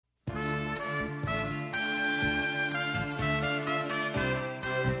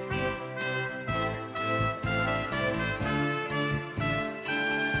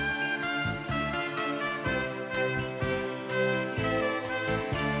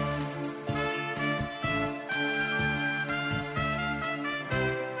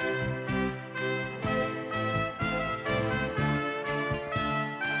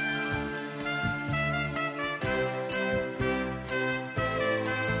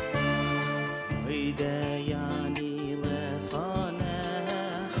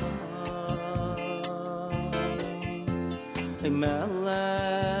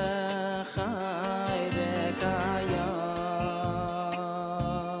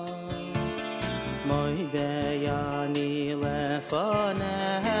moideyani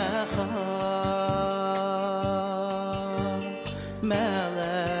lefanecha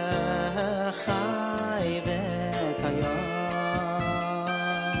melech chai v'kayam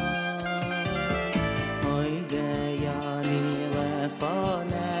moideyani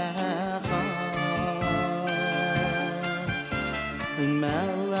lefanecha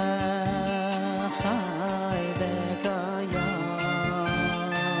melech chai v'kayam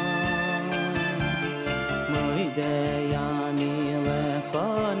moideyani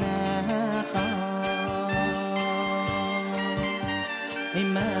lefanecha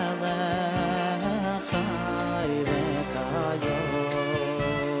melech chai v'kayam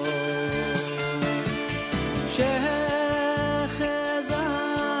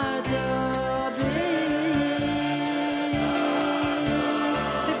shechazart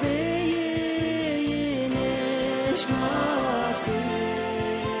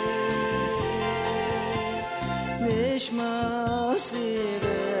nishmasi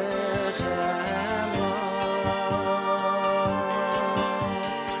v'chema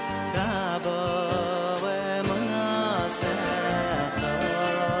Rabo emunasecha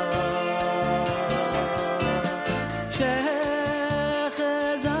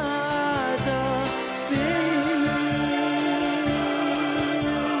shechazarta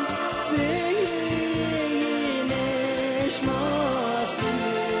nishmasi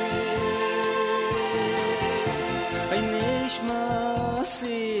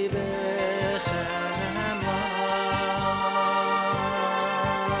nishmasi v'chema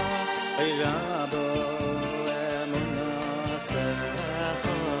Rabo emunasecha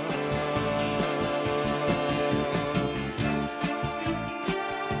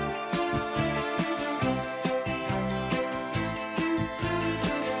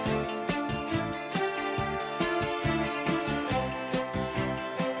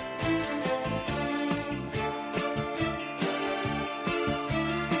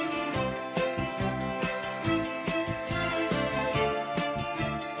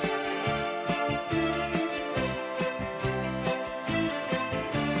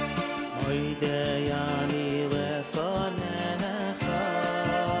moideyani lefanecha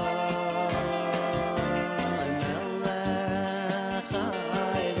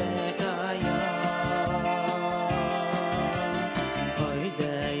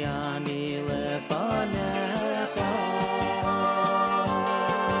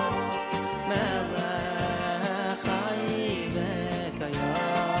melech chai v'kayam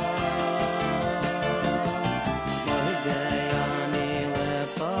moideyani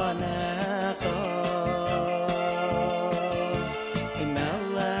lefanecha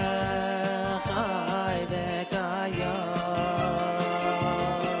melech chai v'kayam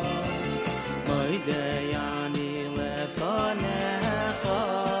moideyani lefanecha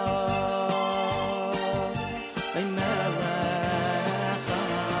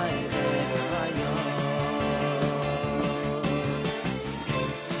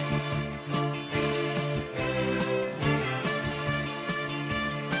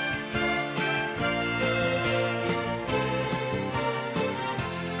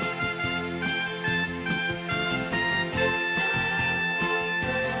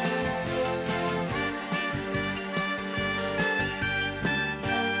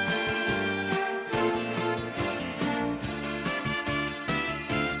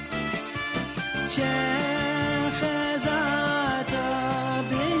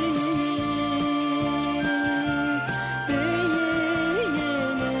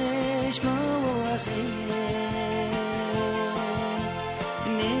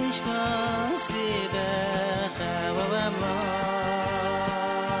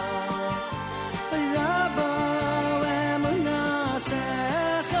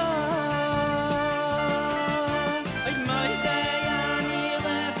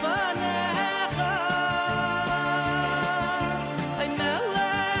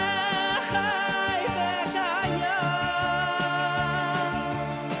melech chai v'kayam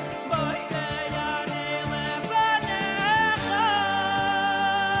moideyani lefanecha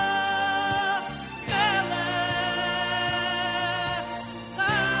melech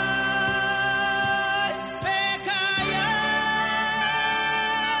chai v'kayam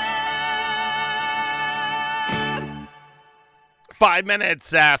 5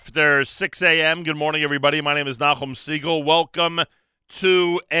 minutes after 6 a.m. Good morning, everybody. My name is Nachum Siegel. Welcome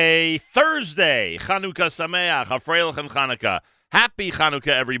to a Thursday. Chanukah Sameach, Afreilich and Chanukah. Happy Chanukah,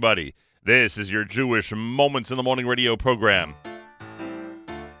 everybody. This is your Jewish Moments in the Morning radio program.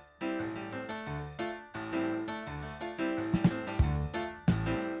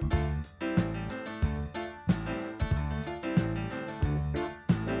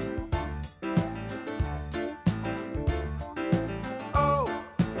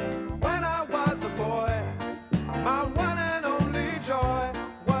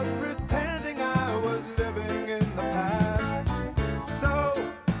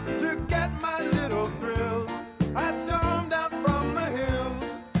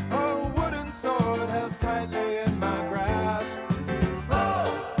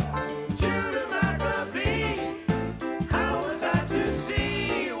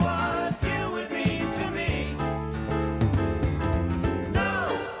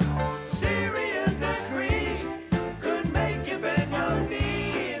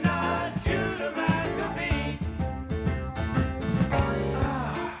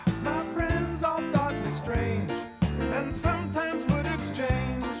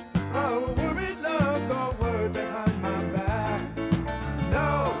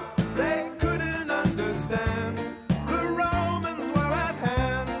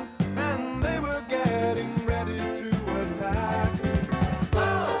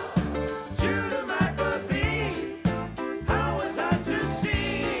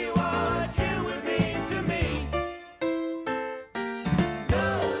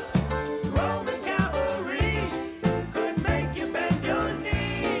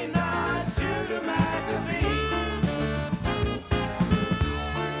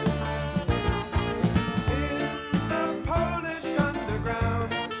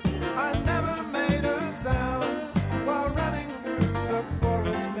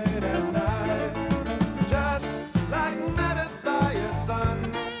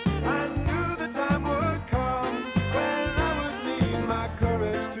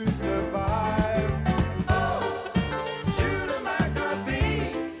 to survive. Oh, Judah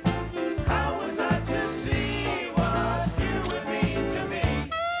Maccabee, how was I to see what you would mean to me?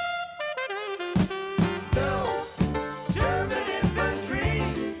 No German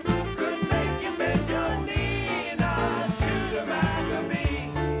infantry could make you bend your knee, not Judah Maccabee.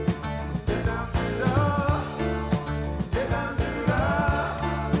 Get down, Judah. Get down, Judah.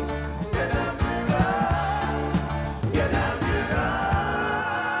 Get down, Judah. Get down, Judah.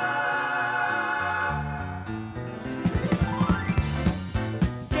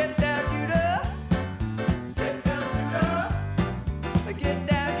 Get down, Judah. Get down, Judah. Get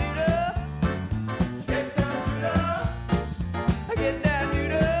down, Judah. Get down, Judah. Get down,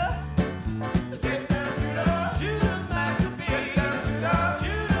 Judah. Get down, Judah. Judah Maccabee. Get down, Judah.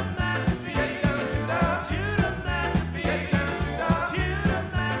 Judah Maccabee. Get down, Judah. Judah Maccabee. Get down, Judah. Judah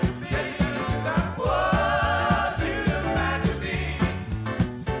Maccabee. Get down, Judah. Whoa, Judah Maccabee.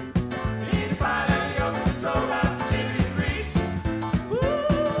 He defied Antiochus and drove out the Syrian Greece. Woo!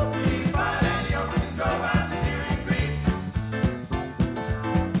 He defied Antiochus and drove out the Syrian Greece.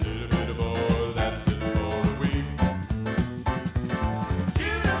 Little bit of oil lasted for a week.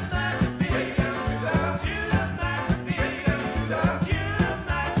 Judah Maccabee. Get down, Judah. Judah Maccabee. Get down, Judah. Judah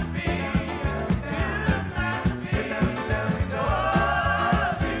Maccabee. Judah Maccabee. Get down, Judah. Oh,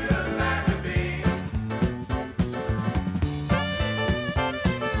 Judah Maccabee.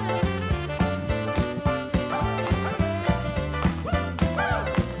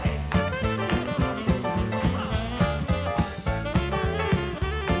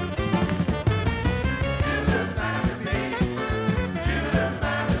 Judah Maccabee. Judah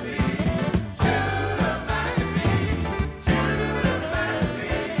Maccabee. Judah Maccabee. Judah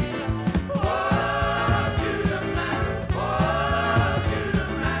Maccabee. Whoa, Judah Maccabee. Whoa, Judah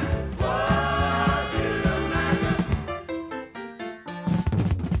Maccabee. Whoa, Judah Maccabee.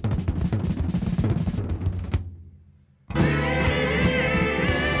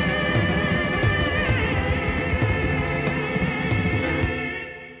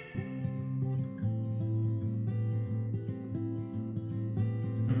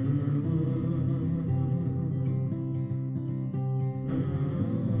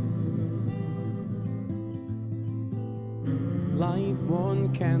 Light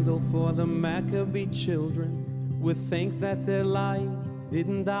one candle for the Maccabee children with thanks that their light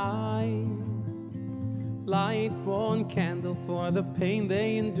didn't die. Light one candle for the pain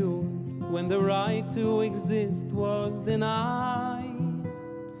they endured when the right to exist was denied.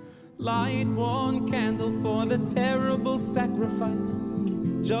 Light one candle for the terrible sacrifice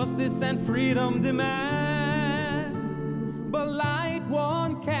justice and freedom demand. But light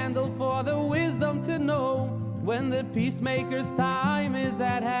one candle for the wisdom to know when the peacemaker's time is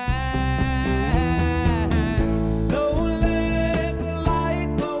at hand. Don't let the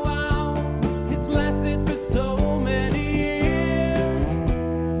light go out. It's lasted for so many years.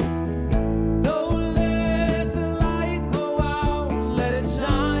 Don't let the light go out. Let it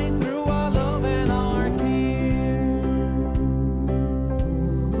shine through our love and our tears.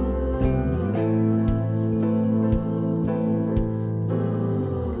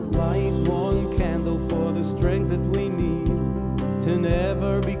 Light one candle for the strength that we need to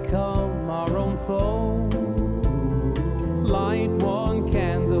never become our own foe. Light one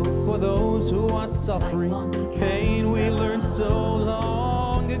candle for those who are suffering pain we learned so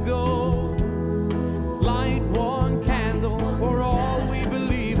long ago. Light one candle for all we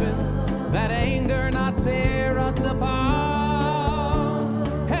believe in, that anger not tear us apart.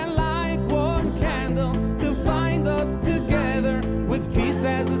 And light one candle to find us together with peace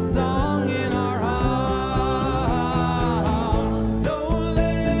as a song in our heart. Don't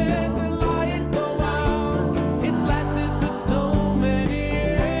let the light go out. It's lasted for so many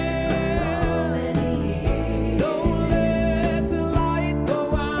years. Don't let the light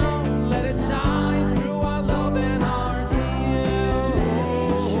go out. Let it shine through our love and our tears.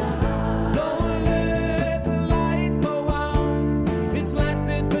 Don't let the light go out. It's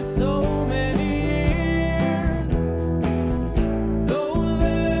lasted for so many years. Don't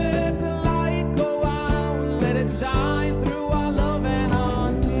let the light go out. Let it shine through our love and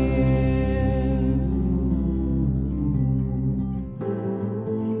our tears.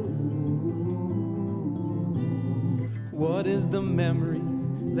 What is the memory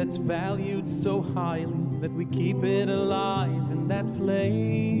that's valued so highly that we keep it alive in that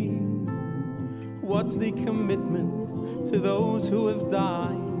flame? What's the commitment to those who have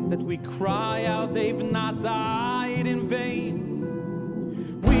died that we cry out they've not died in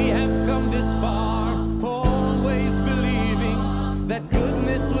vain? We have come this far, always believing that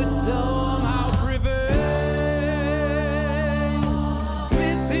goodness would somehow prevail.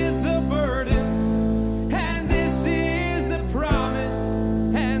 This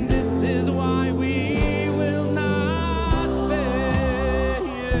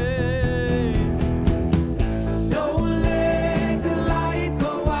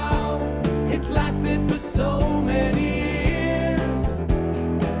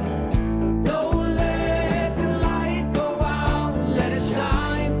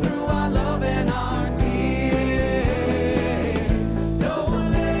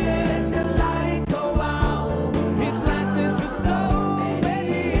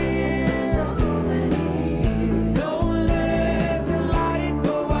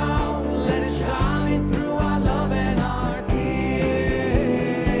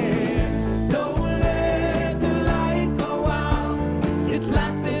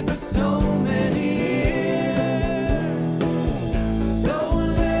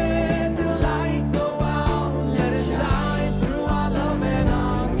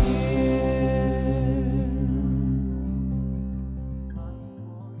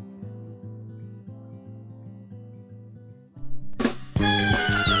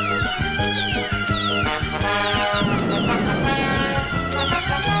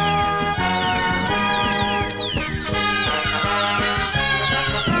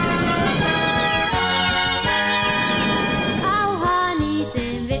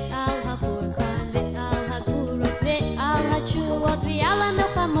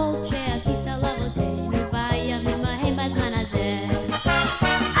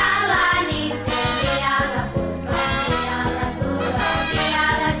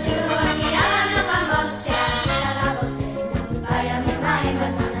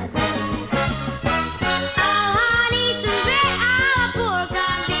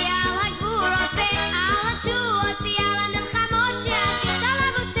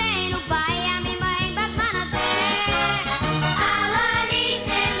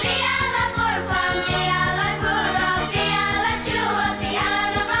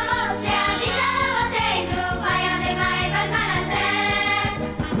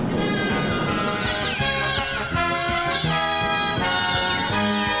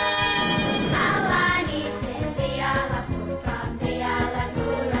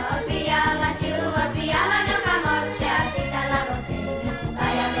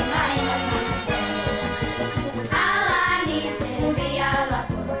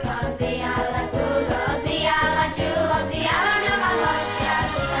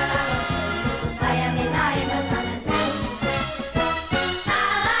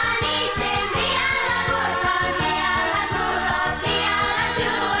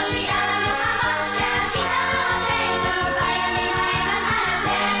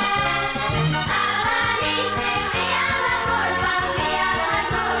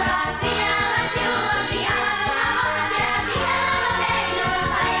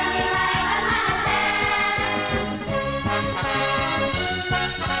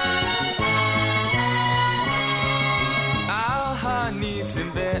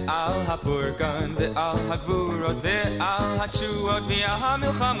ועל הפורגן ועל הגבורות ועל התשועות ועל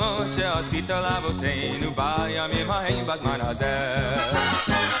המלחמות שעשית לאבותינו בימים ההם בזמן הזה.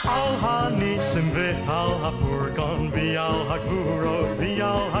 על הניסים ועל הפורגן ועל הגבורות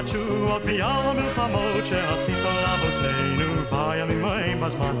ועל התשועות ועל המלחמות שעשית לאבותינו בימים ההם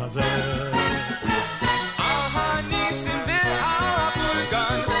בזמן הזה. על הניסים ועל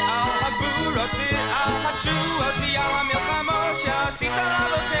הפורגן ועל הגבורות ועל התשועות ועל המלחמות שעשית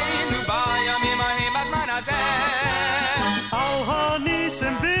לאבותינו בימים ההם בזמן הזה. על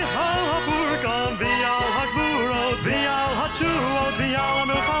הניסים ועל הפורגן ועל הגבורות ועל התשועות ועל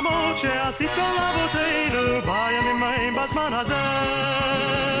המלחמות שעשית לאבותינו בימים ההם בזמן הזה.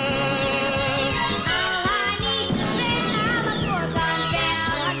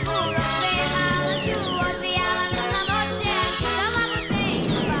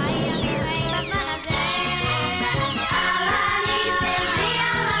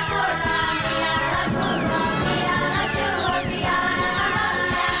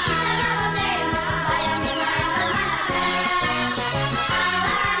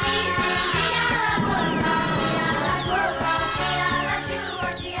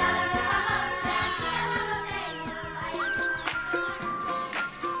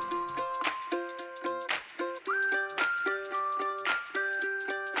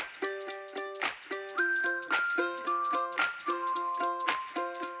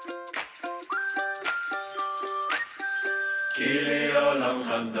 Kili olam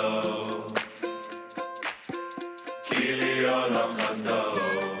chazdo, Kili olam chazdo,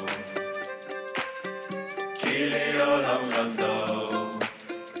 Kili olam chazdo,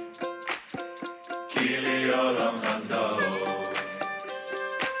 Kili olam chazdo,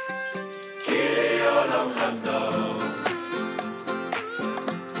 Kili olam chazdo,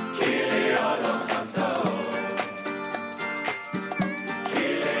 Kili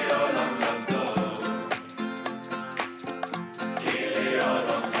olam chazdo, Kili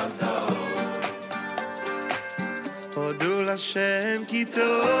olam chazdo. הודו לשם כי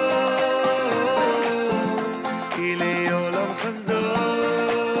טוב, כי לעולם חסדו.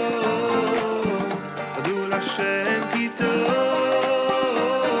 הודו לשם כי טוב,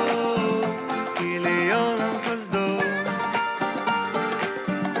 כי לעולם חסדו.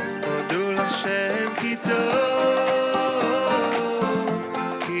 הודו לשם כי טוב,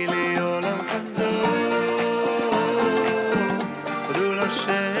 כי לעולם חסדו. הודו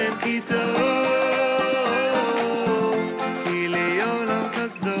לשם כי טוב.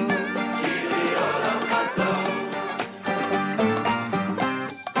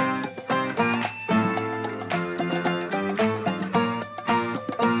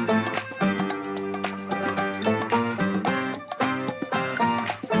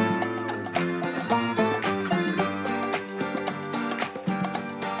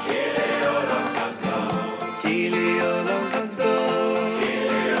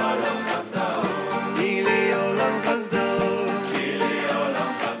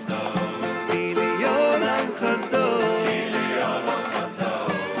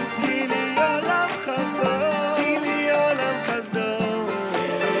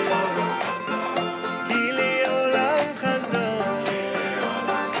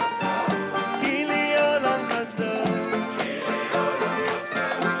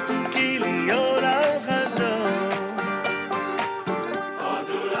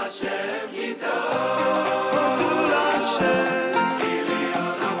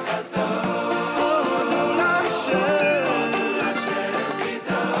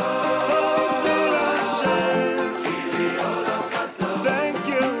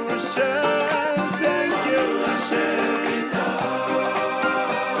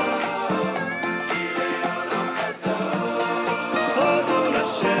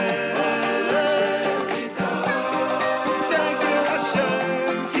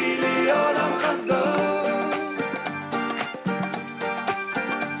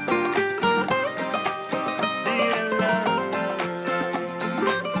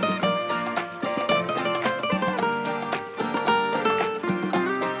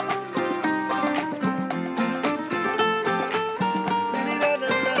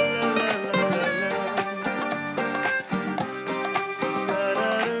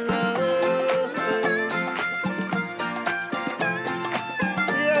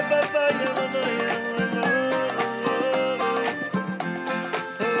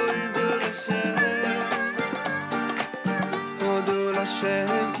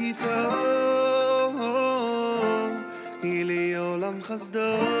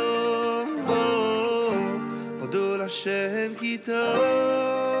 הודו לשם כי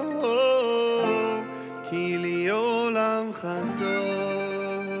טוב, כי לעולם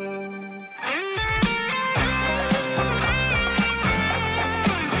חסדו.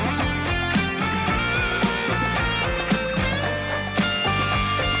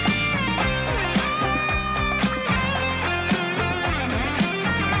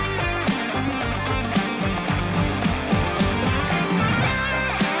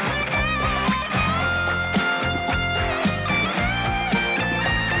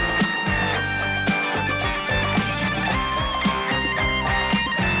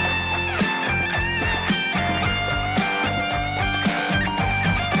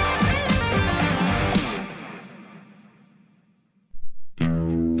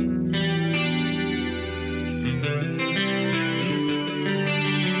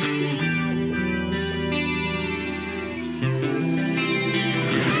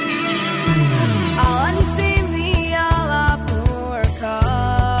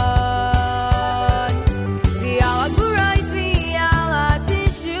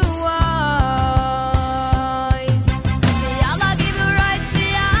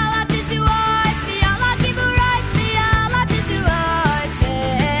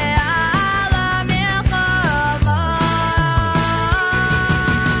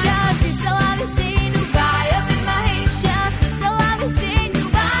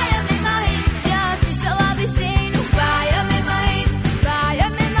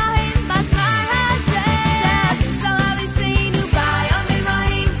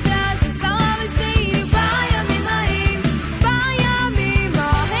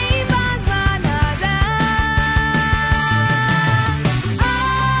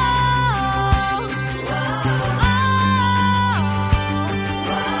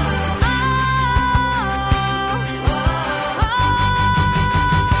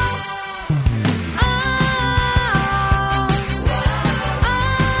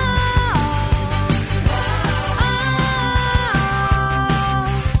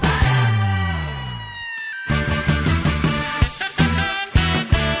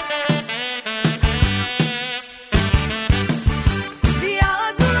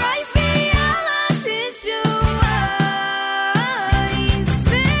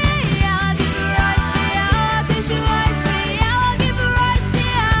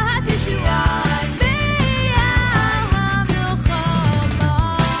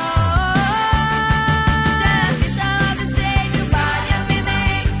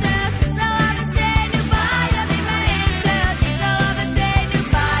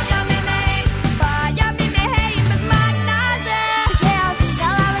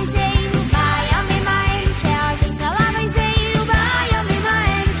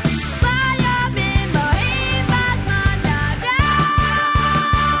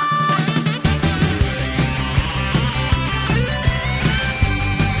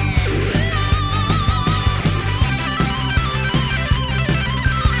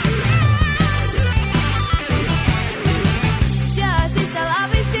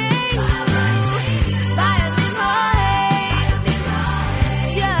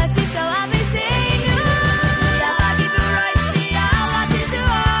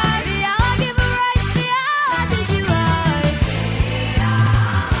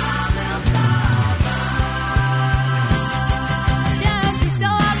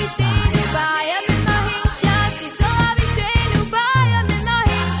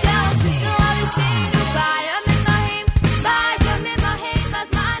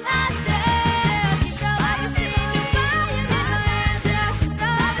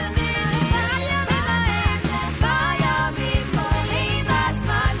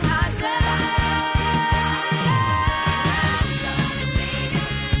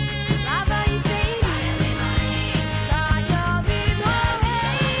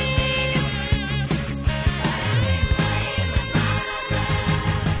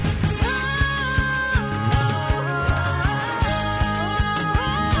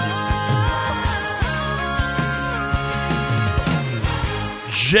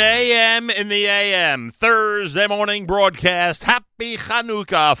 JM in the AM, Thursday morning broadcast. Happy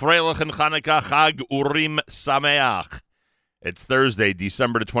Chanukah, Freilich and Chanukah, Chag Urim Sameach. It's Thursday,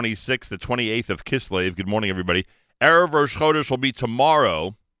 December the 26th, the 28th of Kislev. Good morning, everybody. Erev Rosh Chodesh will be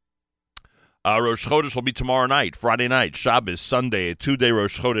tomorrow. Rosh Chodesh will be tomorrow night, Friday night. Shabbos, Sunday, a 2-day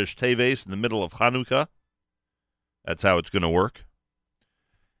Rosh Chodesh Teves in the middle of Chanukah. That's how it's going to work.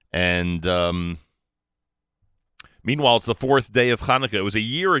 And meanwhile, it's the 4th day of Chanukah. It was a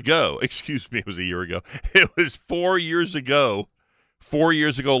year ago. Excuse me, it was a year ago. It was 4 years ago. 4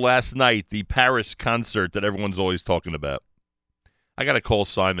 years ago last night, the Paris concert that everyone's always talking about. I got to call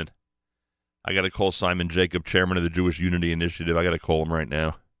Simon. Jacob, chairman of the Jewish Unity Initiative. I got to call him right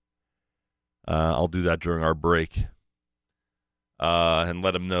now. I'll do that during our break. And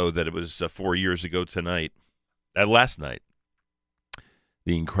let him know that it was 4 years ago tonight. Last night.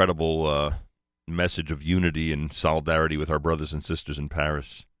 The incredible message of unity and solidarity with our brothers and sisters in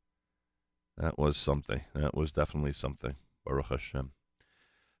Paris. That was something. That was definitely something. Baruch Hashem.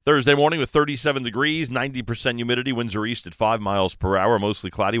 Thursday morning with 37 degrees, 90% humidity, winds are east at 5 miles per hour, mostly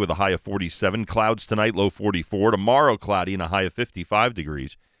cloudy with a high of 47. Clouds tonight, low 44. Tomorrow, cloudy and a high of 55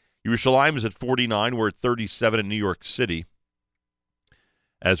 degrees. Yerushalayim is at 49. We're at 37 in New York City.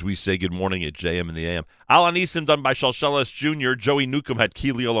 As we say good morning at JM in the AM. Al Hanisim done by Shalsheles Jr. Joey Newcomb had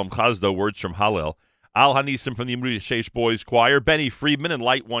Kili Olam Chazdo, words from Hallel. Al Hanisim from the Imri Sheish Boys Choir. Benny Friedman and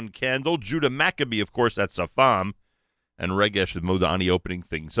Light One Candle. Judah Maccabee, of course, at Safam. And Regesh with Modani opening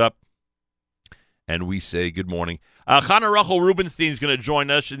things up. And we say good morning. Chana Rochel Rubinstein is going to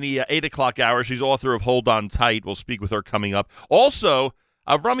join us in the 8 o'clock hour. She's author of Hold On Tight. We'll speak with her coming up. Also,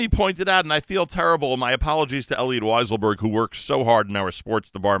 Avrami pointed out, and I feel terrible, and my apologies to Elliot Weiselberg, who works so hard in our sports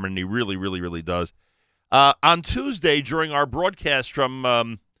department, and he really, really, really does. On Tuesday, during our broadcast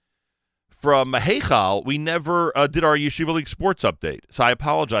from Heichal, we never did our Yeshiva League sports update. So I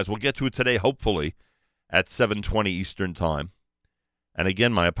apologize. We'll get to it today, hopefully, at 7:20 Eastern Time. And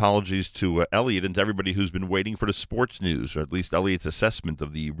again, my apologies to Elliot and to everybody who's been waiting for the sports news, or at least Elliot's assessment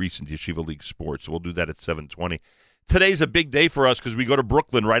of the recent Yeshiva League sports. So we'll do that at 7:20. Today's a big day for us because we go to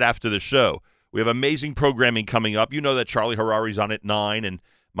Brooklyn right after the show. We have amazing programming coming up. You know that Charlie Harari's on at 9 and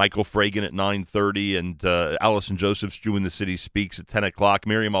Michael Fragan at 9:30 and Allison Joseph's Jew in the City Speaks at 10 o'clock.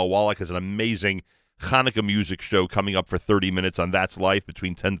 Miriam Al-Wallach has an amazing Hanukkah music show coming up for 30 minutes on That's Life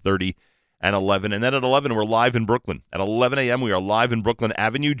between 10:30 and 11. And then at 11, we're live in Brooklyn. At 11 a.m., we are live in Brooklyn.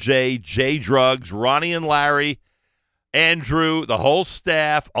 Avenue J, J Drugs, Ronnie and Larry, Andrew, the whole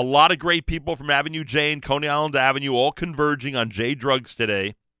staff, a lot of great people from Avenue J and Coney Island Avenue, all converging on J Drugs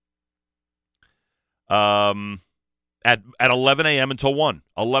today at 11 a.m. until 1.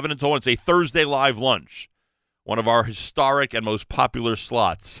 11 until 1. It's a Thursday live lunch, one of our historic and most popular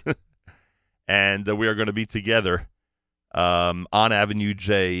slots. And we are going to be together on Avenue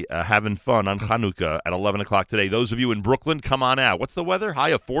J having fun on Chanukah at 11 o'clock today. Those of you in Brooklyn, come on out. What's the weather?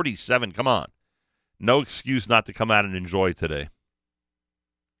 High of 47. Come on. No excuse not to come out and enjoy today.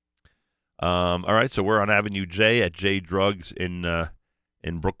 All right, so we're on Avenue J at J Drugs in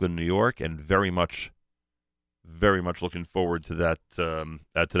Brooklyn, New York, and very much looking forward to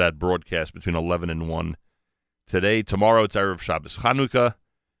that broadcast between 11 and 1 today. Tomorrow it's Erev Shabbos Chanukah.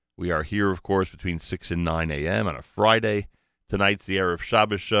 We are here, of course, between 6 and 9 a.m. on a Friday. Tonight's the Erev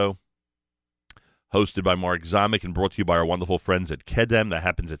Shabbos show, hosted by Mark Zamek and brought to you by our wonderful friends at Kedem. That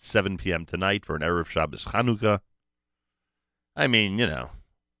happens at 7 p.m. tonight for an Erev Shabbos Chanukah. I mean, you know,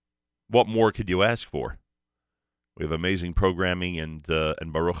 what more could you ask for? We have amazing programming and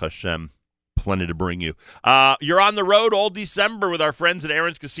Baruch Hashem, plenty to bring you. You're on the road all December with our friends at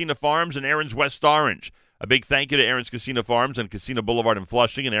Aaron's Casino Farms and Aaron's West Orange. A big thank you to Aaron's Casino Farms on Casino Boulevard in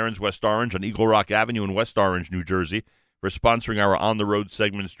Flushing and Aaron's West Orange on Eagle Rock Avenue in West Orange, New Jersey, for sponsoring our on-the-road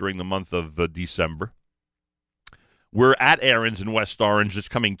segments during the month of December. We're at Aaron's in West Orange this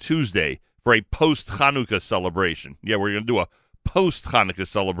coming Tuesday for a post-Chanukah celebration. Yeah, we're going to do a post-Chanukah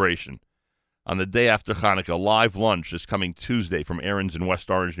celebration on the day after Chanukah. Live lunch this coming Tuesday from Aaron's in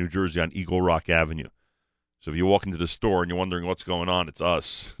West Orange, New Jersey on Eagle Rock Avenue. So if you walk into the store and you're wondering what's going on, it's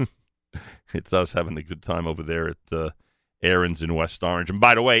us. It's us having a good time over there at Aaron's in West Orange. And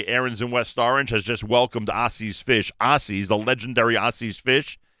by the way, Aaron's in West Orange has just welcomed Ossie's Fish. Ossie's, the legendary Ossie's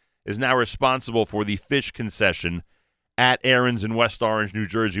Fish, is now responsible for the fish concession at Aaron's in West Orange, New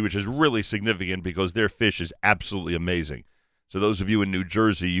Jersey, which is really significant because their fish is absolutely amazing. So those of you in New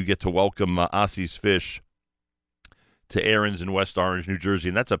Jersey, you get to welcome Ossie's Fish to Aaron's in West Orange, New Jersey.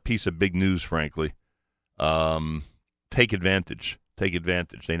 And that's a piece of big news, frankly. Take advantage. Take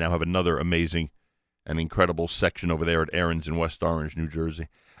advantage. They now have another amazing an incredible section over there at Aaron's in West Orange, New Jersey.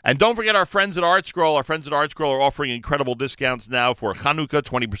 And don't forget our friends at Art Scroll. Our friends at Art Scroll are offering incredible discounts now for Chanukah,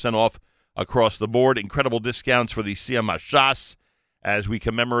 20% off across the board. Incredible discounts for the Siyam HaShas as we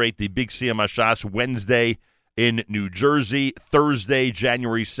commemorate the big Siyam HaShas Wednesday in New Jersey. Thursday,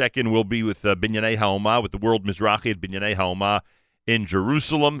 January 2nd, we'll be with Binyanei HaOmah, with the World Mizrahi at Binyanei HaOmah in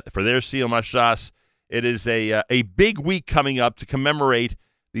Jerusalem for their Siyam HaShas. It is a big week coming up to commemorate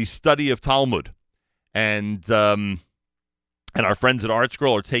the study of Talmud. And our friends at Art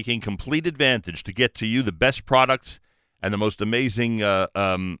Scroll are taking complete advantage to get to you the best products and the most amazing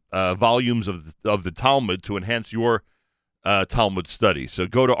volumes of the Talmud to enhance your Talmud study. So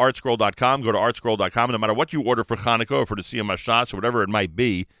go to artscroll.com, and no matter what you order for Chanukah or for the Siyam HaShas or whatever it might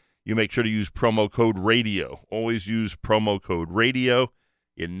be, you make sure to use promo code RADIO. Always use promo code RADIO.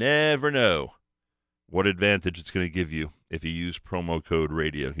 You never know what advantage it's going to give you if you use promo code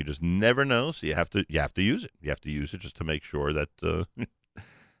RADIO. You just never know, so you have to use it. You have to use it just to make sure that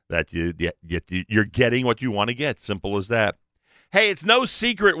that you're getting what you want to get. Simple as that. Hey, it's no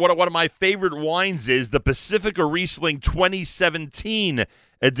secret what one of my favorite wines is, the Pacifica Riesling 2017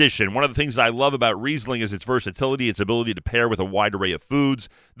 edition. One of the things that I love about Riesling is its versatility, its ability to pair with a wide array of foods.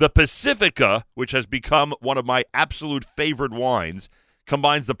 The Pacifica, which has become one of my absolute favorite wines,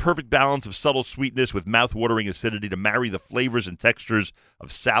 combines the perfect balance of subtle sweetness with mouth-watering acidity to marry the flavors and textures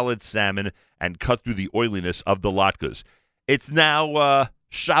of salad, salmon, and cut through the oiliness of the latkes. It's now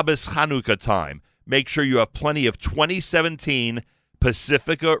Shabbos Chanukah time. Make sure you have plenty of 2017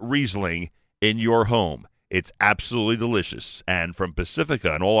 Pacifica Riesling in your home. It's absolutely delicious. And from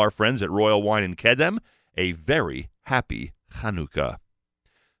Pacifica and all our friends at Royal Wine in Kedem, a very happy Chanukah.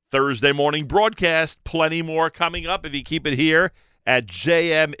 Thursday morning broadcast, plenty more coming up if you keep it here at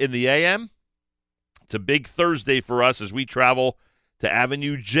JM in the AM. It's a big Thursday for us as we travel to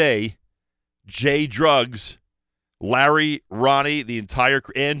Avenue J Drugs. Larry, Ronnie,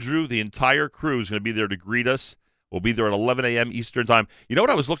 Andrew, the entire crew is going to be there to greet us. We'll be there at 11 a.m. Eastern Time. You know what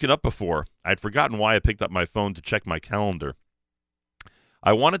I was looking up before? I'd forgotten why I picked up my phone to check my calendar.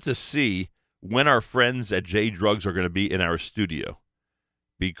 I wanted to see when our friends at J Drugs are going to be in our studio.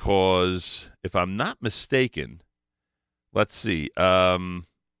 Because if I'm not mistaken, let's see,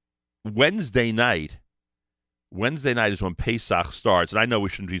 Wednesday night is when Pesach starts. And I know we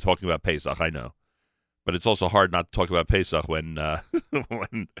shouldn't be talking about Pesach, I know. But it's also hard not to talk about Pesach when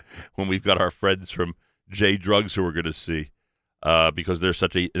when we've got our friends from J Drugs who we're going to see because they're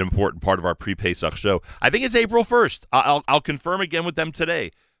such an important part of our pre-Pesach show. I think it's April 1st. I'll confirm again with them today.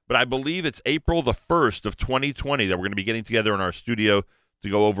 But I believe it's April the 1st of 2020 that we're going to be getting together in our studio to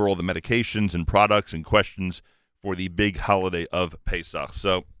go over all the medications and products and questions for the big holiday of Pesach.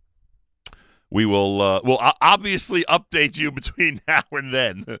 So we will we'll obviously update you between now and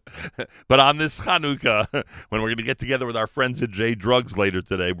then. But on this Chanukah, when we're going to get together with our friends at J Drugs later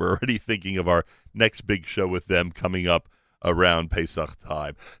today, we're already thinking of our next big show with them coming up around Pesach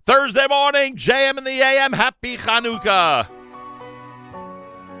time. Thursday morning, JM in the AM. Happy Chanukah.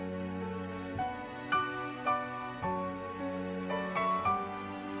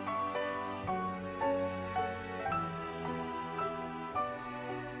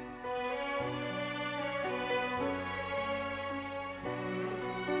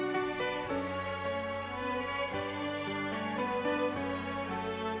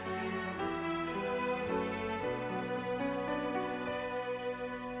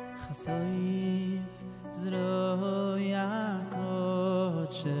 Chasoif zro yakot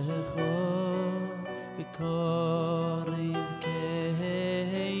shecho v'koriv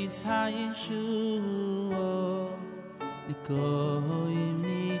keit ha'yeshuo v'koim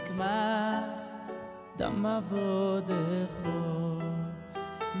nikmas dam avodecho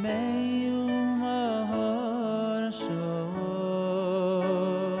me'yum ha'orasho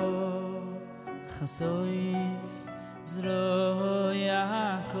Chasoif zro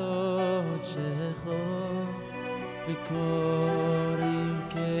yakot shecho v'koriv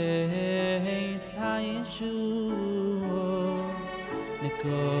keit ha'yeshuo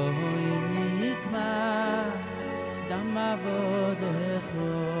v'koim nikmas dam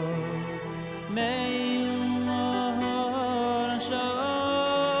avodecho me'yum ha'orasho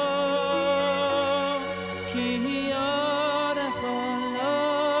ki yorecho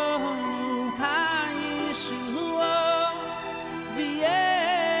lonu ha'yeshuo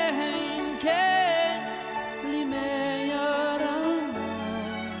v'yein ketz limeyaram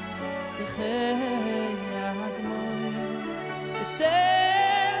v'chei admoy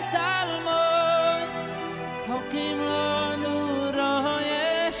v'tzel talmoy hokim lonu ro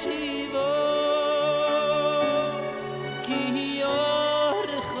yeshivo ki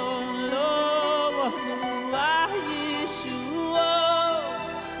yorecho lo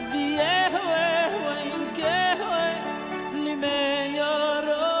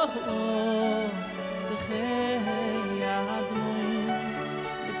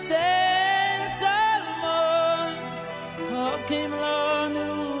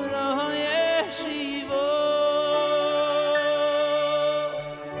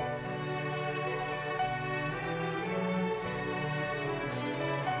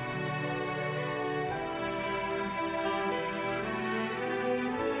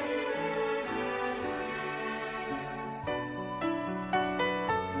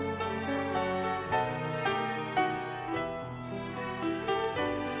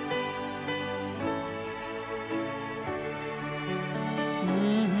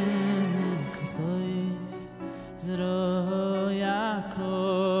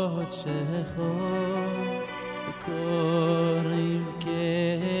shecho korim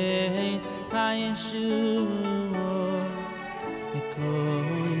ket hayeshuo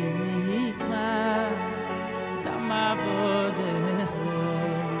koim nikmas damavodecho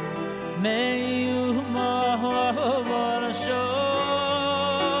meyu movarasho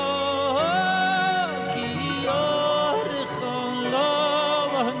ki yorchon lo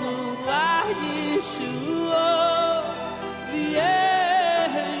nu hayeshuo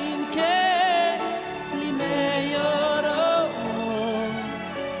vien ket limeyoro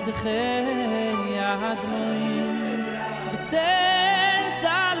decheyad moim b'tzel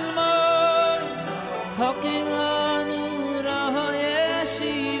tzalmos hokim lanu ra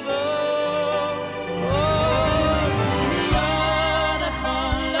yeshivo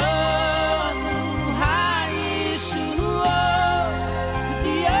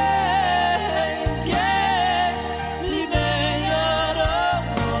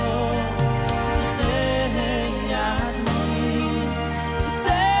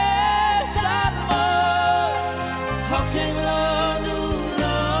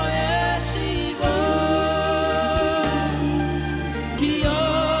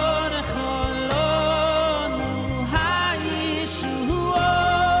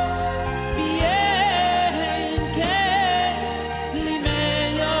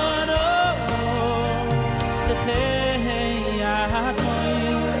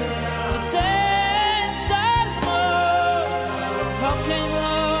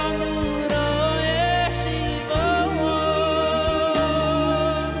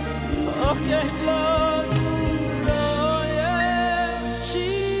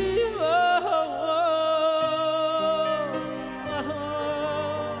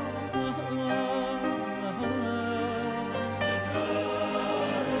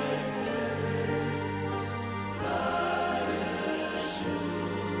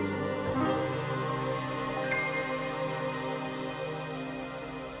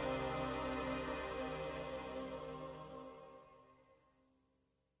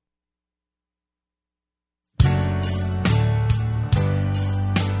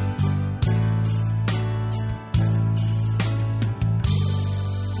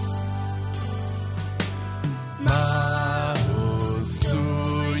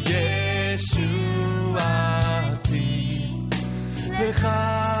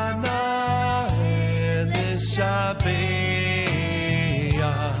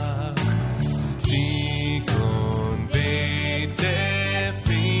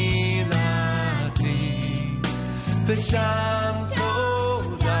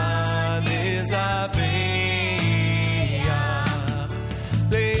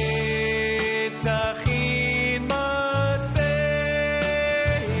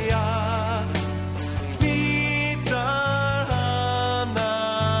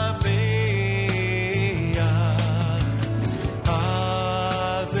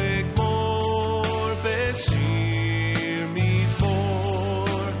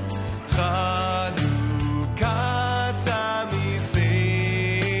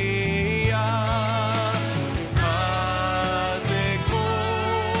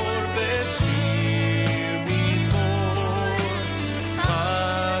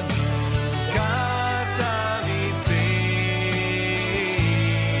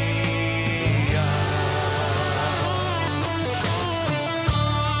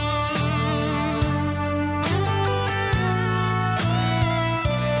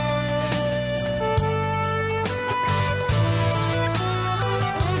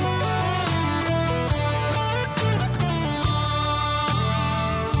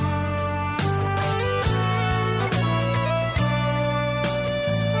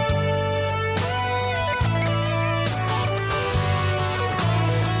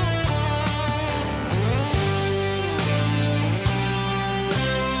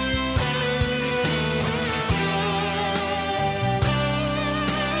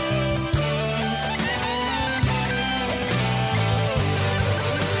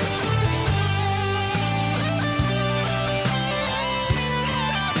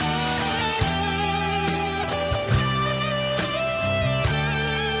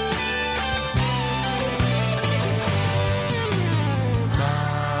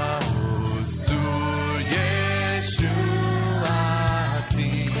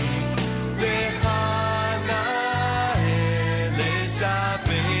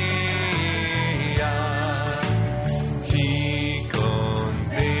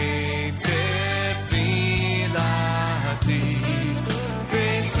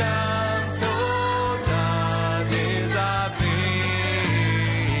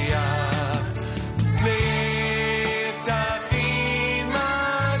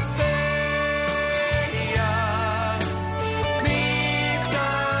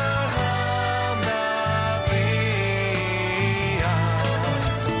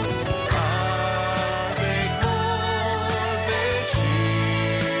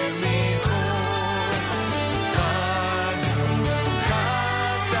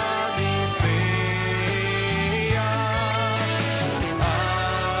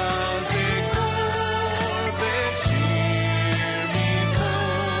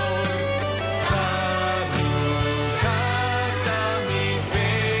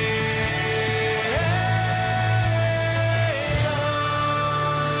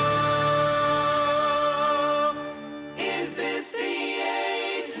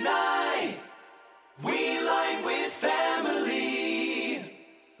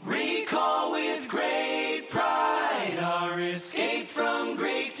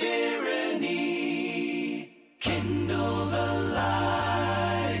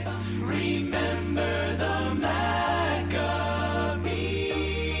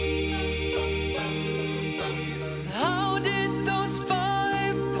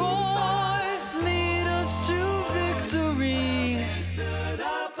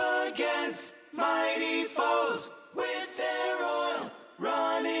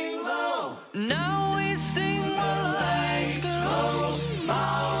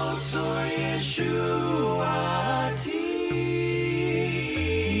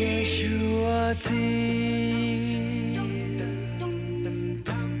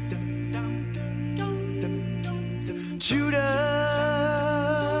Judah,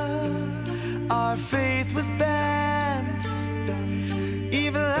 our faith was banned.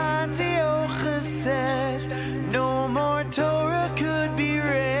 Evil Antiochus said no more Torah could be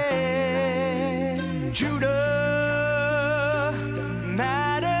read. Judah,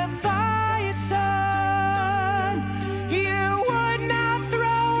 Mattathias' son, you would not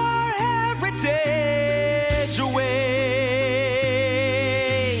throw our heritage away.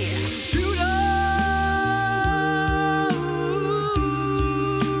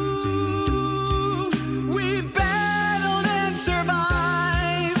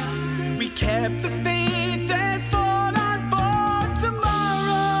 Kept the faith and fought on for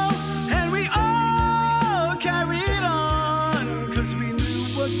tomorrow, and we all carried on, 'cause we knew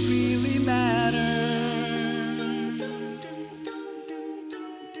what really mattered.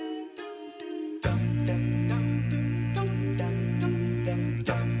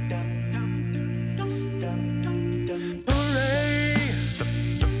 Hooray!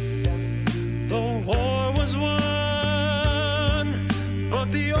 The war was won,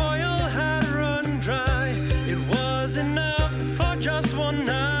 but the oil had run dry. It was enough for just one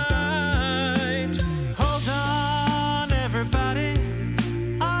night. Hold on, everybody.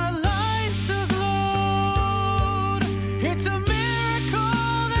 Our lights took load. It's a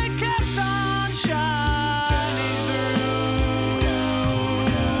miracle they kept on shining through.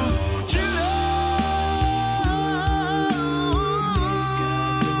 Judah,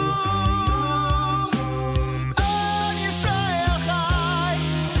 on Yisrael Chai.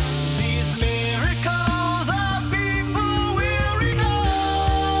 These miracles our people will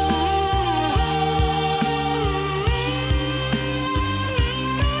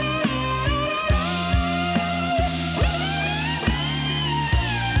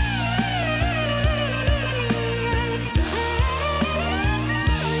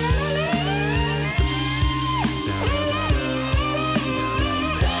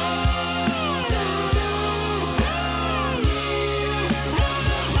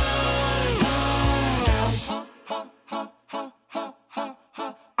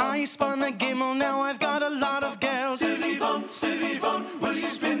I spun the gimel, now I've got a lot of gals. Sivivon, will you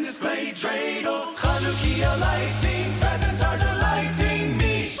spin this blade dreidel? Chanukah lighting, presents are delighting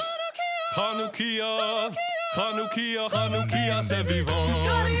me. Chanukah, Chanukah, Chanukah, Sevivon.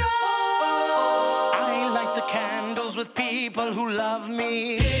 I light the candles with people who love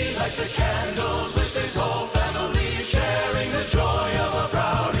me. He lights the candles with his whole family, sharing the joy of a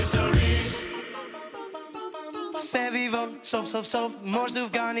proud history. Sevivon, sof, more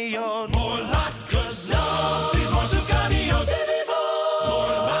sufganiyot. More latkes, love, please more sufganiyot.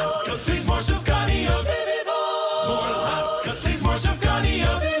 More latkes, please more sufganiyot. More latkes, please more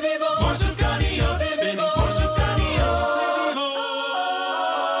sufganiyot. More sufganiyot, spinnings more sufganiyot. Oh,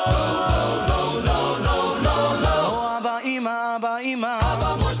 Abba Ima. Abba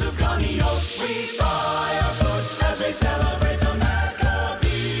more sufganiyot. We fry our foot as we celebrate the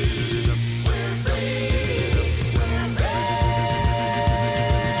Maccabees. We're free, we're free.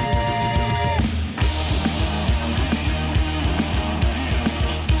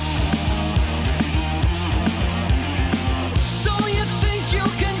 So you think you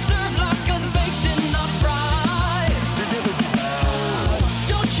can serve latkes baked in the fries?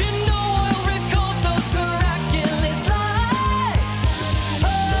 Don't you know oil recalls those miraculous lights? Oh,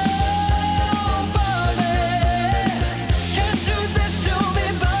 buddy, can't do this to me,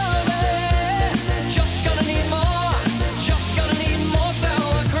 buddy. Just gonna need more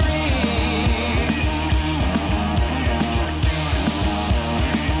sour cream.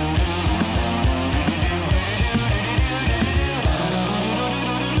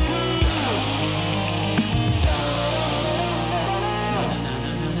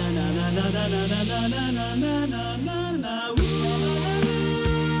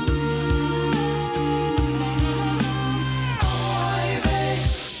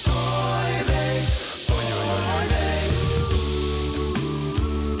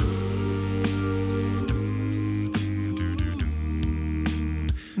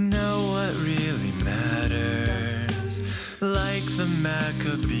 Know what really matters, like the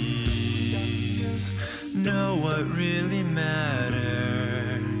Maccabees. Know what really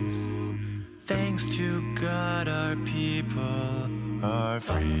matters. Thanks to God, our people are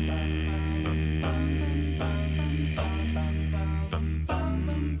free.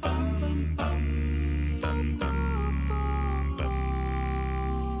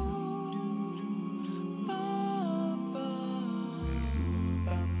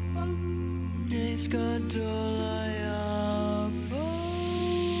 Nes gadol היה פה.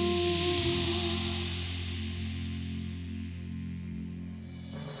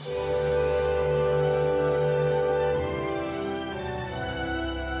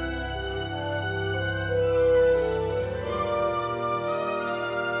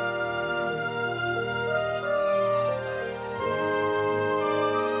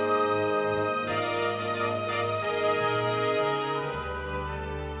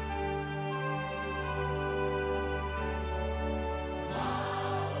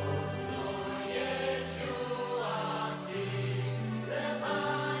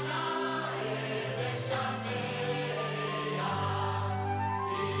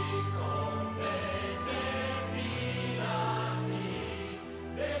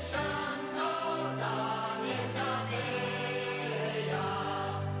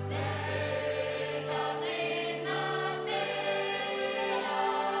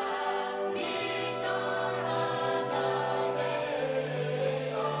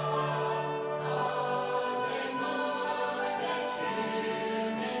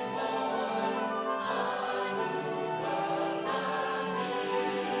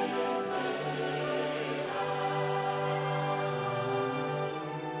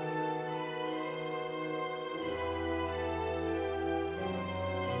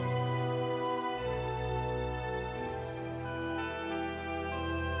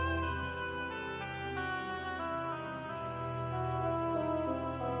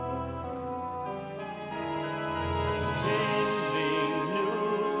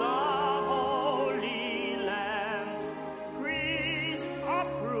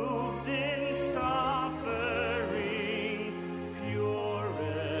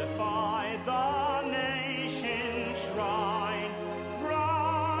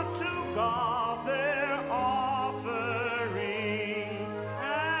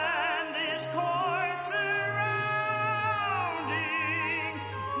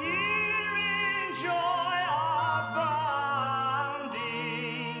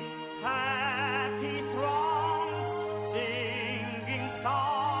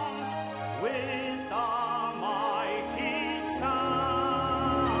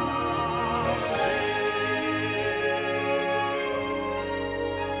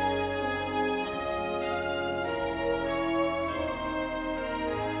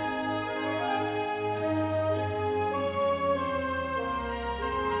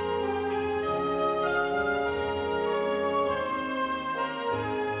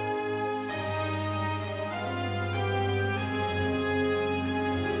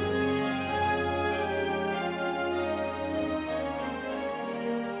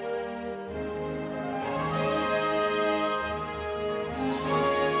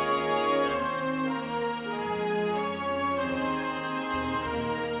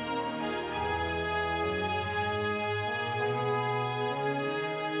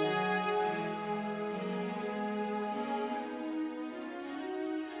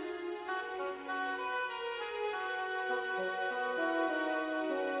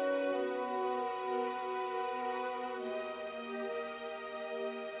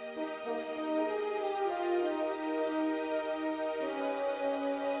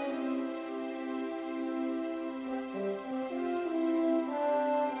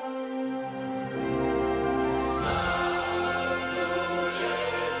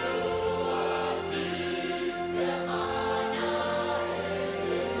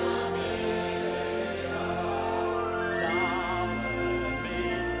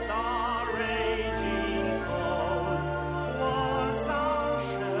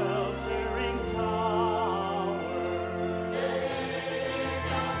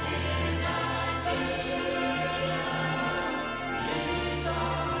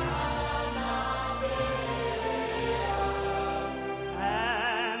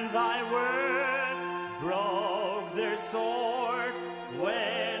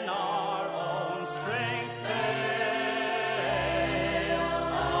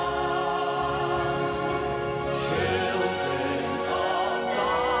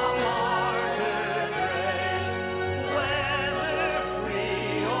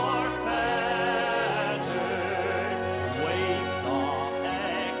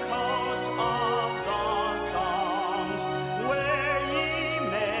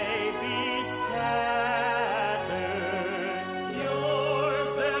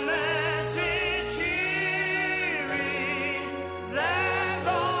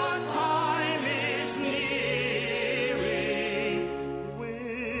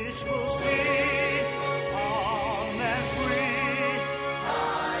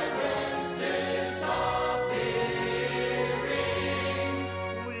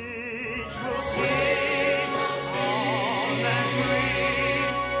 We'll see.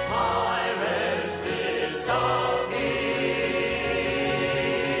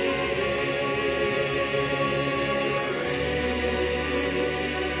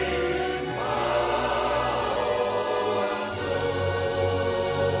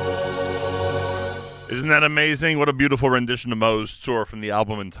 Isn't that amazing? What a beautiful rendition of Mo's Tzur from the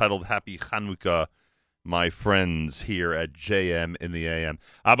album entitled Happy Chanukah, my friends, here at JM in the AM.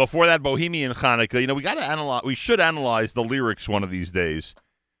 Before that, Bohemian Chanukah. We should analyze the lyrics one of these days.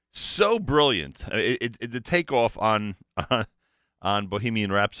 So brilliant. The takeoff on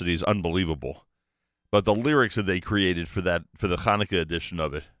Bohemian Rhapsody is unbelievable. But the lyrics that they created for the Chanukah edition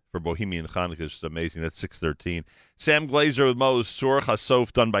of it, for Bohemian Chanukah, is just amazing. That's 6:13. Sam Glazer with Mo's Tzur,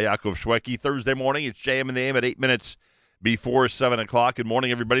 Chasof, done by Yaakov Shweki. Thursday morning, it's JM in the AM at 8 minutes before 7 o'clock. Good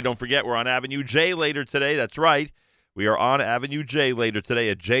morning, everybody. Don't forget, we're on Avenue J later today. That's right. We are on Avenue J later today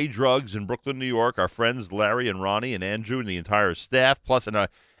at J Drugs in Brooklyn, New York. Our friends Larry and Ronnie and Andrew and the entire staff, plus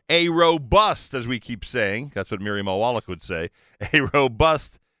a robust, as we keep saying, that's what Miriam O'Wallach would say, a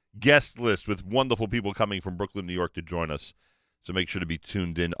robust guest list with wonderful people coming from Brooklyn, New York to join us. So make sure to be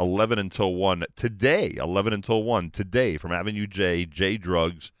tuned in 11 until 1 today, 11 until 1 today from Avenue J, J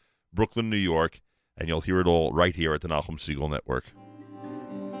Drugs, Brooklyn, New York, and you'll hear it all right here at the Nachum Segal Network.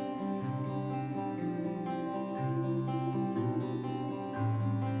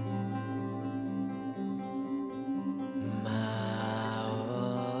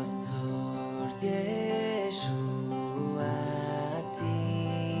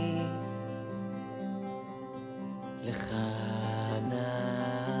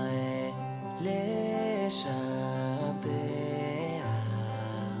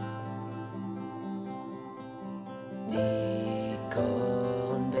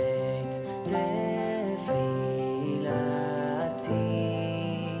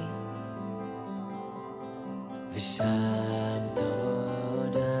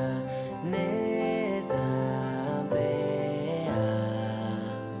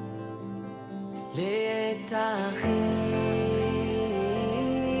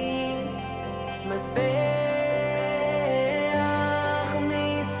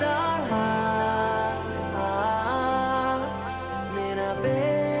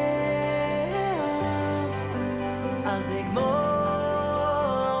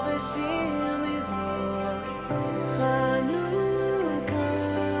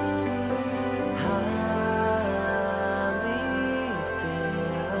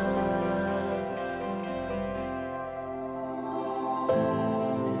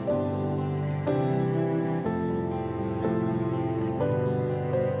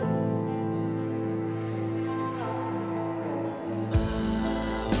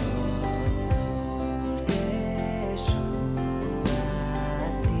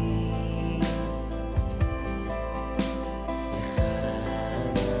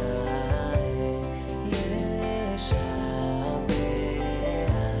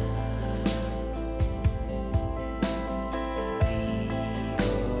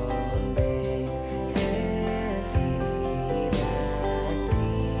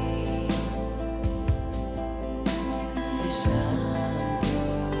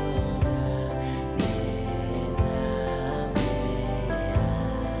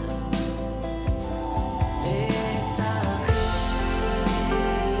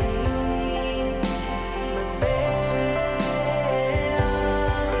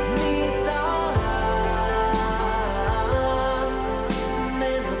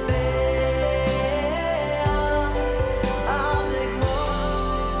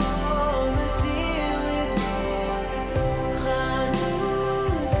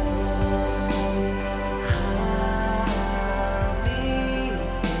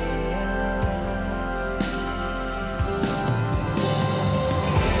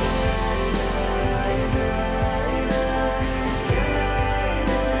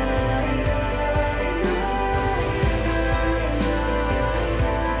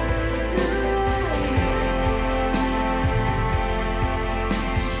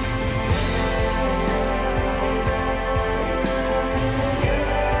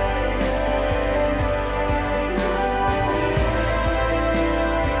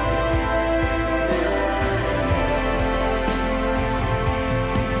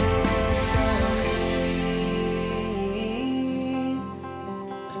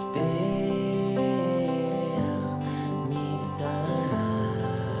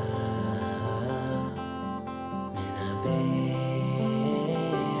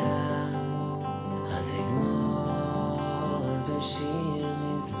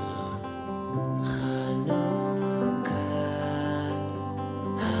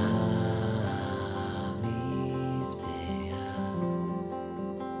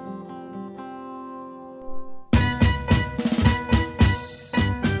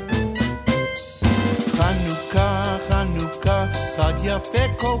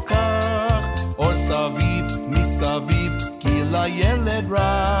 יפה כל כך, אור סביב, מסביב, גיל הילד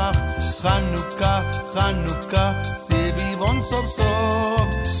רך. חנוכה, חנוכה, סביבון סוף סוף,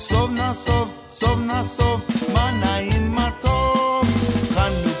 סוף נסוף, סוף נסוף, מה נעים מה טוב.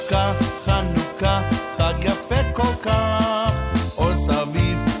 חנוכה, חנוכה, חג יפה כל כך, אור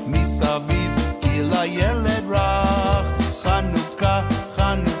סביב, מסביב, כי לילד רך. חנוכה,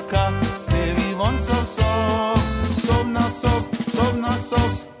 חנוכה, סביבון סוף סוף, סוף נסוף, סוף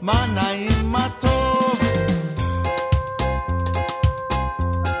נסוף, מה נעים מה טוב.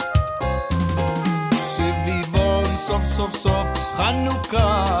 סביבון סוף סוף סוף,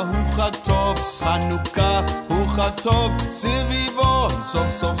 חנוכה הוא חג טוב, חנוכה הוא חג טוב, סביבון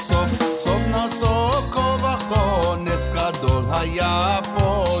סוף סוף סוף, סוף נסוף כה וכה, נס גדול היה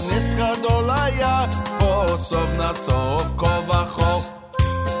פה, נס גדול היה פה, סוף נסוף כה וכה.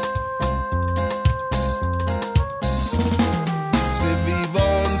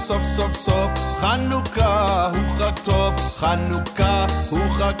 סביבון סוף סוף סוף, חנוכה הוא חג טוב, חנוכה הוא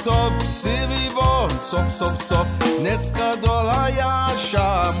חג טוב, סביבון סוף סוף סוף, נס גדול היה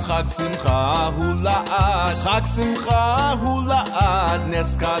שם, חג שמחה הוא לעד, חג שמחה הוא לעד,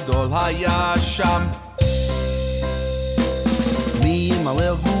 נס גדול היה שם. מי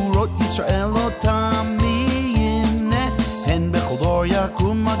ימלל גבורות ישראל אותם, מי ימנה, הן בכל דור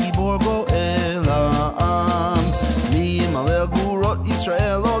יקום הגיבור גואל העם. מי ימלל גבורות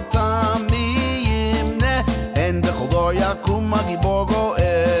ישראל אותם, מי ימנה, הן בכל דור יקום הגיבור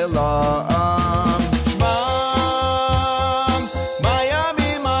גואל העם. שמם, מה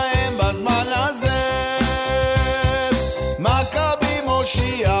ימים ההם בזמן הזה, מכבי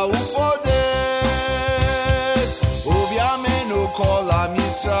מושיע ופודד, ובימינו כל עם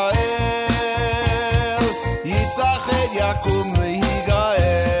ישראל יתאחד יקום להיגאל.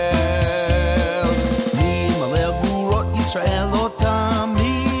 מי ימלל גבורות ישראל אותם,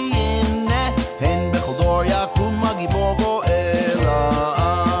 מי ימנה, הן בכל דור יקום הגיבור גואל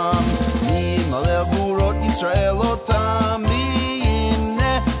העם. מי ימלל גבורות ישראל אותם, מי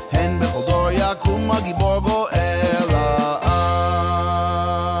ימנה, הן בכל דור יקום הגיבור גואל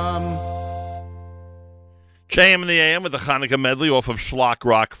העם. JM in the AM with the Chanukah medley off of Schlock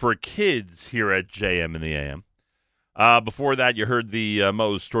Rock for Kids here at JM in the AM. Before that, you heard the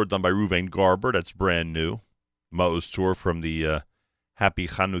Mo's Tour done by Ruvain Garber. That's brand new. Mo's Tour from the Happy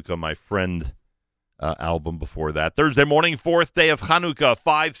Chanukah, My Friend album before that. Thursday morning, fourth day of Chanukah,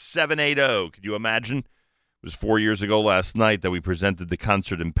 5780. Could you imagine? It was 4 years ago last night that we presented the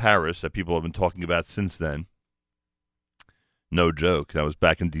concert in Paris that people have been talking about since then. No joke. That was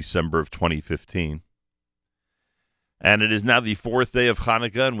back in December of 2015. And it is now the fourth day of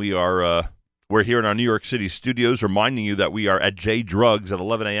Chanukah, and we're here in our New York City studios, reminding you that we are at J Drugs at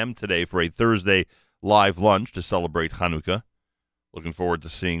 11 a.m. today for a Thursday live lunch to celebrate Chanukah. Looking forward to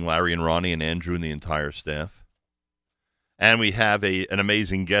seeing Larry and Ronnie and Andrew and the entire staff. And we have an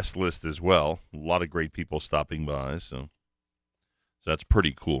amazing guest list as well. A lot of great people stopping by, so that's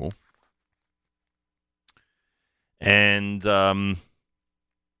pretty cool. And our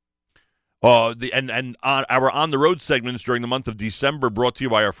on the road segments during the month of December brought to you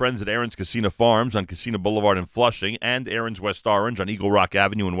by our friends at Aaron's Casino Farms on Casino Boulevard in Flushing and Aaron's West Orange on Eagle Rock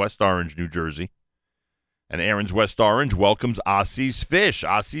Avenue in West Orange, New Jersey. And Aaron's West Orange welcomes Ossie's Fish.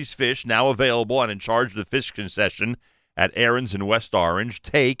 Ossie's Fish now available and in charge of the fish concession at Aaron's in West Orange.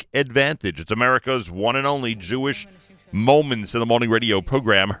 Take advantage. It's America's one and only Jewish Moments in the Morning radio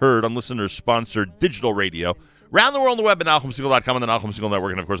program, heard on listeners-sponsored digital radio. Around the world on the web at NachumSegal.com and the Nachum Segal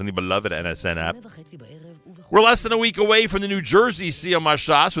Network, and of course on the beloved NSN app. We're less than a week away from the New Jersey Siyam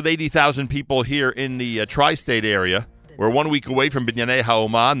HaShas with 80,000 people here in the tri-state area. We're 1 week away from Binyanei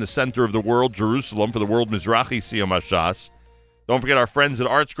HaOmah, in the center of the world, Jerusalem, for the World Mizrahi Siyam HaShas. Don't forget our friends at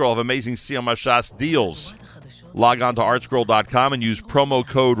ArtScroll have amazing Siyam HaShas deals. Log on to artscroll.com and use promo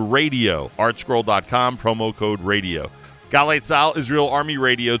code RADIO. Artscroll.com, promo code RADIO. Galei Tzahal, Israel Army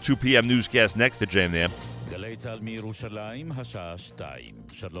Radio, 2 p.m. newscast next to JM. גלי צה"ל מירושלים, השעה 2.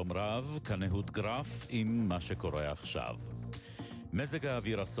 שלום רב, כאן אהוד גרף עם מה שקורה עכשיו. מזג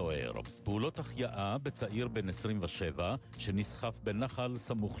האוויר הסוער, פעולות החייאה בצעיר בן 27 שנסחף בנחל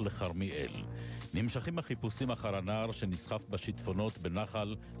סמוך לכרמיאל. נמשכים החיפושים אחר הנער שנסחף בשיטפונות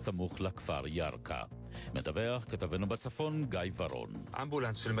בנחל סמוך לכפר ירקה. מדווח כתבנו בצפון גיא ורון.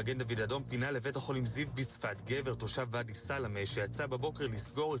 אמבולנס של מגן דוד אדום פינה לבית החולים זיו בצפת גבר תושב ואדי סלמה שיצא בבוקר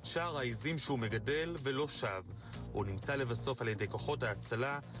לסגור את שער העיזים שהוא מגדל ולא שב. הוא נמצא לבסוף על ידי כוחות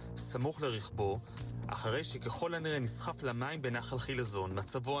ההצלה סמוך לרכבו, אחרי שככל הנראה נסחף למים בנחל חילזון,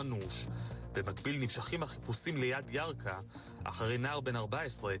 מצבו אנוש. במקביל נמשכים החיפושים ליד ירקה, אחרי נער בן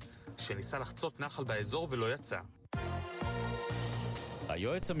 14 שניסה לחצות נחל באזור ולא יצא.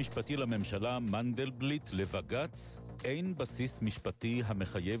 היועץ המשפטי לממשלה מנדלבליט לבגץ אין בסיס משפטי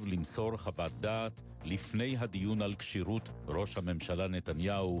המחייב למסור חוות דעת לפני הדיון על כשירות ראש הממשלה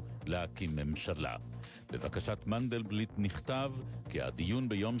נתניהו להקים ממשלה. בבקשת מנדלבליט נכתב כי הדיון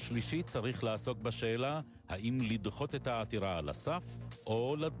ביום שלישי צריך לעסוק בשאלה האם לדחות את העתירה על הסף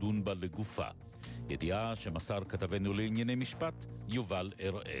או לדון בה לגופה. ידיעה שמסר כתבנו לענייני משפט יובל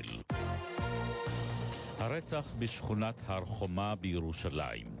הראל. הרצח בשכונת הר חומה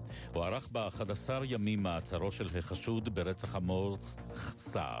בירושלים. הוארך ב-11 ימים מעצרו של החשוד ברצח עמוס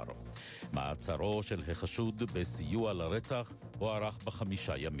סער. מעצרו של החשוד בסיוע לרצח הוארך ב5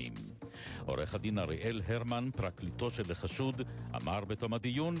 ימים. עורך הדין אריאל הרמן, פרקליטו של החשוד, אמר בתום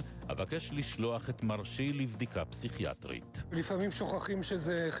הדיון, אבקש לשלוח את מרשי לבדיקה פסיכיאטרית. לפעמים שוכחים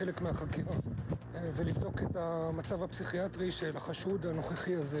שזה חלק מהחקירה. זה לבדוק את המצב הפסיכיאטרי של החשוד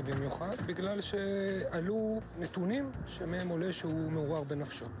הנוכחי הזה במיוחד, בגלל שעלו נתונים שמהם עולה שהוא מעורער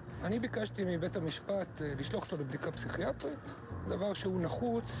בנפשו. אני ביקשתי מבית המשפט לשלוח אותו לבדיקה פסיכיאטרית, דבר שהוא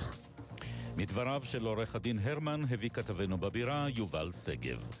נחוץ. מדבריו של עורך הדין הרמן הביא כתבנו בבירה יובל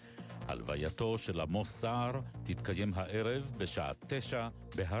סגב. הלווייתו של עמוס סער תתקיים הערב בשעה 9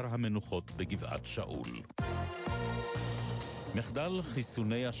 בהר המנוחות בגבעת שאול. מחדל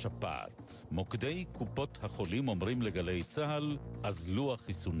חיסוני השפעת. מוקדי קופות החולים אומרים לגלי צהל, אזלו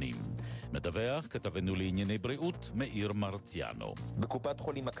החיסונים. מדווח כתבנו לענייני בריאות מאיר מרציאנו. בקופת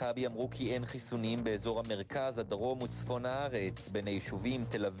חולים מכבי אמרו כי אין חיסונים באזור המרכז, הדרום וצפון הארץ, בין היישובים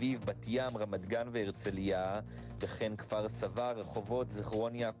תל אביב, בת ים, רמת גן והרצליה, וכן כפר סבא, רחובות,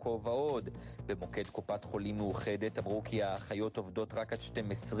 זיכרון יעקב ועוד. במוקד קופת חולים מאוחדת אמרו כי האחיות עובדות רק עד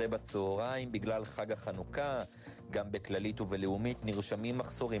 12 בצהריים בגלל חג החנוכה. גם בכללית ובלאומית נרשמים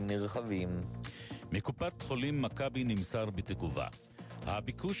מחסורים נרחבים. מקופת חולים מכבי נמסר בתגובה.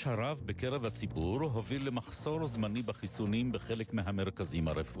 הביקוש הרב בקרב הציבור הוביל למחסור זמני בחיסונים בחלק מהמרכזים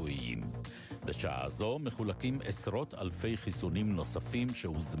הרפואיים. בשעה זו מחולקים עשרות אלפי חיסונים נוספים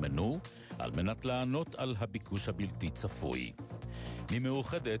שהוזמנו על מנת לענות על הביקוש הבלתי צפוי.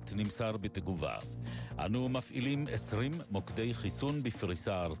 ממאוחדת נמסר בתגובה. אנו מפעילים 20 מוקדי חיסון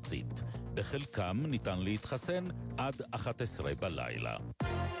בפריסה ארצית. בחלקם ניתן להתחסן עד 11 בלילה.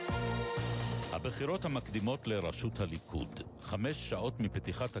 הבחירות המקדימות לראשות הליכוד. 5 שעות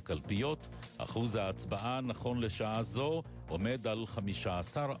מפתיחת הקלפיות, אחוז ההצבעה נכון לשעה זו עומד על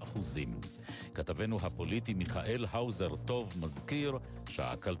 15%. כתבנו הפוליטי מיכאל האוזר טוב מזכיר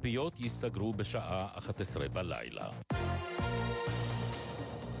שהקלפיות ייסגרו בשעה 11 בלילה.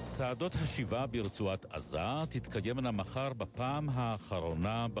 צעדות השיבה ברצועת עזה תתקיימנה מחר בפעם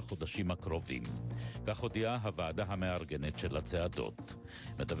האחרונה בחודשים הקרובים. כך הודיעה הוועדה המארגנת של הצעדות.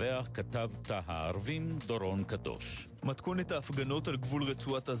 מדווח כתב תא הערבים דורון קדוש. מתכונת ההפגנות על גבול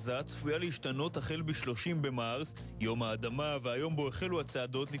רצועת עזה צפויה להשתנות החל ב-30 במרס, יום האדמה, והיום בו החלו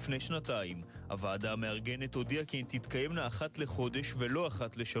הצעדות לפני שנתיים. הוועדה המארגנת הודיעה כי הן תתקיימנה אחת לחודש ולא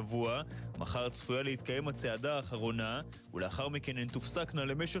אחת לשבוע. מחר צפויה להתקיים הצעדה האחרונה, ולאחר מכן הן תופסקנה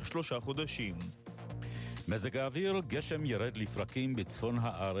למשך 3 חודשים. מזג האוויר, גשם ירד לפרקים בצפון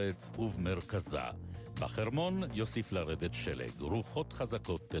הארץ ובמרכזה. בחרמון יוסיף לרדת שלג, רוחות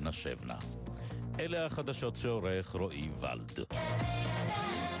חזקות תנשבנה. אלה החדשות שעורך רועי ולד.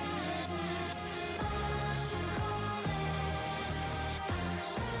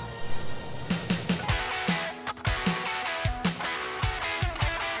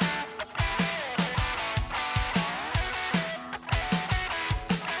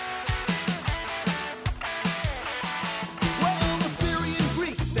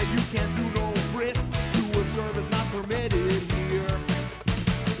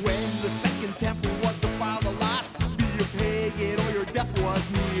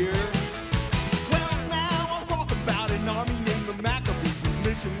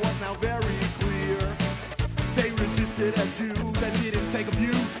 As Jews and didn't take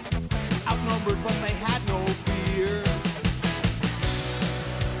abuse, outnumbered but they had no fear.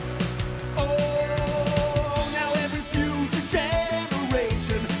 Oh, now every future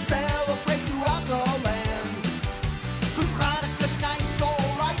generation celebrates throughout the land. 'Cause Chanukah night's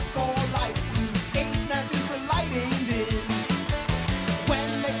alright for lighting, 8 nights is the lighting din. When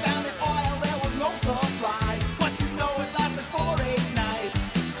they found the oil there was no supply, but you know it lasted for 8 nights.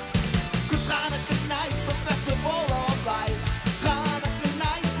 'Cause Chanukah night's the festival of lights. Chanukah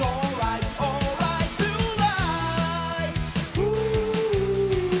night's alright, alright tonight.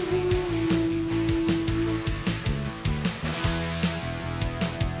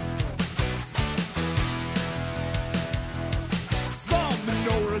 The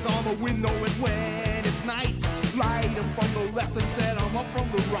menorah's on the window, and when it's night, light 'em from the left and set 'em up from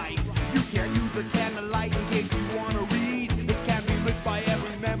the right. You can't use the candlelight in case you want to read. It can be lit by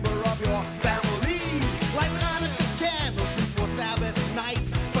every member of your family, like Chanukah can.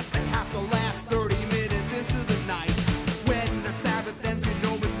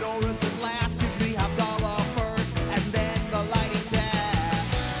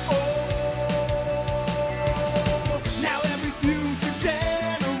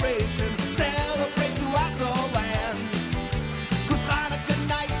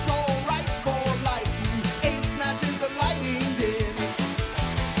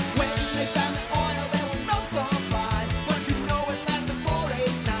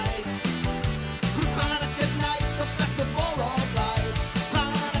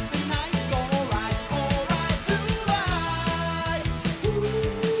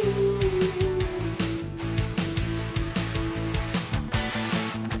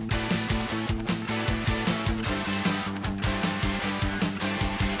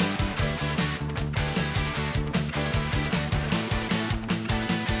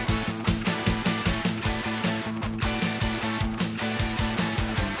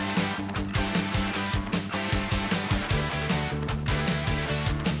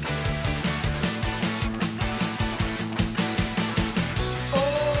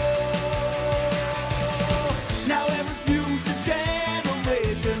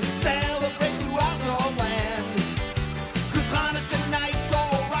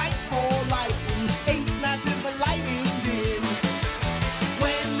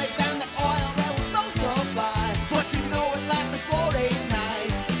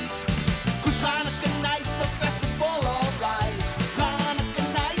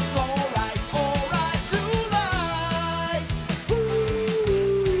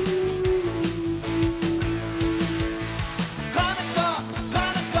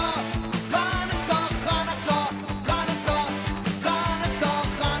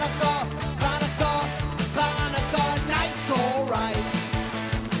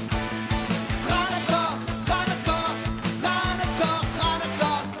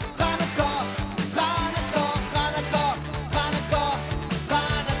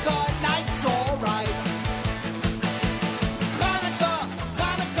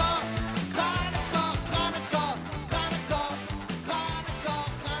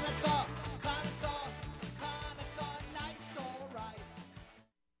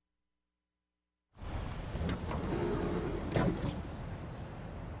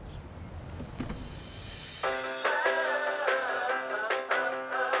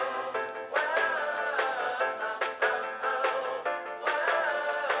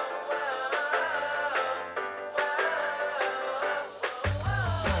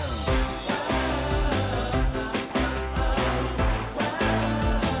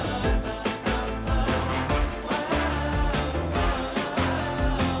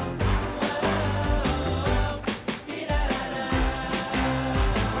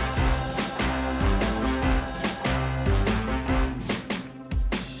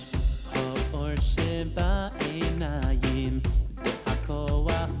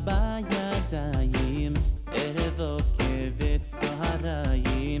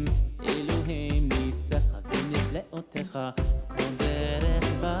 ממך, כל דרך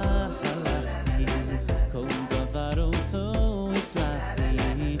בה הלכתי, כל דבר אותו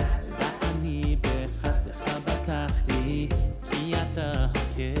הצלחתי, ואני בחסדך בטחתי, כי אתה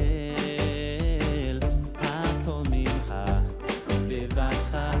הקל, הכל ממך,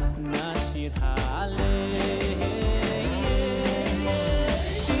 בבטך נשיר הלל.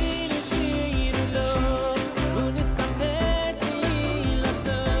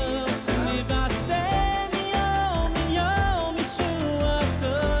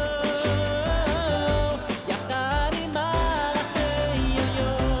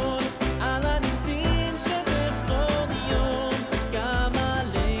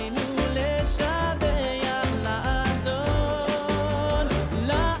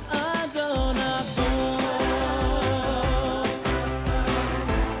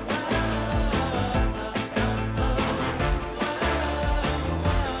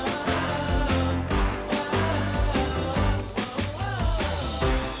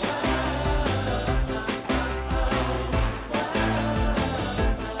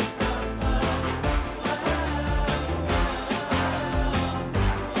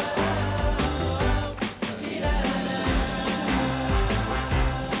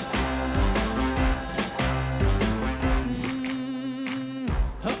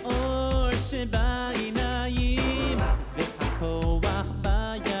 שבעיניים והכוח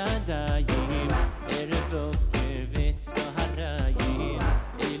בידיים, ערב בוקר וצהריים,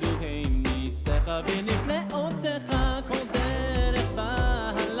 אלו הם ניסיך ונפלאותיך, כל דרך בה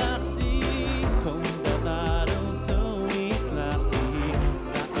הלכתי, כל דבר אותו הצלחתי,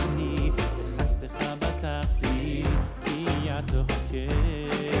 ואני בחסדך בטחתי, כי אתה הוקר,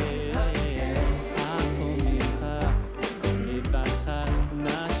 הכל ממך, בבטך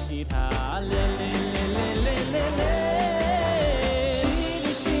נשיר הלל.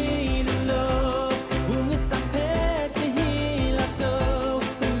 שירי שירי לו ונספר תהילתו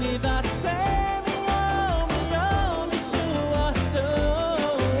ונבשר מיום ליום ישועתו,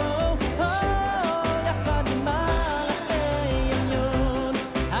 יחד עם מלאכי עליון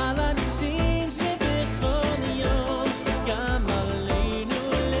על הניסים שבכל יום, גם עלינו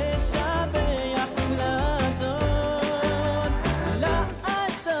לשבח לאדון,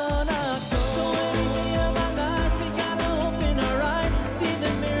 לאדון הכל. So every day of our lives we gotta open our eyes to see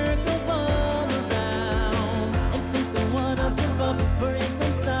the miracles all around, and think the one up above for his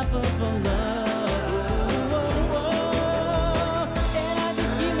unstoppable love. And I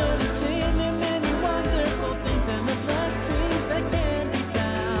just keep noticing the many wonderful things and the blessings that can be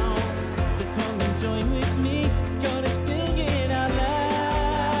found. So come and join with me, gonna sing it out loud.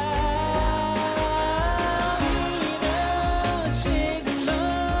 Shira, shiglo,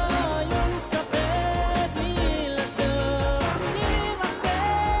 yonisapeh tihilto,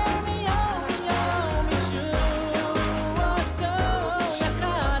 nivaseh miyom yom yeshuato,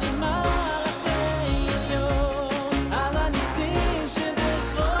 yachad im malachei elyon, al hanisim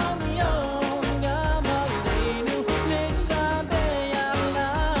שבכל יום, גם עלינו לשבח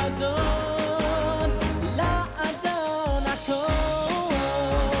לאדון, לאדון הכל.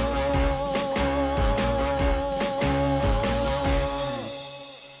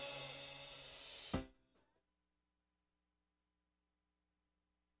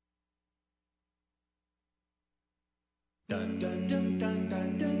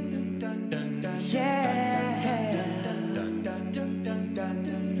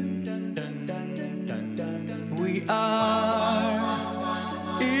 We are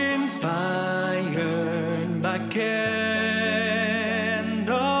inspired by candles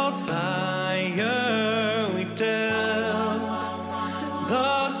fire. We tell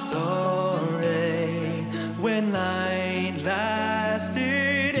the story when light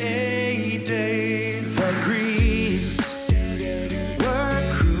lasted 8 days. The Greeks were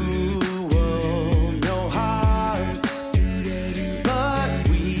cruel, no heart, but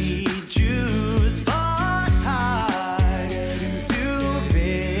we Jews fought hard to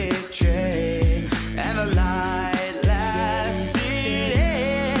victory, and the light lasted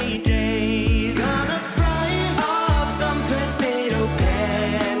 8 days. Gonna fry up some potato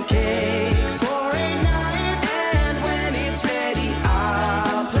pancakes for a night, and when it's ready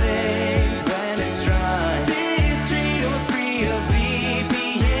I'll play. When it's dry, this street was free of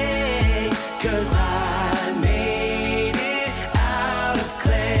BPA, 'cause I made it out of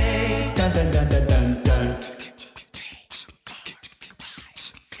clay. Dun dun dun dun dun dun.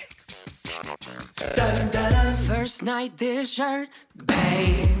 Dun dun dun. First night this shirt,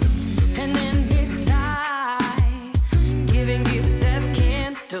 babe, and then this tie, giving gifts as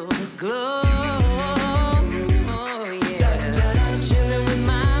candles glow. Oh yeah, chilling with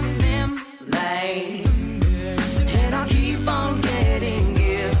my family, and our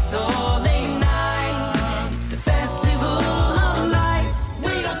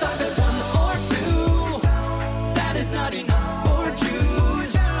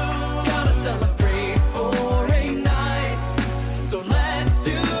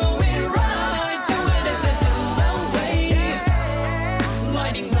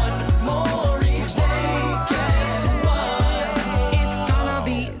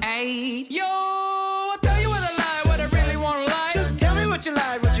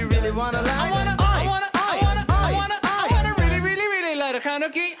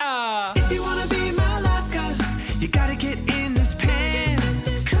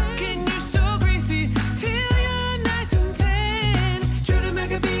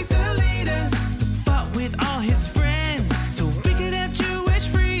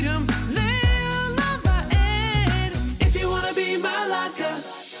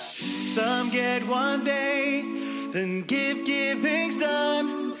Some get one day, then giving's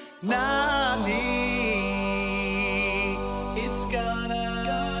done. Not me.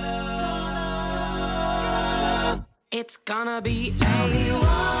 It's gonna be each year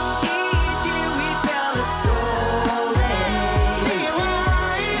we tell a story.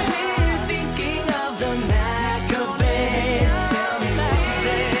 Thinking of the Maccabees. Tell me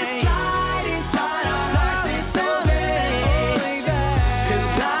this light inside our hearts is so vague. 'Cause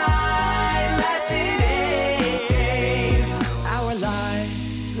light lasted 8 days. Our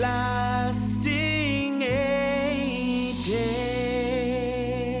lights lasting 8 days.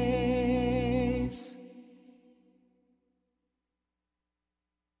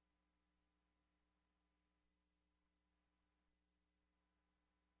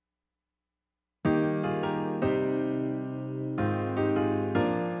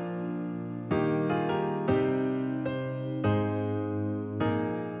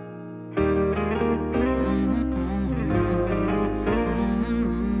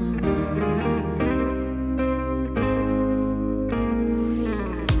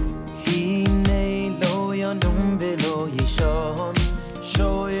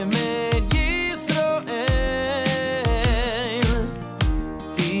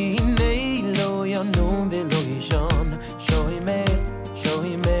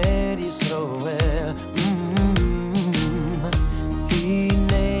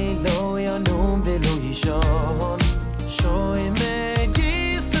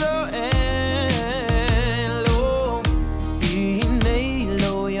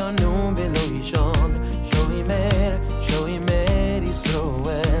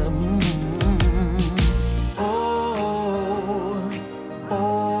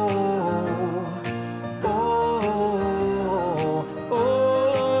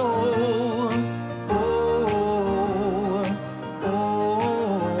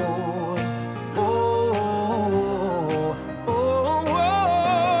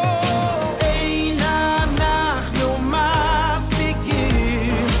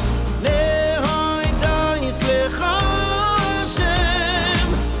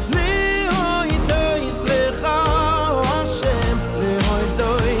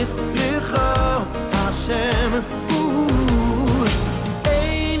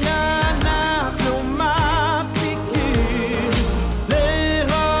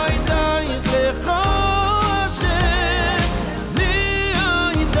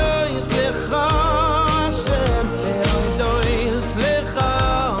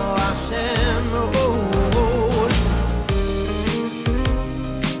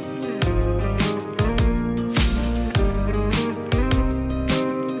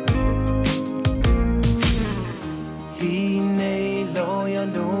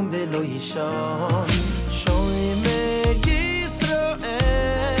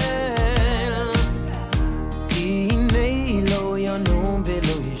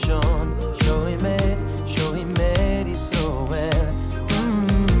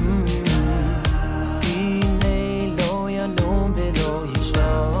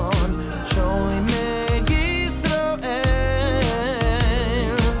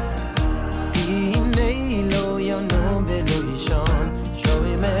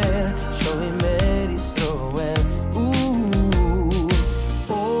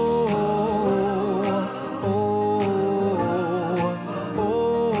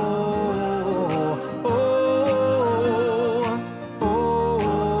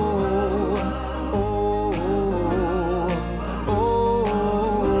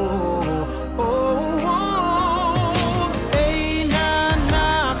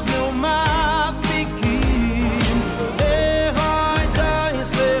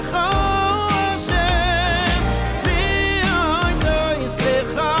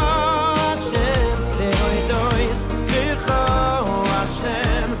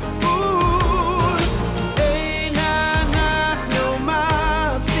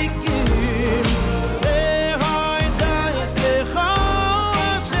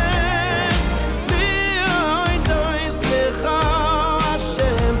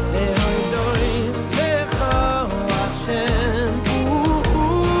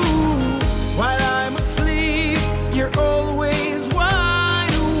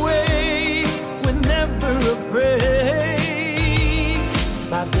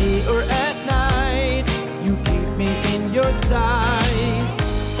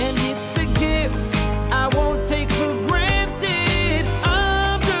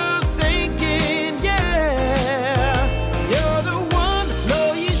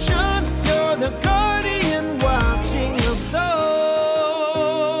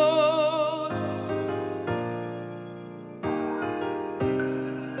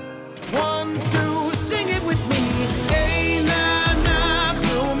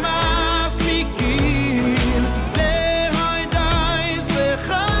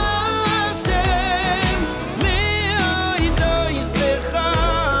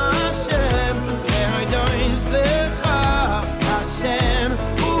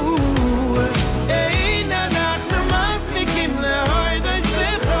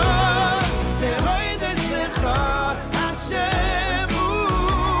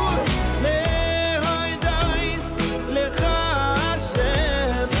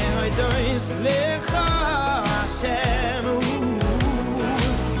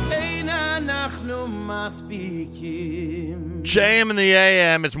 JM in the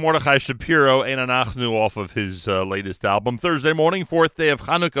AM, it's Mordechai Shapiro, Ein Anachnu, off of his latest album. Thursday morning, 4th day of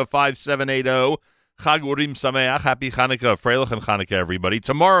Chanukah, 5780. Chag Urim Sameach, happy Chanukah, Freilich and Chanukah, everybody.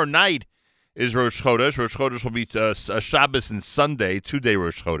 Tomorrow night is Rosh Chodesh. Rosh Chodesh will be a Shabbos and Sunday, 2-day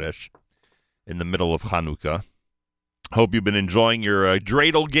Rosh Chodesh, in the middle of Chanukah. Hope you've been enjoying your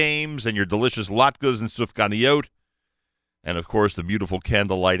dreidel games and your delicious latkes and sufganiyot, and, of course, the beautiful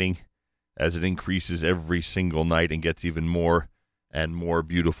candle lighting as it increases every single night and gets even more and more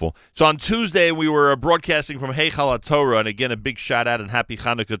beautiful. So on Tuesday, we were broadcasting from Heichal HaTorah, and again, a big shout-out and happy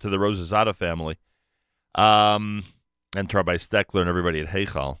Chanukah to the Rosazada family, and to Rabbi Steckler and everybody at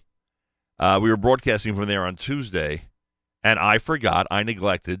Heichal. We were broadcasting from there on Tuesday, and I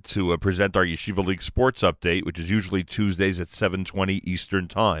neglected to present our Yeshiva League Sports Update, which is usually Tuesdays at 7:20 Eastern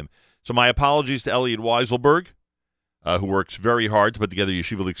Time. So my apologies to Elliot Weiselberg, who works very hard to put together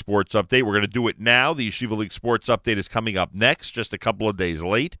Yeshiva League Sports Update. We're going to do it now. The Yeshiva League Sports Update is coming up next, just a couple of days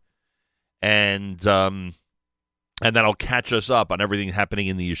late. And that'll catch us up on everything happening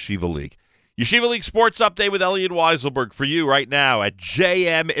in the Yeshiva League. Yeshiva League Sports Update with Elliot Weiselberg for you right now at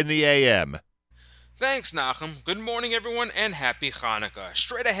JM in the AM. Thanks, Nachum. Good morning, everyone, and happy Chanukah.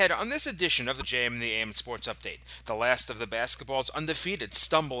 Straight ahead on this edition of the JM and the AM Sports Update, the last of the basketball's undefeated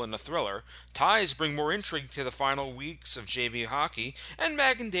stumble in a thriller, ties bring more intrigue to the final weeks of JV hockey, and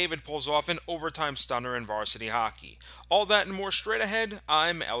Mag and David pulls off an overtime stunner in varsity hockey. All that and more straight ahead.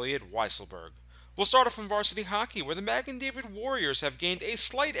 I'm Elliot Weiselberg. We'll start off in varsity hockey, where the Mag and David Warriors have gained a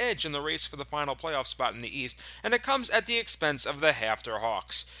slight edge in the race for the final playoff spot in the East, and it comes at the expense of the Hafter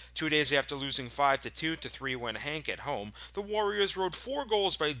Hawks. 2 days after losing 5-2 to 3-win Hank at home, the Warriors rode 4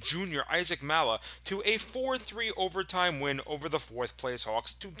 goals by junior Isaac Mala to a 4-3 overtime win over the 4th-place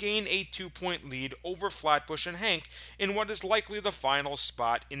Hawks to gain a 2-point lead over Flatbush and Hank in what is likely the final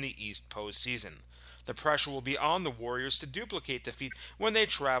spot in the East postseason. The pressure will be on the Warriors to duplicate defeat when they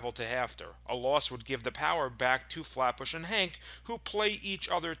travel to Hafter. A loss would give the power back to Flatbush and Hank, who play each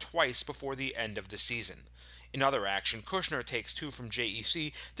other twice before the end of the season. In other action, Kushner takes 2 from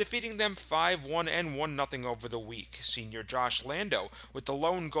JEC, defeating them 5-1 and 1-0 over the week. Senior Josh Lando with the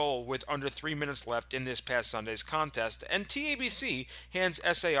lone goal with under 3 minutes left in this past Sunday's contest, and TABC hands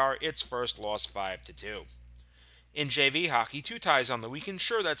SAR its first loss 5-2. In JV hockey, 2 ties on the week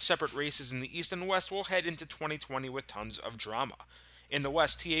ensure that separate races in the East and West will head into 2020 with tons of drama. In the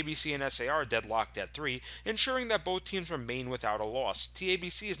West, TABC and SAR deadlocked at 3, ensuring that both teams remain without a loss.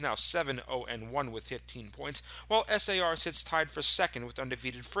 TABC is now 7-0-1 with 15 points, while SAR sits tied for second with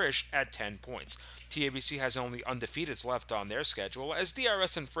undefeated Frisch at 10 points. TABC has only undefeateds left on their schedule, as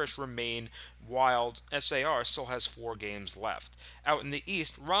DRS and Frisch remain, while SAR still has 4 games left. Out in the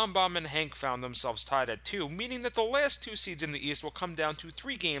East, Rambam and Hank found themselves tied at 2, meaning that the last 2 seeds in the East will come down to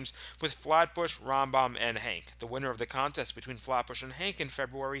 3 games with Flatbush, Rambam, and Hank. The winner of the contest between Flatbush and Hank in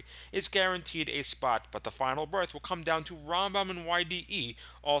February is guaranteed a spot, but the final berth will come down to Rambam and YDE,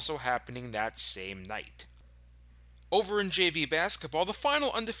 also happening that same night. Over in JV basketball, the final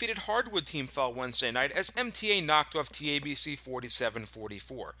undefeated Hardwood team fell Wednesday night as MTA knocked off TABC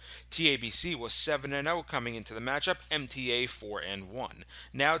 47-44. TABC was 7-0 coming into the matchup, MTA 4-1.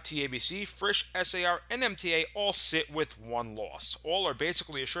 Now TABC, Frisch, SAR, and MTA all sit with 1 loss. All are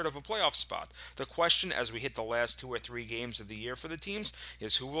basically assured of a playoff spot. The question as we hit the last 2 or 3 games of the year for the teams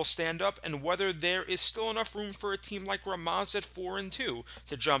is who will stand up and whether there is still enough room for a team like Ramaz at 4-2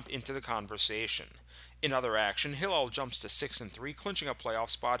 to jump into the conversation. In other action, Hillel jumps to 6-3, clinching a playoff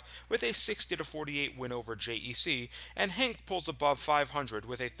spot with a 60-48 win over JEC, and Hank pulls above 500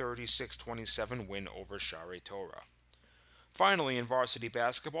 with a 36-27 win over Shari Torah. Finally, in varsity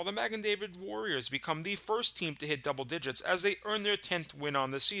basketball, the Mag and David Warriors become the first team to hit double digits as they earn their 10th win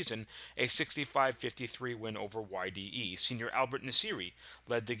on the season, a 65-53 win over YDE. Senior Albert Nasiri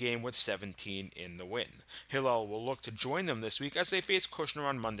led the game with 17 in the win. Hillel will look to join them this week as they face Kushner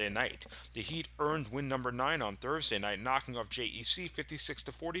on Monday night. The Heat earned win number 9 on Thursday night, knocking off JEC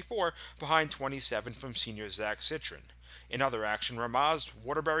 56-44 behind 27 from senior Zach Citron. In other action, Ramaz,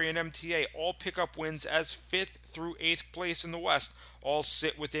 Waterbury, and MTA all pick up wins as 5th through 8th place in the West all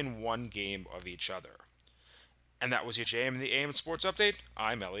sit within 1 game of each other. And that was your JM and the AM Sports Update.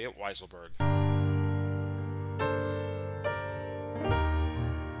 I'm Elliot Weiselberg.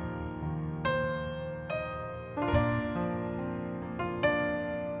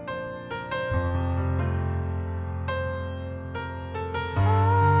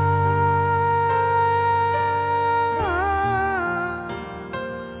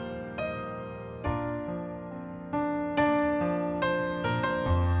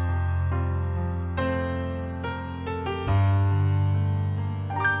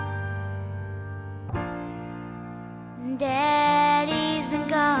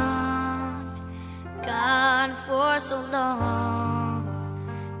 so long.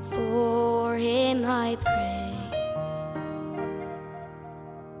 For him I pray.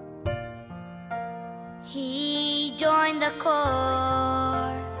 He joined the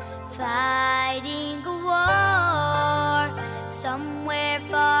corps, fighting a war somewhere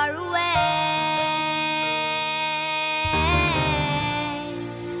far away.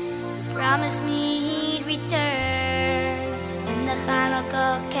 Promised me he'd return when the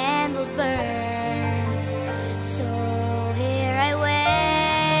Chanukah candles burn. So here I wait.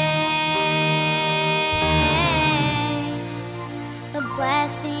 The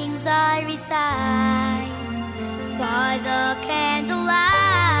blessings I recite by the candlelight,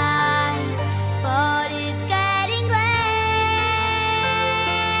 but it's getting late.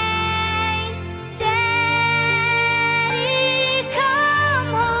 Daddy, come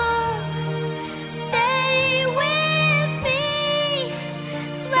home, stay with me.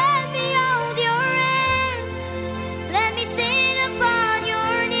 Let me hold your hand, let me sit upon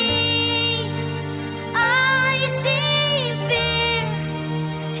your knee. I see fear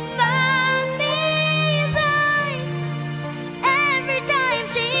in Mommy's eyes every time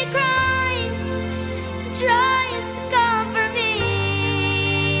she cries, tries to comfort me.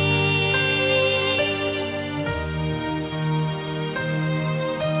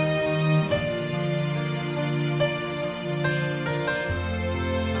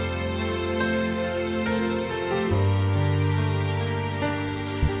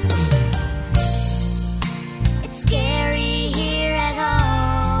 It's scary here at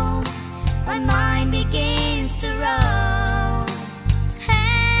home. My mind begins to roam.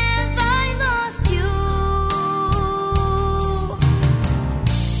 Have I lost you?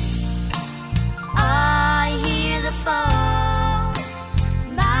 I hear the phone,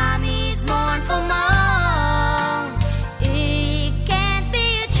 Mommy's mournful moan. It can't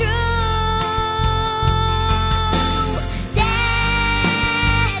be true.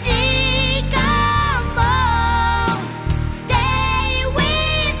 Daddy, come home, stay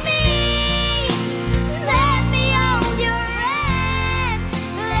with me. Let me hold your hand,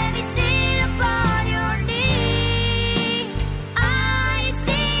 let me sit upon your knee. I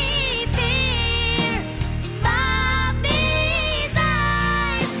see fear in Mommy's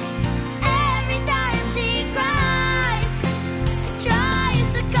eyes every time she cries, tries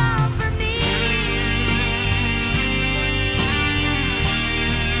to comfort me.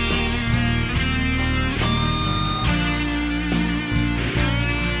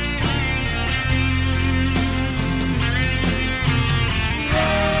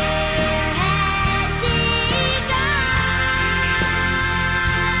 Where has he gone?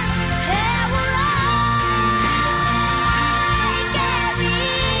 How will I carry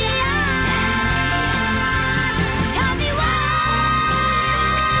on? Tell me what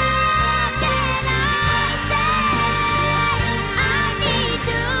can I say? I need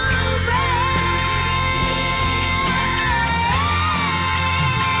to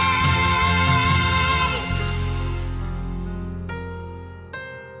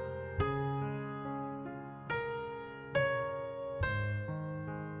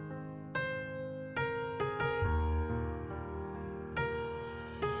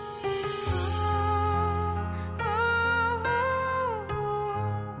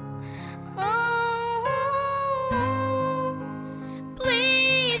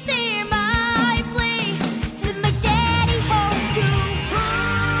please hear my plea. Send my daddy home to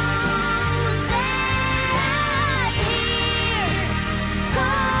who's that I hear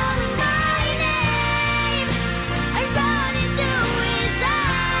calling my name? I run into his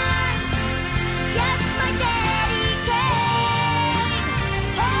arms. Yes, my daddy came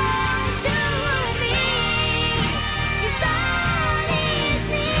home to me. He's on his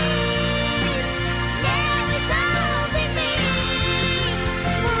knees. Now he's holding me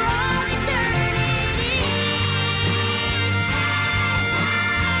for all eternity.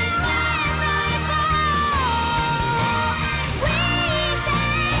 We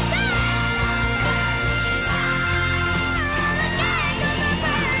stand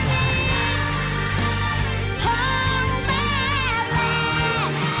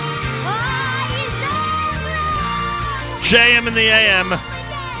JM in the AM.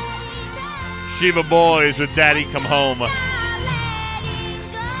 Shiva Boys with Daddy Come Home.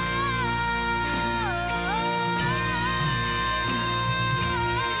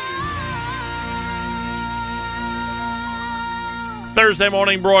 Thursday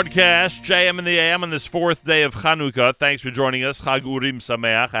morning broadcast, JM in the AM on this fourth day of Chanukah. Thanks for joining us. Chag Urim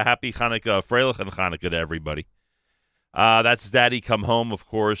Sameach. A happy Chanukah, Freilich and Chanukah to everybody. That's Daddy Come Home, of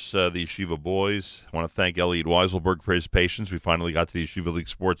course, the Yeshiva Boys. I want to thank Elliot Weiselberg for his patience. We finally got to the Yeshiva League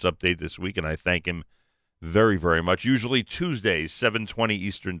Sports Update this week, and I thank him very, very much. Usually Tuesdays, 7:20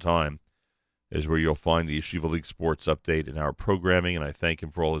 Eastern Time, is where you'll find the Yeshiva League Sports Update in our programming, and I thank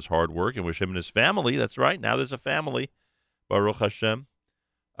him for all his hard work and wish him and his family, that's right, now there's a family, Baruch Hashem,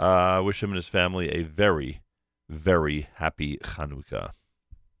 wish him and his family a very, very happy Chanukah.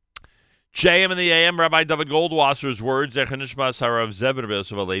 JM in the AM, Rabbi David Goldwasser's words, Zecher Nishmas Harav Zever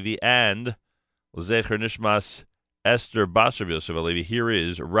Yosef Alevi, and Zecher Nishmas Esther Basar Yosef Alevi. Here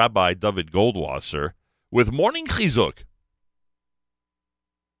is Rabbi David Goldwasser with Morning Chizuk.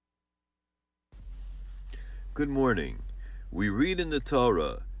 Good morning. We read in the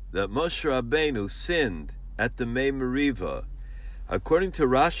Torah that Moshe Rabbeinu sinned at the Mei Meriva. According to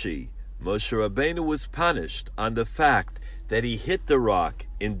Rashi, Moshe Rabbeinu was punished on the fact that he hit the rock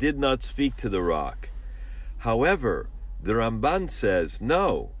and did not speak to the rock. However, the Ramban says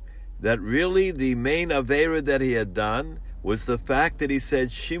no, that really the main Aveira that he had done was the fact that he said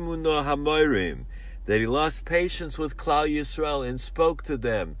Shimuno Hamoirim, that he lost patience with Klal Yisrael and spoke to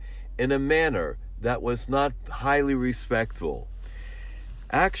them in a manner that was not highly respectful.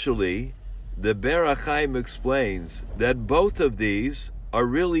 Actually, the Berach Chaim explains that both of these are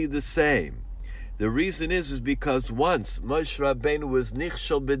really the same. The reason is because once Moshe Rabbeinu was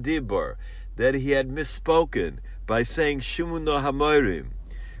nichshel bedibur, that he had misspoken by saying Shimuno Hamoirim.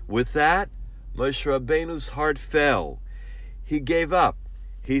 With that, Moshe Rabbeinu's heart fell. He gave up.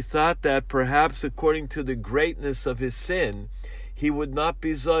 He thought that perhaps according to the greatness of his sin, he would not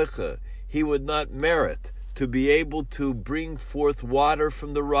be zoicha, he would not merit to be able to bring forth water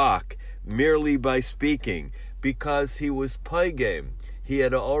from the rock merely by speaking, because he was paigem. He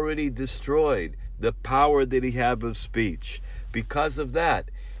had already destroyed the power that he had of speech. Because of that,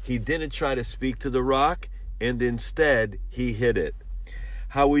 he didn't try to speak to the rock, and instead he hit it.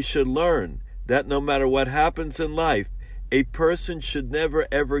 How we should learn that no matter what happens in life, a person should never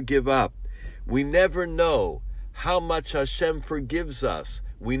ever give up. We never know how much Hashem forgives us.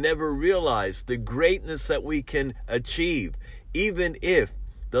 We never realize the greatness that we can achieve, even if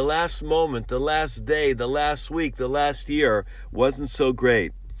the last moment, the last day, the last week, the last year wasn't so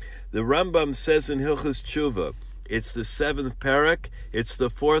great. The Rambam says in Hilchos Tshuva, it's the 7th parak, it's the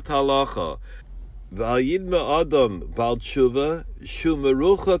 4th halacha, V'ayid me'adam bal tshuva shu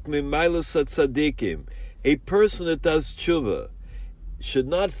meruchak mimailus hatzadikim. A person that does tshuva should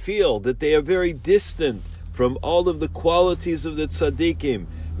not feel that they are very distant from all of the qualities of the tzaddikim,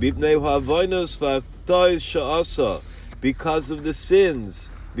 because of the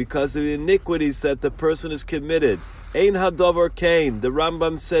sins, because of the iniquities that the person has committed. Ein hadavar kain. The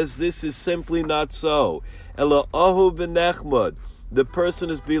Rambam says this is simply not so. Ela ahu v'nechmod. The person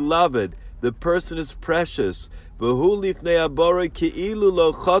is beloved. The person is precious. V'hu lifnei abore ki'ilu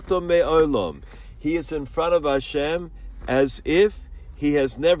lo chato me'olam. He is in front of Hashem as if he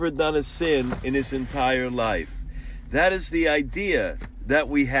has never done a sin in his entire life. That is the idea that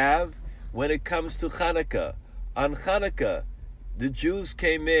we have when it comes to Chanukah. On Chanukah, the Jews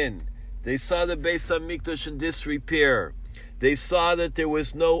came in. They saw the Beis HaMikdash in disrepair. They saw that there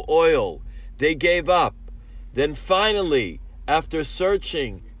was no oil. They gave up. Then finally, after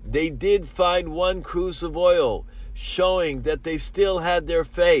searching, they did find one cruse of oil, showing that they still had their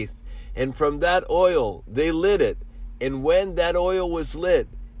faith. And from that oil, they lit it. And when that oil was lit,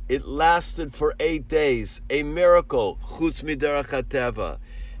 it lasted for 8 days. A miracle, chutz miderach hateva.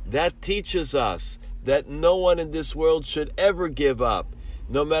 That teaches us that no one in this world should ever give up.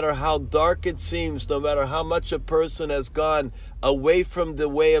 No matter how dark it seems, no matter how much a person has gone away from the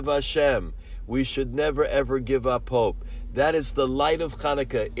way of Hashem, we should never ever give up hope. That is the light of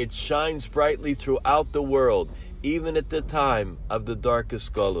Chanukah. It shines brightly throughout the world, even at the time of the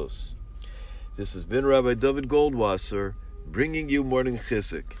darkest galus. This has been Rabbi David Goldwasser, bringing you Morning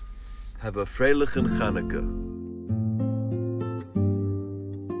Chizuk. Have a freilichen Chanukah.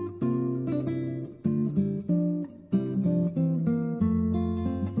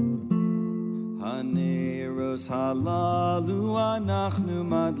 Haneros halalu anachnu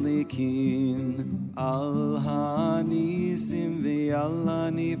madlikin al hanisim ve'al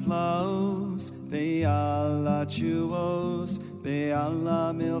haniflaos ve'al hatshuos ve'al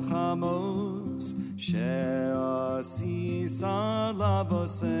hamilchamos she'asisa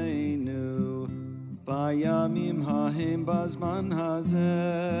lavoseinu bayamim hahem bazman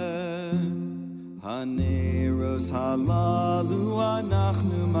hazeh. Haneros halalu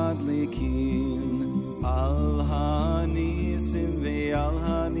anachnu madlikin al hanisim ve'al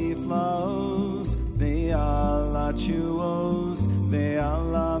haniflaos ve'al hatshuos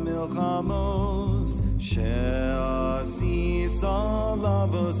ve'al hamilchamos she'asisa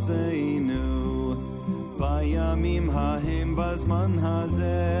lavoseinu bayamim hahem bazman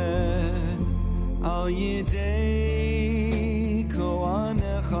hazeh. Al Yidei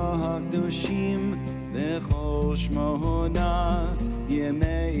Kohanecha HaKdoshim V'chol Shmonas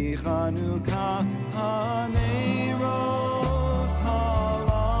Yemei Chanukah Haneiros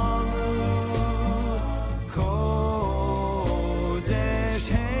Halalu Kodesh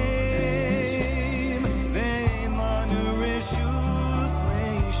Heim Ve'en lanu reshus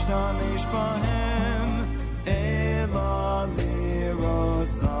leishtamish bahem Ela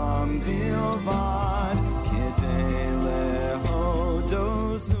lirosam bilvad Kidei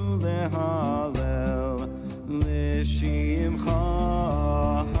lehodos ulehalel Lishimcha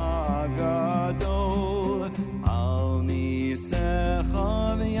hagadol Al nisecha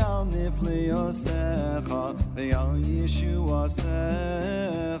ve'al nifliosecha Ve'al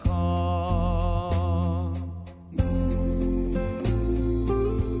Yeshuasecha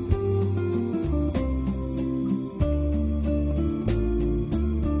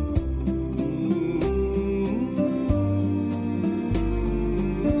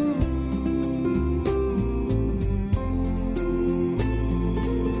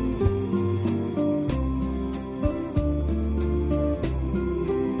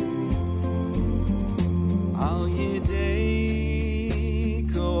Al Yidei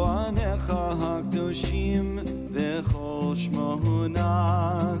Kohanecha HaKdoshim V'chol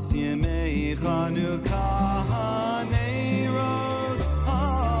Shmonas Yemei Chanukah Haneiros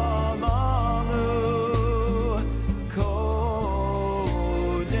Halalu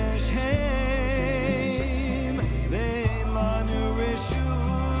Kodesh Heim Ve'en lanu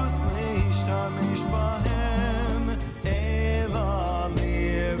reshus leishtamish bahem Ela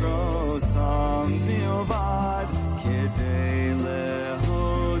lirosam bilvad Kidei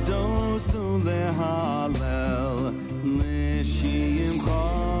lehodos ulehalel Lishimcha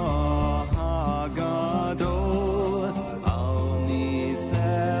hagadol Al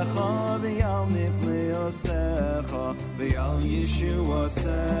nisecha ve'al nifliosecha Ve'al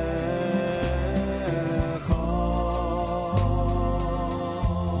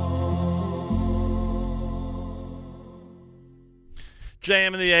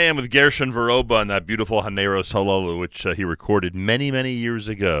JM in the AM with Gershon Veroba and that beautiful Haneros Halalu, which he recorded many, many years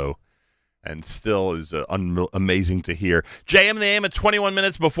ago and still is amazing to hear. JM in the AM at 21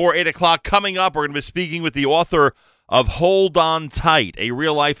 minutes before 8 o'clock. Coming up, we're going to be speaking with the author of Hold On Tight, a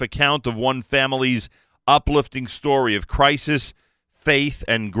real-life account of one family's uplifting story of crisis, faith,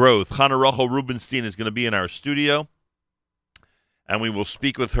 and growth. Chana Rochel Rubinstein is going to be in our studio, and we will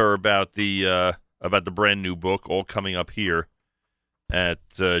speak with her about the brand new book, all coming up here at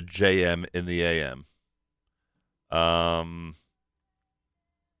JM in the AM.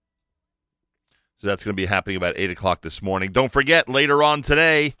 So that's going to be happening about 8 o'clock this morning. Don't forget, later on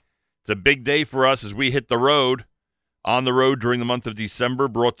today, it's a big day for us as we hit the road. On the road during the month of December,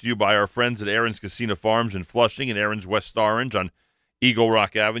 brought to you by our friends at Aaron's Casino Farms in Flushing and Aaron's West Orange on Eagle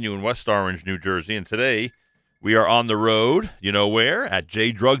Rock Avenue in West Orange, New Jersey. And today, we are on the road, you know where? At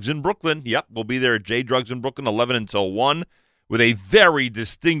J Drugs in Brooklyn. Yep, we'll be there at J Drugs in Brooklyn, 11 until 1, with a very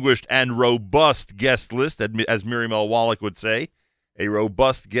distinguished and robust guest list, as Miriam L. Wallach would say. A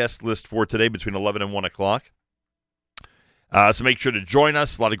robust guest list for today between 11 and 1 o'clock. So make sure to join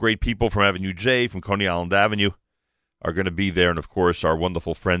us. A lot of great people from Avenue J, from Coney Island Avenue, are going to be there. And, of course, our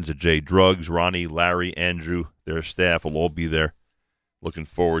wonderful friends at J Drugs, Ronnie, Larry, Andrew, their staff will all be there. Looking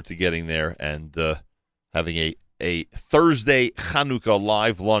forward to getting there and having a Thursday Chanukah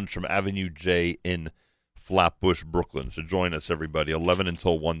live lunch from Avenue J in Flatbush, Brooklyn. So join us, everybody, 11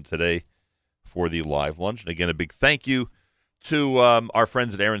 until 1 today for the live lunch. And, again, a big thank you to our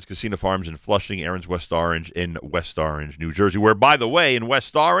friends at Aaron's Casino Farms in Flushing, Aaron's West Orange in West Orange, New Jersey, where, by the way, in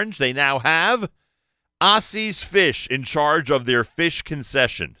West Orange, they now have Ossie's Fish in charge of their fish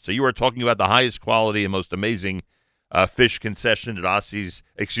concession. So you are talking about the highest quality and most amazing fish concession at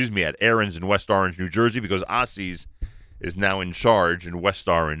at Aaron's in West Orange, New Jersey, because Ossie's is now in charge in West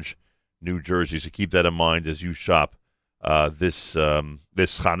Orange, New Jersey. So keep that in mind as you shop this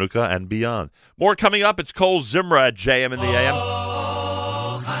Chanukah and beyond. More coming up. It's Cole Zimra at JM in the AM.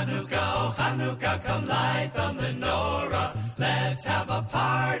 Oh, Chanukah, come light the menorah. Let's have a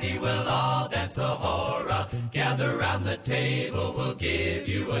party, we'll all dance the hora. Gather round the table, we'll give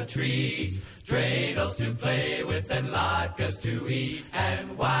you a treat. Dreidels to play with and latkes to eat.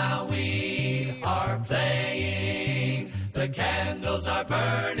 And while we are playing, the candles are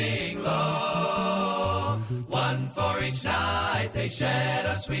burning low. One for each night, they shed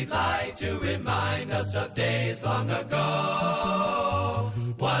a sweet light to remind us of days long ago.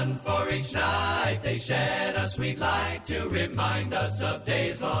 One for each night, they shed a sweet light to remind us of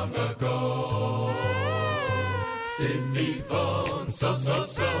days long ago. סביבון סוף סוף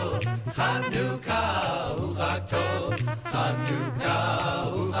סוף חנוכה הוא חג טוב חנוכה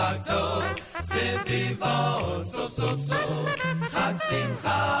הוא חג טוב סביבון סוף סוף סוף חג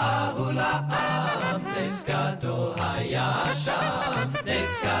שמחה הוא לעם נס גדול היה שם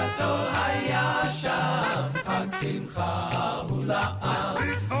נס גדול היה שם חג שמחה הוא לעם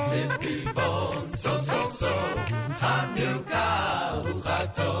סביבון סוף סוף סוף חנוכה הוא חג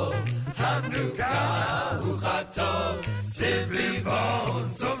טוב חנוכה הוא חג טוב סביבון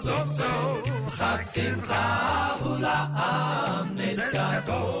סוף סוף סוף חג שמחה הוא לעם נס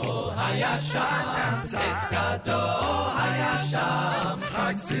גדול היה שם נס גדול היה שם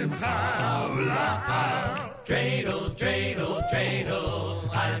חג שמחה הוא לעם Dreidel, dreidel, dreidel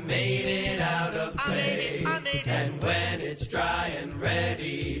I made it out of clay And when it's dry and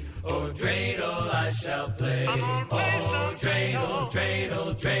ready Oh, dreidel, I shall play Oh, dreidel,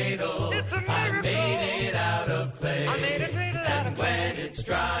 dreidel, dreidel I made it out of clay And when it's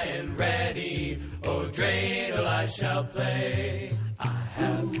dry and ready Oh, dreidel, I shall play I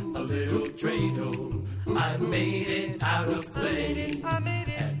have a little dreidel I made it out of clay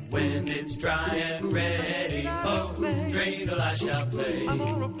And when it's dry and ready Oh, dreidel, I shall play I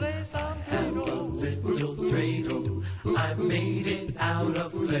have a little dreidel I made it out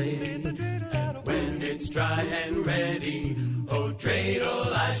of clay And when it's dry and ready Oh,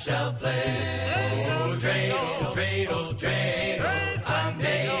 dreidel, I shall play Oh, dreidel, dreidel, dreidel I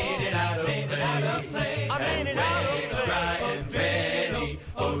made it out of clay And when it's dry and ready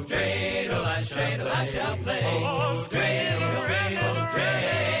Oh, dreidel, I shall play Oh, dreidel, dreidel,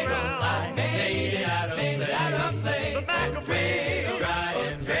 dreidel I made it out of clay Oh, dreidel, dry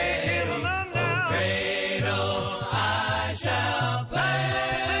and ready Oh, dreidel, I shall play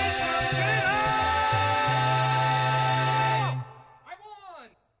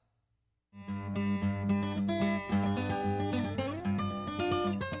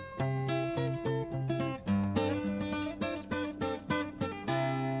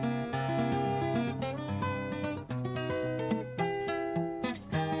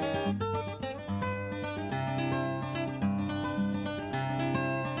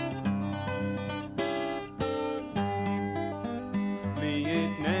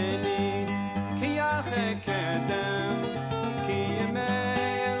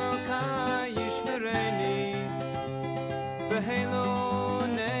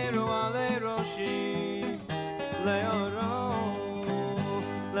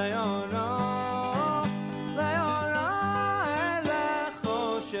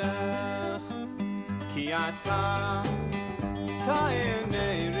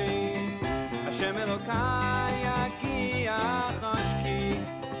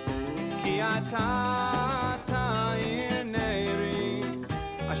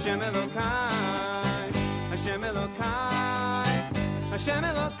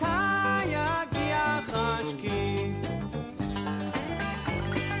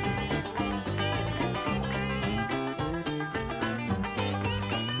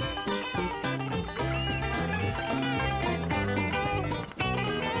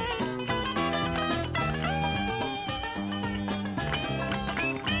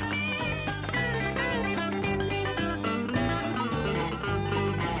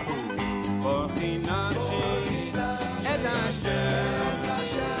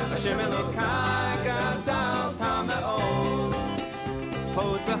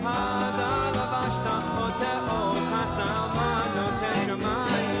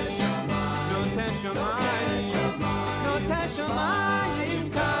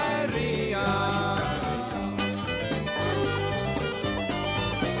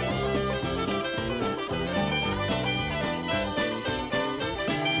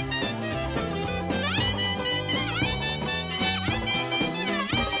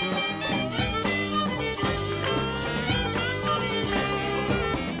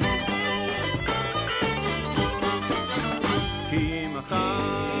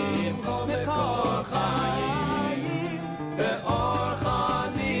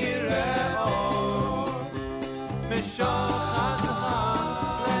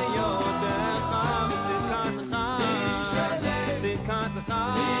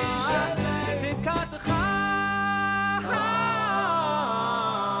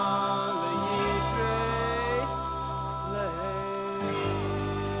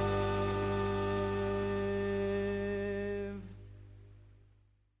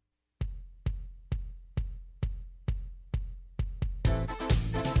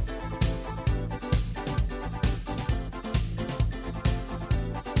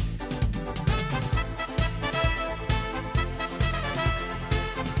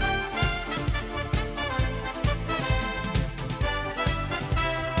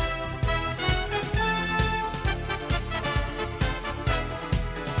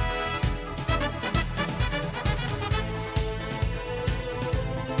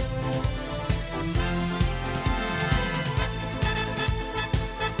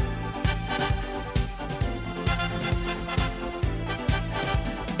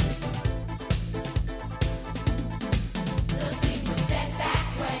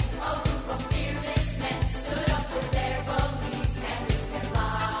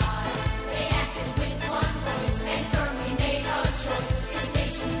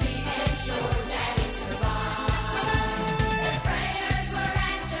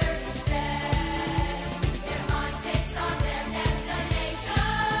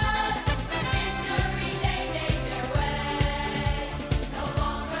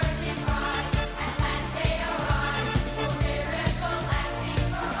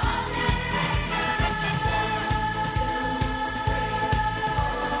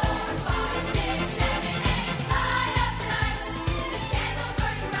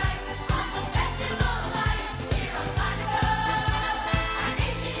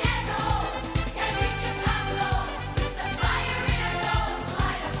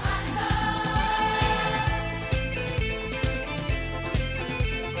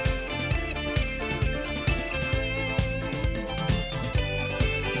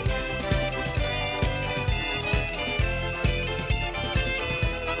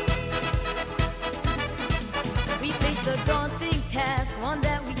face a daunting task, one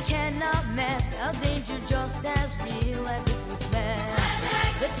that we cannot mask. Our danger just as real as it was meant.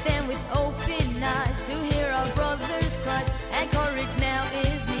 Let's stand with open eyes to hear our brothers' cries, and courage now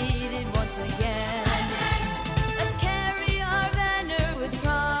is needed once again. Let's carry our banner with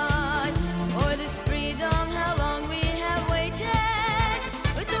pride for this freedom. How long we have waited,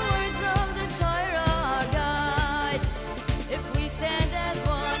 with the words of the Torah, our guide. If we stand as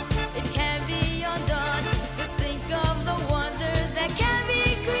one, it can be undone. Just think of the wonders that can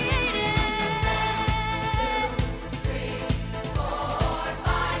be created. 2, 3, 4,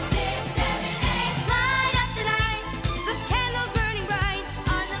 5, 6, 7, 8. Light up the nights, the candles burning bright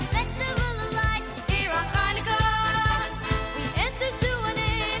on the festival of lights here on Chanukah. We enter to a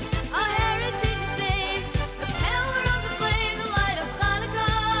name, our heritage is saved. The power of the flame, the light of Chanukah.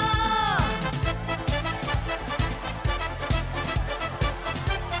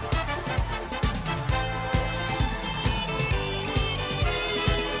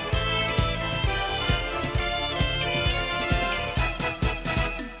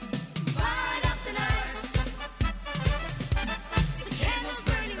 Light up the nights, the candles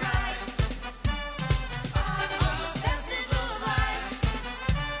burning bright on the festival of lights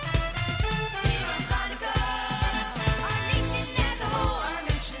here on Chanukah. Our nation as a whole,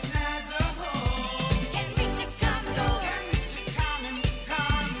 can reach a common goal.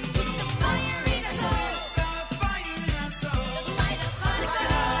 With the fire in our souls, the light of Chanukah. Light up the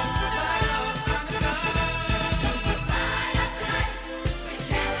nights, the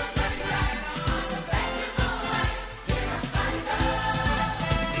candles burning bright on the festival of lights here on Chanukah.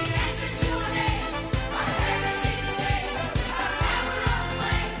 We answer to a name, our heritage is saved. The power of the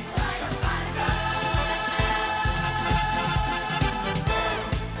flame, the light of Chanukah.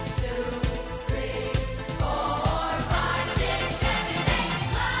 2, 3, 4, 5, 6, 7, 8.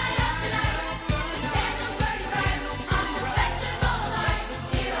 Light up the nights, the candles burning bright on the festival of lights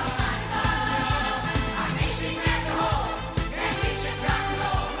here on Chanukah. Our nation as a whole can reach a common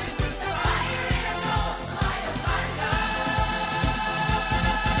goal. With the fire in our souls, the light of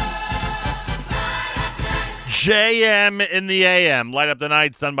JM in the AM. Light up the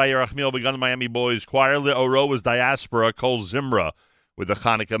nights done by Yerachmiel, begun the Miami Boys Choir. Le'oro was Diaspora, Kol Zimra with the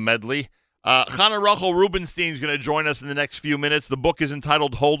Chanukah medley. Chana Rochel Rubinstein is going to join us in the next few minutes. The book is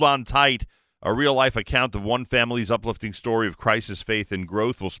entitled Hold On Tight, a real-life account of one family's uplifting story of crisis, faith, and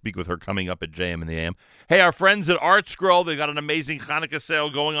growth. We'll speak with her coming up at JM in the AM. Hey, our friends at Art Scroll, they've got an amazing Chanukah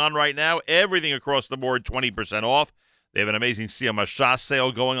sale going on right now. Everything across the board, 20% off. They have an amazing Siyam Shas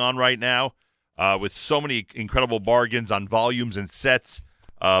sale going on right now with so many incredible bargains on volumes and sets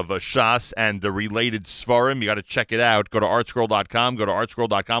of Shas and the related Svarim. You got to check it out. Go to artscroll.com. Go to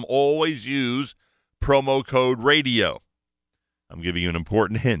artscroll.com. Always use promo code radio. I'm giving you an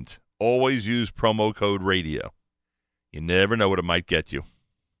important hint. Always use promo code radio. You never know what it might get you.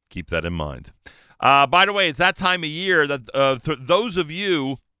 Keep that in mind. By the way, it's that time of year that those of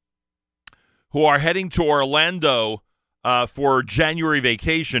you who are heading to Orlando for January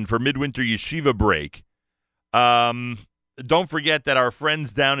vacation, for midwinter yeshiva break, don't forget that our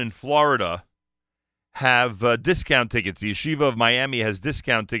friends down in Florida have discount tickets. The Yeshiva of Miami has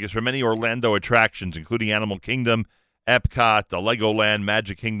discount tickets for many Orlando attractions, including Animal Kingdom, Epcot, the Legoland,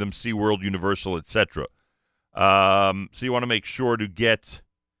 Magic Kingdom, SeaWorld, Universal, etc. So you want to make sure to get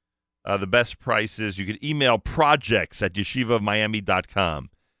the best prices. You can email projects at yeshivaofmiami.com.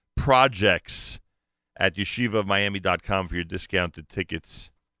 Projects at yeshivaofmiami.com for your discounted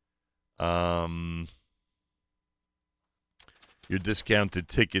tickets. Your discounted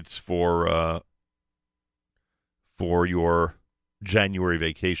tickets for your January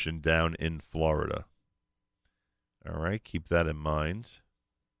vacation down in Florida. All right, keep that in mind.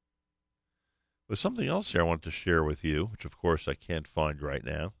 There's something else here I wanted to share with you, which of course I can't find right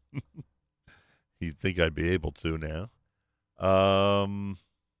now. You'd think I'd be able to now.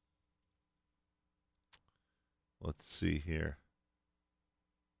 Let's see here.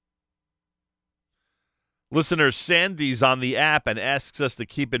 Listener Sandy's on the app and asks us to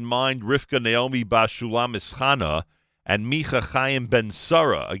keep in mind Rivka Naomi Bas Shulam Chana and Micha Chaim Ben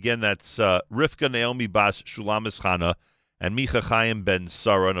Sarah. Again, that's Rivka Naomi Bas Shulam Chana and Micha Chaim Ben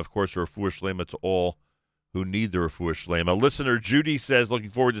Sarah. And, of course, a refuah shlema to all who need the refuah shlema. Listener Judy says, looking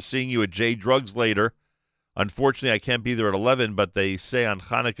forward to seeing you at J Drugs later. Unfortunately, I can't be there at 11, but they say on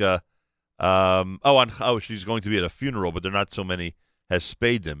Hanukkah, she's going to be at a funeral, but there are not so many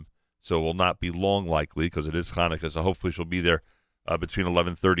Hespedim. So it will not be long, likely, because it is Hanukkah. So hopefully she'll be there between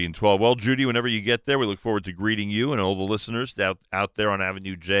 11:30 and 12. Well, Judy, whenever you get there, we look forward to greeting you and all the listeners out there on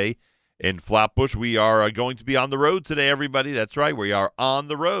Avenue J in Flatbush. We are going to be on the road today, everybody. That's right. We are on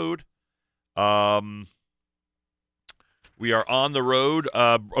the road. We are on the road,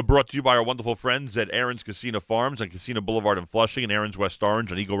 brought to you by our wonderful friends at Aaron's Casino Farms on Casino Boulevard in Flushing and Aaron's West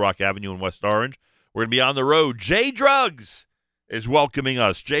Orange on Eagle Rock Avenue in West Orange. We're going to be on the road. J Drugs is welcoming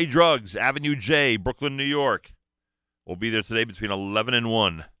us. J Drugs, Avenue J, Brooklyn, New York. We'll be there today between 11 and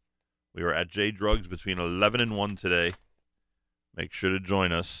 1. We are at J Drugs between 11 and 1 today. Make sure to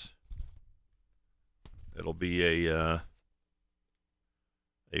join us. It'll be a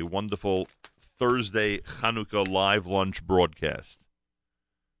wonderful Thursday Chanukah live lunch broadcast.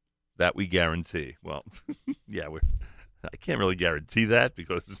 That we guarantee. Well, yeah, I can't really guarantee that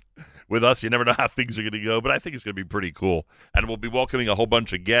because with us, you never know how things are going to go, but I think it's going to be pretty cool. And we'll be welcoming a whole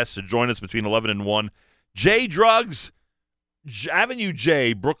bunch of guests to join us between 11 and 1. J Drugs, Avenue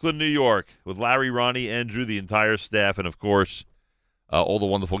J, Brooklyn, New York, with Larry, Ronnie, Andrew, the entire staff, and, of course, all the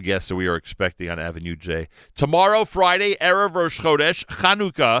wonderful guests that we are expecting on Avenue J. Tomorrow, Friday, Erev Rosh Chodesh,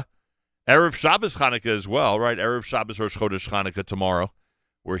 Chanukah, Erev Shabbos Chanukah as well, right? Erev Shabbos Rosh Chodesh Chanukah tomorrow.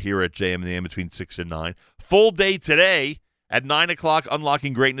 We're here at JM in the AM between 6 and 9. Full day today at 9 o'clock,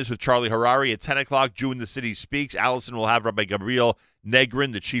 Unlocking Greatness with Charlie Harari. At 10 o'clock, Jew in the City Speaks. Allison will have Rabbi Gabriel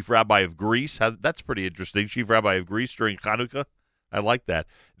Negrin, the Chief Rabbi of Greece. That's pretty interesting. Chief Rabbi of Greece during Chanukah. I like that.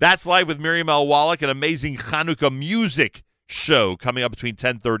 That's live with Miriam L. Wallach, an amazing Chanukah music show coming up between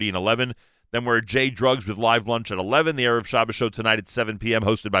 10:30 and 11. Then we're at J Drugs with live lunch at 11. The Erev Shabbos show tonight at 7 p.m.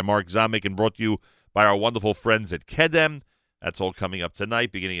 hosted by Mark Zamek and brought to you by our wonderful friends at Kedem. That's all coming up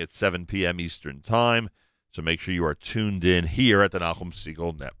tonight beginning at 7 p.m. Eastern Time. So make sure you are tuned in here at the Nachum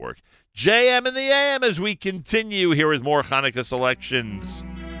Segal Network. JM in the AM as we continue here with more Hanukkah selections.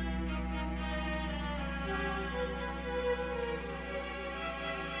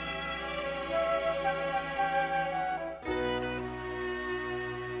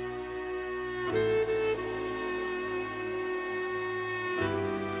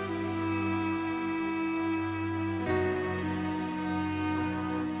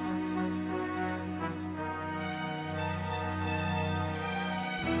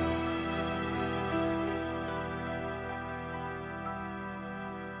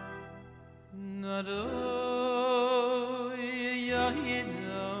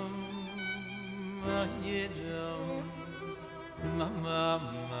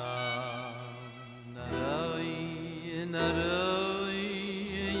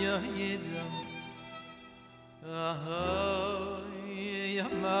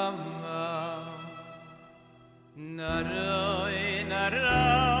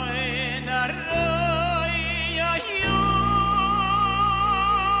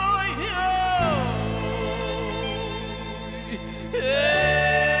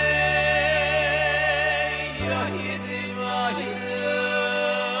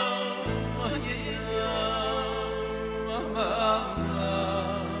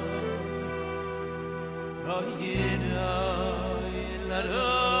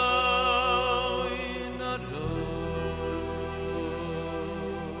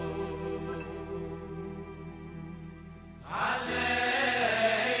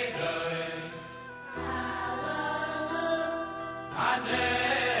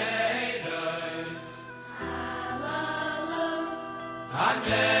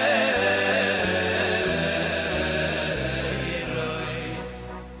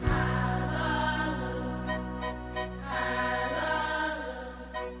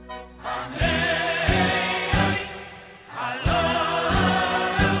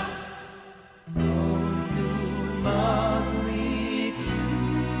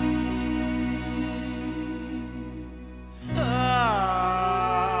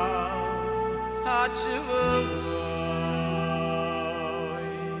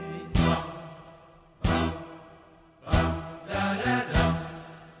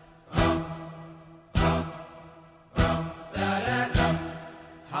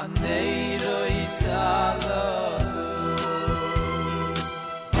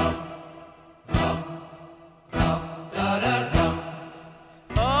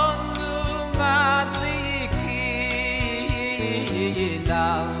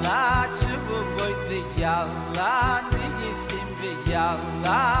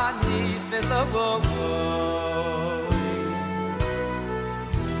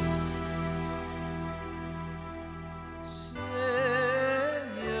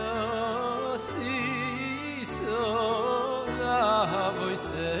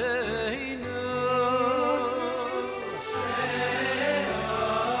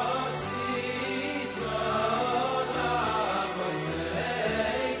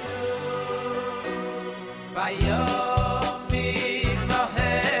 Bye.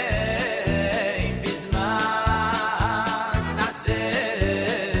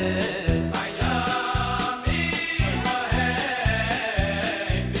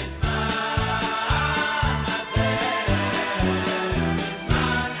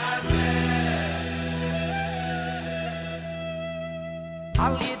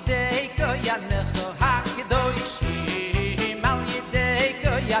 yedei koyanecho hakedoshim, al yedei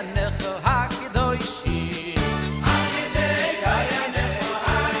koyanecho hakedoshim, al yedei koyanecho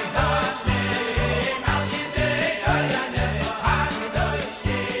hakedoshim, al yedei koyanecho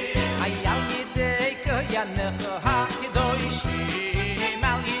hakedoshim, ay al yedei koyanecho hakedoshim,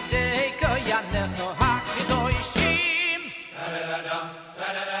 al yedei koyanecho hakedoshim.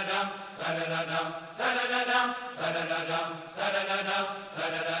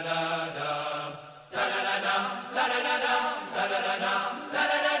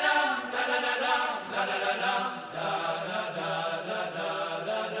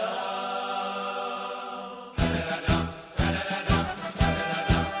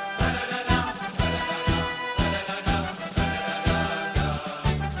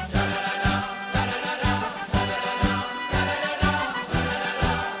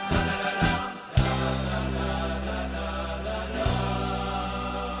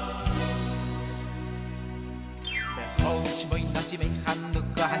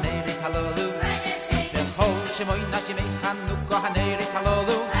 Chanukah haneris halolu. The whole shemoy nasi me Chanukah haneris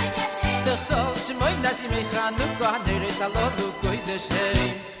halolu. The whole shemoy nasi me Chanukah haneris halolu. Kodesh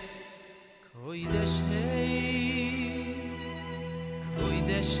hey, kodesh hey,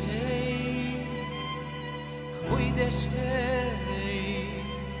 kodesh hey, kodesh hey,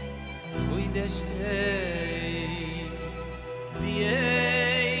 kodesh hey.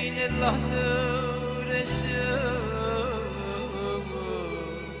 V'yein elonu reshu.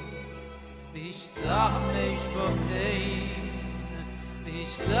 Nishtamesh bohein,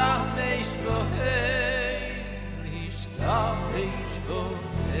 nishtamesh bohein, nishtamesh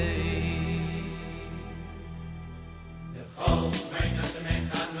bohein. V'chol shmeina shemei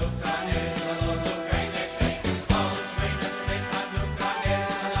Chanukah neris halolu kodesh. V'chol shmeina shemei Chanukah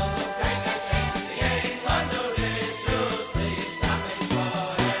neris halolu kodesh. V'yein lanu rishus nishtamesh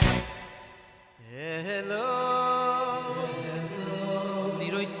bohein. Hello,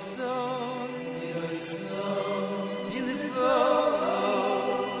 liroy son.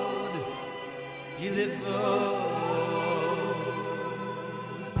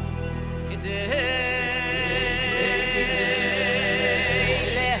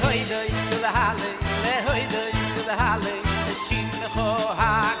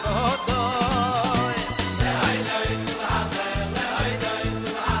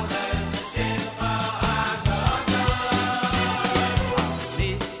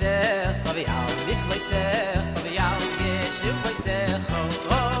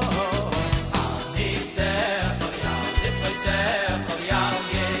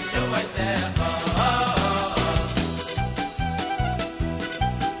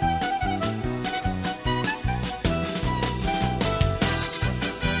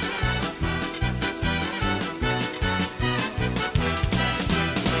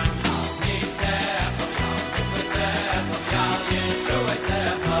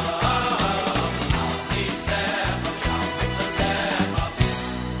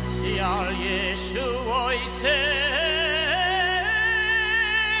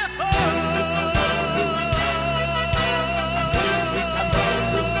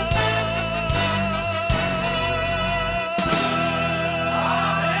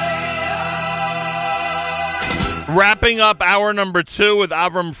 Wrapping up hour number 2 with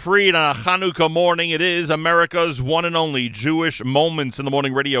Avram Fried on a Chanukah morning. It is America's one and only Jewish Moments in the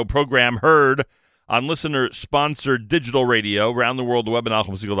Morning radio program, heard on listener-sponsored digital radio around the world, the web at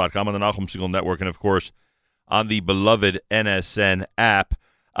NachumSegal.com, on the Nachum Segal Network, and, of course, on the beloved NSN app.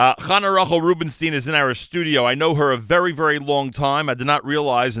 Chana Rochel Rubinstein is in our studio. I know her a very, very long time. I did not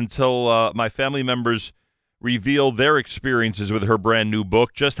realize until my family members revealed their experiences with her brand new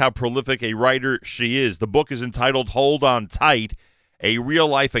book just how prolific a writer she is. The book is entitled Hold On Tight, a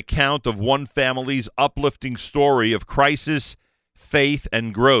real-life account of one family's uplifting story of crisis, faith,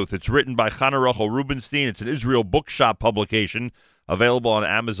 and growth. It's written by Chana Rochel Rubinstein. It's an Israel Bookshop publication, available on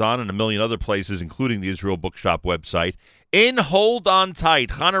Amazon and a million other places, including the Israel Bookshop website. In Hold On Tight,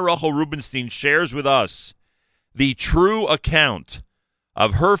 Chana Rochel Rubinstein shares with us the true account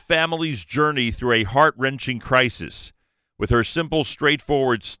of her family's journey through a heart-wrenching crisis. With her simple,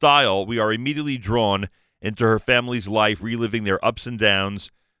 straightforward style, we are immediately drawn into her family's life, reliving their ups and downs,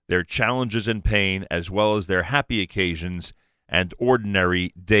 their challenges and pain, as well as their happy occasions and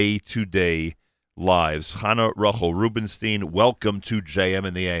ordinary day-to-day lives. Chana Rochel Rubinstein, welcome to JM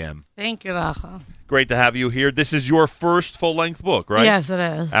in the AM. Thank you, Rachel. Great to have you here. This is your first full-length book, right? Yes, it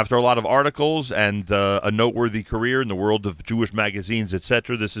is. After a lot of articles and a noteworthy career in the world of Jewish magazines,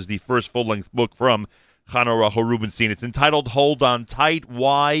 etc., this is the first full-length book from Chana Rochel Rubinstein. It's entitled Hold On Tight.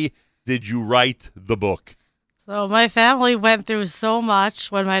 Why did you write the book? So my family went through so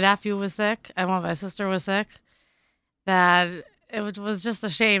much when my nephew was sick and when my sister was sick that was just a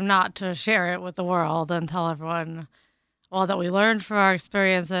shame not to share it with the world and tell everyone all that we learned from our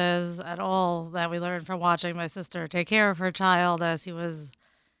experiences and all that we learned from watching my sister take care of her child as he was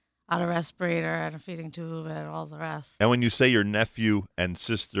on a respirator and a feeding tube and all the rest. And when you say your nephew and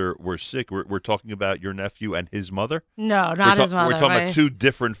sister were sick, we're talking about your nephew and his mother? No, not his mother. We're talking right? about two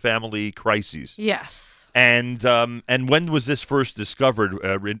different family crises. Yes. And when was this first discovered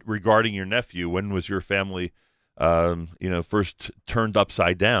regarding your nephew? When was your family, first turned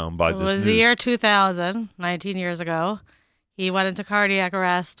upside down by It this was news? the year 2000, 19 years ago. He went into cardiac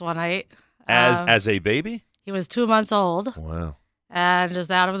arrest one night. As a baby? He was 2 months old. Wow. And just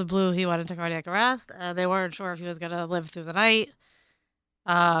out of the blue, he went into cardiac arrest. They weren't sure if he was going to live through the night.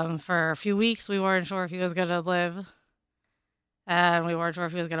 For a few weeks, we weren't sure if he was going to live. And we weren't sure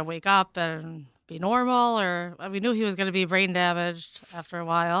if he was going to wake up and be normal, or we knew he was going to be brain damaged after a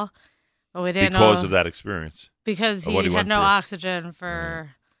while. But we didn't know. Because of that experience. Because he had no oxygen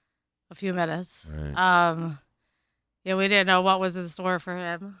for a few minutes. Right. Yeah, we didn't know what was in store for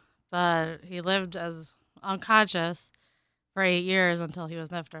him. But he lived as unconscious for 8 years until he was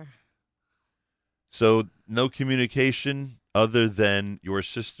nifter. So no communication other than your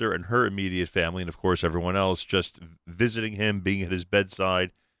sister and her immediate family, and of course everyone else, just visiting him, being at his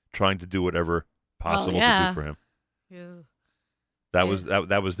bedside, trying to do whatever possible to do for him. That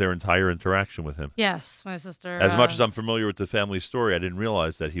was their entire interaction with him. Yes, my sister. As much as I'm familiar with the family story, I didn't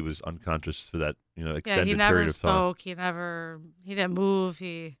realize that he was unconscious for that extended he never period of time. spoke. He didn't move.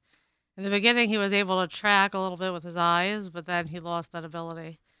 In the beginning, he was able to track a little bit with his eyes, but then he lost that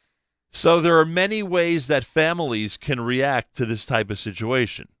ability. So there are many ways that families can react to this type of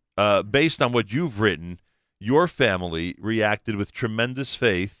situation. Based on what you've written, your family reacted with tremendous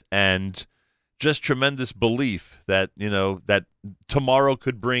faith and just tremendous belief that, that tomorrow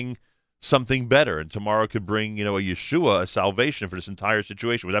could bring something better and tomorrow could bring, a Yeshua, a salvation for this entire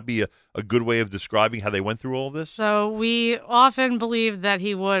situation. Would that be a good way of describing how they went through all of this? So we often believed that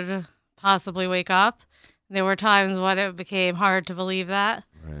he would possibly wake up. There were times when it became hard to believe that.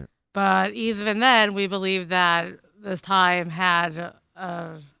 Right. But even then, we believed that this time had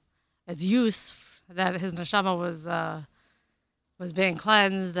its use, that his neshama was being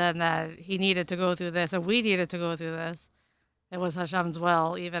cleansed and that he needed to go through this and we needed to go through this. It was Hashem's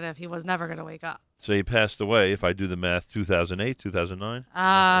will, even if he was never going to wake up. So he passed away, if I do the math, 2008, 2009?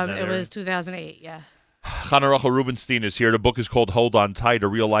 It was 2008, yeah. Chana Rochel Rubinstein is here. The book is called Hold On Tight, a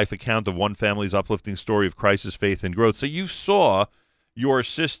real-life account of one family's uplifting story of crisis, faith, and growth. So you saw your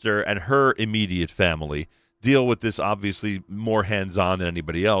sister and her immediate family deal with this obviously more hands-on than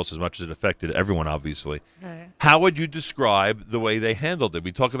anybody else, as much as it affected everyone, obviously. Right. How would you describe the way they handled it?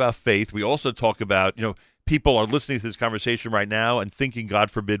 We talk about faith. We also talk about, people are listening to this conversation right now and thinking, God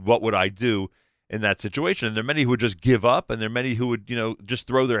forbid, what would I do in that situation? And there are many who would just give up, and there are many who would, just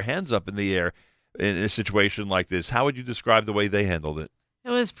throw their hands up in the air in a situation like this. How would you describe the way they handled it? It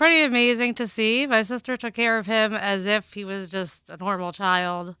was pretty amazing to see. My sister took care of him as if he was just a normal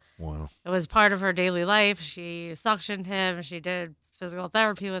child. Wow. It was part of her daily life. She suctioned him. She did physical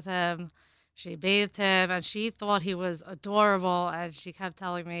therapy with him. She bathed him, and she thought he was adorable. And she kept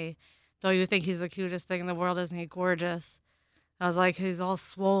telling me, "Don't you think he's the cutest thing in the world? Isn't he gorgeous?" I was like, he's all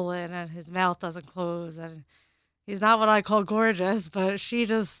swollen, and his mouth doesn't close, and he's not what I call gorgeous, but she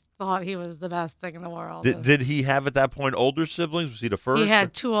just thought he was the best thing in the world. Did he have at that point older siblings? Was he the first? He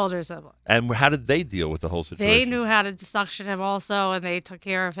had two older siblings. And how did they deal with the whole situation? They knew how to suction him also, and they took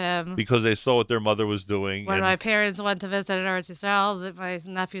care of him. Because they saw what their mother was doing. When and my parents went to visit in Eretz Yisrael, my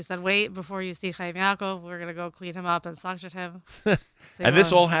nephew said, "Wait, before you see Chaim Yaakov, we're going to go clean him up and suction him." And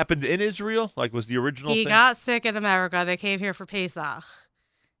this all happened in Israel? Like, was the original He thing? got sick in America. They came here for Pesach.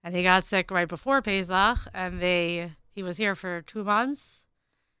 And he got sick right before Pesach, and he was here for 2 months.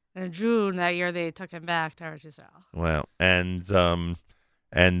 And in June that year, they took him back to Eretz Yisrael. Wow.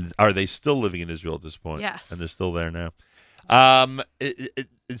 And are they still living in Israel at this point? Yes. And they're still there now.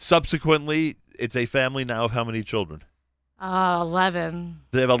 Subsequently, it's a family now of how many children? 11.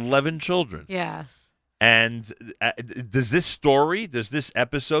 They have 11 children. Yes. And does this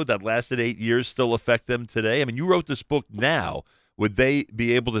episode that lasted 8 years still affect them today? I mean, you wrote this book now. Would they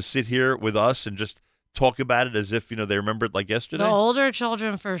be able to sit here with us and just talk about it as if, they remember it like yesterday? The older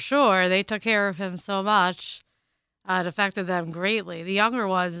children, for sure, they took care of him so much. It affected them greatly. The younger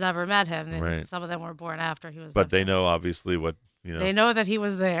ones never met him. Right. Some of them were born after he was But they know, obviously, what, They know that he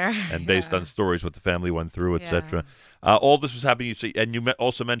was there. And based on stories, what the family went through, etc. All this was happening, and you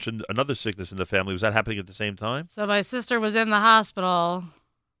also mentioned another sickness in the family. Was that happening at the same time? So my sister was in the hospital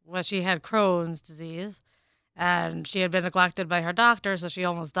when she had Crohn's disease. And she had been neglected by her doctor, so she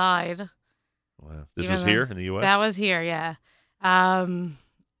almost died. Wow. This Even was though- here in the U.S.? That was here, yeah.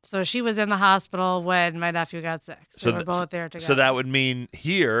 So she was in the hospital when my nephew got sick. So they were both there together. So that would mean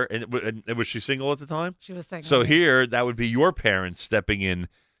here, and was she single at the time? She was single. So yeah. here, that would be your parents stepping in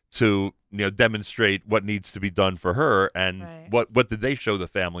to demonstrate what needs to be done for her, and Right. what did they show the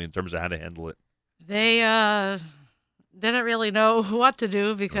family in terms of how to handle it? They didn't really know what to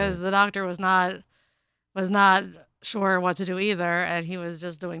do because the doctor was not sure what to do either, and he was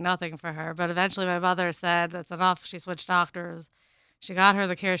just doing nothing for her. But eventually my mother said, that's enough. She switched doctors. She got her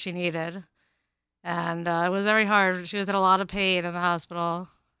the care she needed. And it was very hard. She was in a lot of pain in the hospital.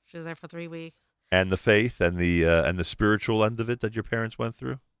 She was there for 3 weeks. And the faith and the spiritual end of it that your parents went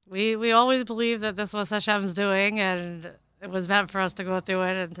through? We always believed that this was Hashem's doing, and it was meant for us to go through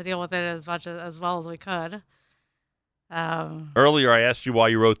it and to deal with it as well as we could. Earlier, I asked you why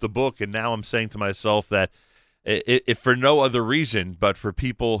you wrote the book, and now I'm saying to myself that if for no other reason but for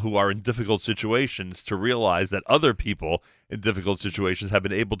people who are in difficult situations to realize that other people in difficult situations have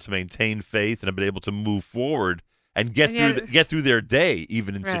been able to maintain faith and have been able to move forward and get through their day,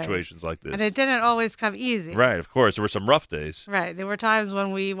 even in Right. situations like this. And it didn't always come easy. Right, of course. There were some rough days. Right. There were times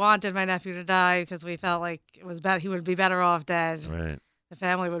when we wanted my nephew to die because we felt like it was he would be better off dead. Right. The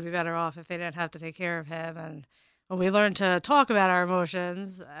family would be better off if they didn't have to take care of him. And when we learned to talk about our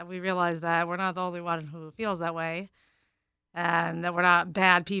emotions, we realized that we're not the only one who feels that way, and that we're not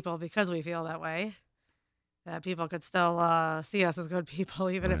bad people because we feel that way. That people could still see us as good people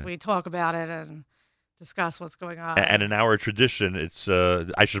even if Right. we talk about it and discuss what's going on. And in our tradition, it's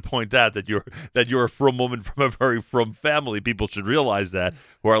I should point out that you're a frum woman from a very frum family. People should realize that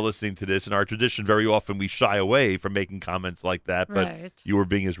who are listening to this. In our tradition, very often we shy away from making comments like that, but Right. you were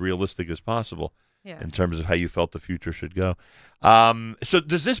being as realistic as possible Yeah. in terms of how you felt the future should go. So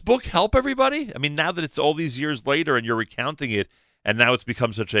does this book help everybody? I mean, now that it's all these years later and you're recounting it, and now it's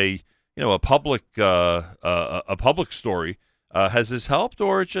become such a public story. Has this helped,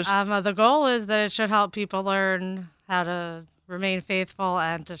 or it's just The goal is that it should help people learn how to remain faithful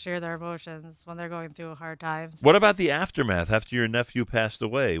and to share their emotions when they're going through hard times. What about the aftermath after your nephew passed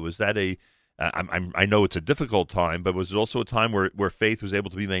away? Was that I know it's a difficult time, but was it also a time where faith was able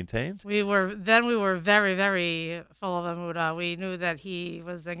to be maintained? We were very, very full of emudah. We knew that he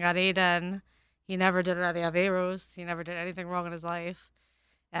was in Gan Eden. He never did any averos. He never did anything wrong in his life.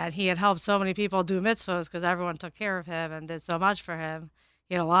 And he had helped so many people do mitzvahs because everyone took care of him and did so much for him.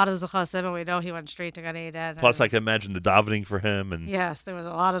 He had a lot of zechasim, and we know he went straight to Gan Eden. Plus, I can imagine the davening for him, and Yes, there was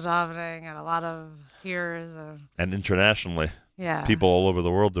a lot of davening and a lot of tears. and internationally, Yeah. people all over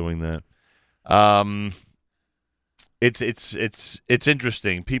the world doing that. It's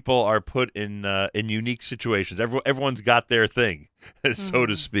interesting. People are put in unique situations. Everyone's got their thing, so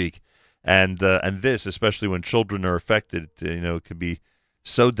to speak, and this, especially when children are affected, could be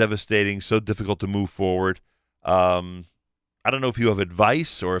so devastating, so difficult to move forward. I don't know if you have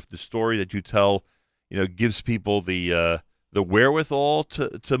advice or if the story that you tell, gives people the wherewithal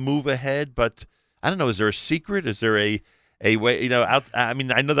to move ahead. But I don't know. Is there a secret? Is there a way? I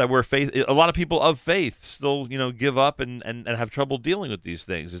mean, I know that a lot of people of faith still, give up and have trouble dealing with these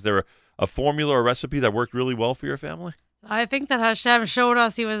things. Is there a formula or recipe that worked really well for your family? I think that Hashem showed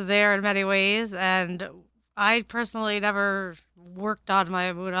us he was there in many ways, and I personally never worked on my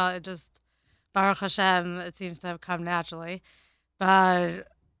emunah. It just, Baruch Hashem, it seems to have come naturally. But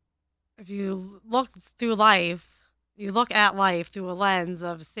if you look through life, you look at life through a lens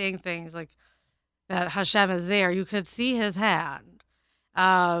of seeing things like that Hashem is there. You could see his hand. You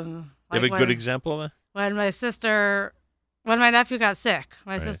have a good example of that? When my nephew got sick,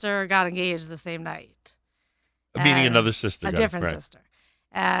 my Right. sister got engaged the same night. Meaning And another sister. a got it, different right. sister.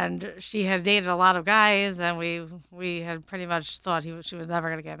 And she had dated a lot of guys, and we had pretty much thought she was never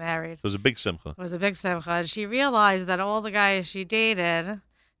going to get married. It was a big simcha. It was a big simcha. And she realized that all the guys she dated,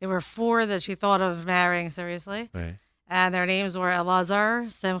 there were 4 that she thought of marrying seriously. Right. And their names were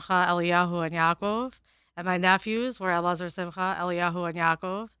Elazar, Simcha, Eliyahu, and Yaakov. And my nephews were Elazar, Simcha, Eliyahu, and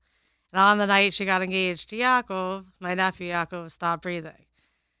Yaakov. And on the night she got engaged to Yaakov, my nephew Yaakov stopped breathing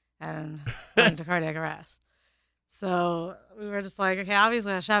and went into cardiac arrest. So we were just like, okay,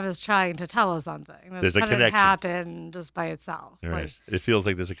 obviously Hashem is trying to tell us something. This There's a couldn't connection. happen just by itself. Right. Like, It feels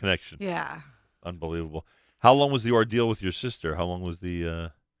like there's a connection. yeah. Unbelievable. How long was the ordeal with your sister? How long was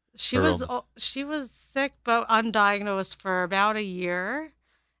the She her was illness? she was sick but undiagnosed for about a year,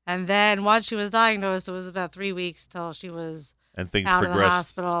 and then once she was diagnosed, it was about 3 weeks till she was And things out of the progressed.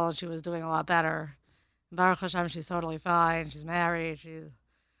 hospital, and she was doing a lot better. Baruch Hashem, she's totally fine. She's married. She's,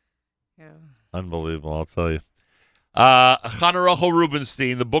 Unbelievable, I'll tell you. Chana Rochel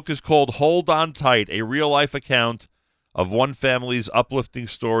Rubinstein. The book is called Hold On Tight, a real-life account of one family's uplifting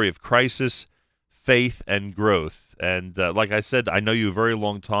story of crisis, faith, and growth. And like I said, I know you a very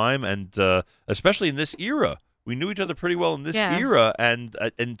long time, and especially in this era. We knew each other pretty well in this era, and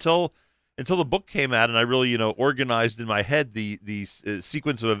until the book came out and I really, organized in my head the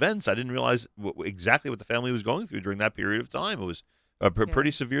sequence of events, I didn't realize exactly what the family was going through during that period of time. It was a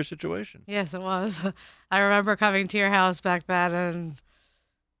pretty severe situation. Yes, it was. I remember coming to your house back then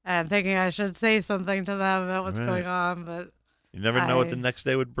and thinking I should say something to them about what's going on, but you never know what the next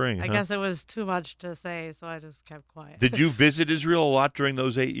day would bring. I guess it was too much to say, so I just kept quiet. Did you visit Israel a lot during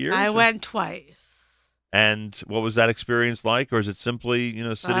those 8 years? I went twice. And what was that experience like? Or is it simply,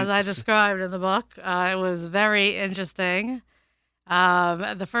 sitting... As I described in the book, it was very interesting.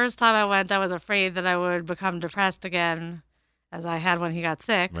 The first time I went, I was afraid that I would become depressed again, as I had when he got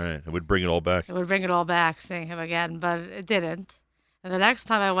sick. Right. It would bring it all back. It would bring it all back, seeing him again, but it didn't. And the next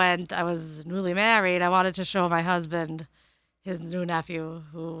time I went, I was newly married. I wanted to show my husband his new nephew,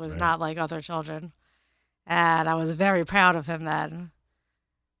 who was not like other children. And I was very proud of him then.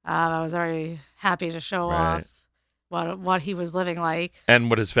 I was very happy to show off what he was living like. And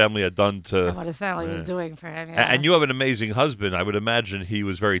what his family had done to... And what his family was doing for him, yeah. And you have an amazing husband. I would imagine he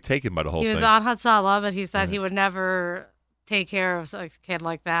was very taken by the whole thing. He was on Hatzalah, but he said he would never take care of a kid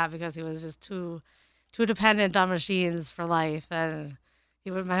like that because he was just too dependent on machines for life. And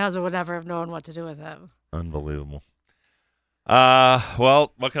my husband would never have known what to do with him. Unbelievable.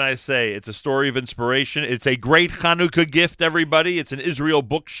 Well, what can I say? It's a story of inspiration. It's a great Chanukah gift, everybody. It's an Israel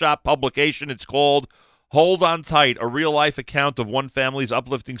Bookshop publication. It's called Hold On Tight, a real-life account of one family's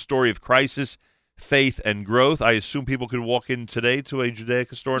uplifting story of crisis, faith, and growth. I assume people could walk in today to a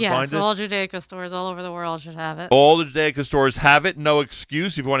Judaica store and find it? Yes, all Judaica stores all over the world should have it. All the Judaica stores have it. No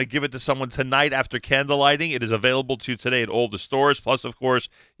excuse. If you want to give it to someone tonight after candlelighting, it is available to you today at all the stores. Plus, of course,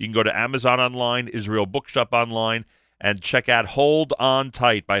 you can go to Amazon online, Israel Bookshop online, and check out Hold On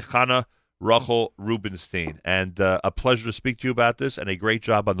Tight by Chana Rochel Rubinstein. And a pleasure to speak to you about this, and a great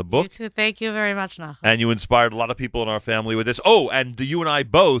job on the book. You too. Thank you very much, Nachum. And you inspired a lot of people in our family with this. Oh, and you and I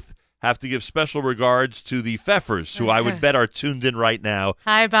both have to give special regards to the Pfeffers, who I would bet are tuned in right now.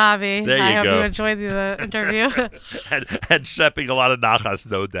 Hi, Bobby. There you I hope go. you enjoyed the interview. and shepping a lot of nachas,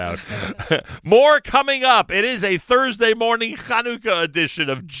 no doubt. More coming up. It is a Thursday morning Chanukah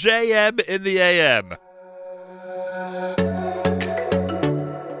edition of JM in the AM.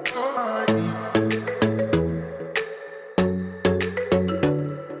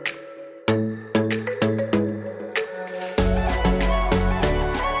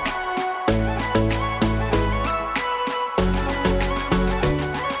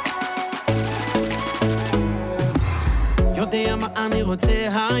 יודע מה אני רוצה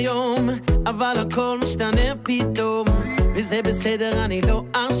היום, אבל הכל משתנה פתאום, וזה בסדר, אני לא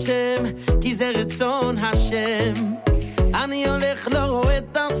אשם, כי זה רצון השם. אני הולך, לא רואה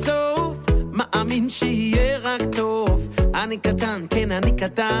את הסוף, מאמין שיהיה רק טוב. אני קטן, כן אני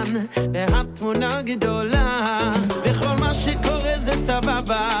קטן, והתמונה גדולה, וכל מה שקורה זה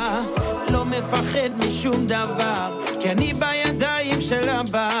סבבה, לא מפחד משום דבר, כי אני בידיים של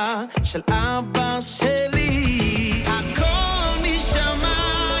אבא, של אבא שלי. הכל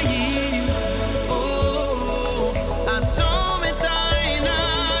משמיים, עצום את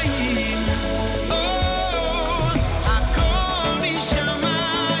העיניים, הכל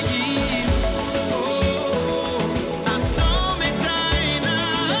משמיים, עצום את העיניים,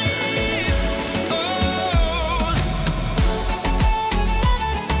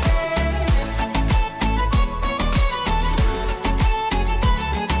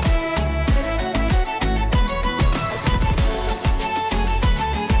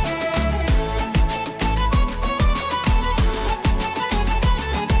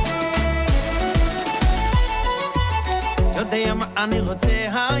 יודע מה אני רוצה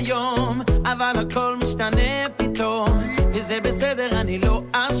היום, אבל הכל משתנה פתאום, וזה בסדר, אני לא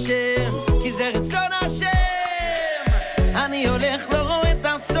אשם, כי זה רצון השם. אני הולך, לא רואה את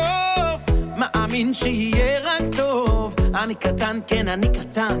הסוף, מאמין שיהיה רק טוב. אני קטן, כן אני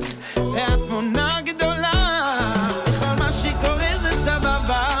קטן, והתמונה גדולה, וכל מה שקורה זה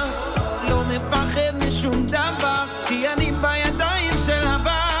סבבה, לא מפחד משום דבר, כי אני בידיים של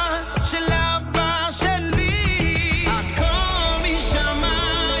אבא, של אבא שלי. הכל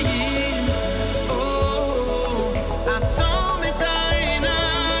משמיים, עצום את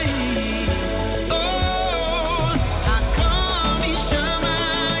העיניים, הכל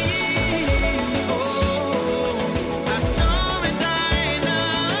משמיים, עצום את העיניים.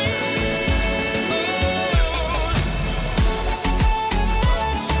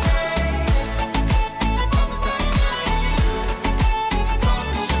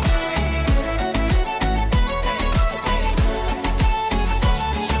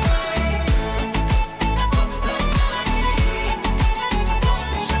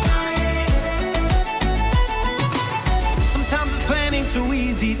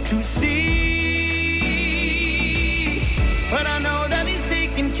 easy to see, but I know that he's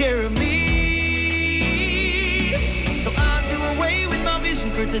taking care of me. So I'll do away with my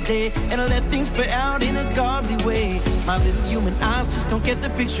vision for today and I'll let things play out in a godly way. My little human eyes just don't get the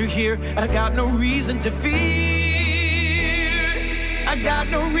picture here. I got no reason to fear. I got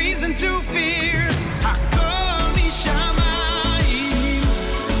no reason to fear.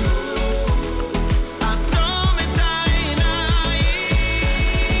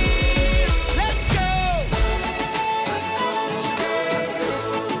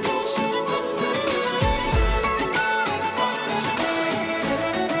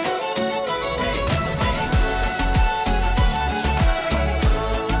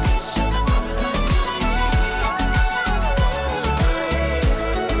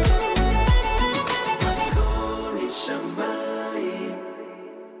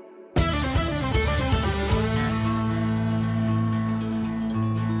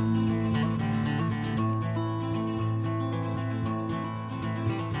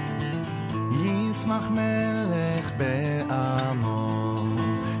 ישמח מלך בעמו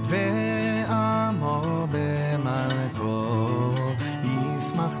ועמו במלכו.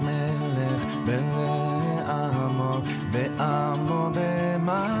 ישמח מלך בעמו ועמו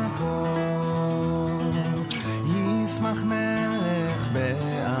במלכו. ישמח מלך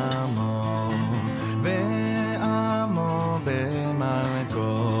בעמו ועמו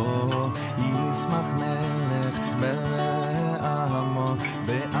במלכו. ישמח מלך בעמו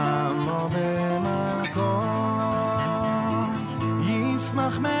ועמו במלכו.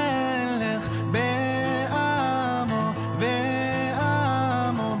 ישמח מלך בעמו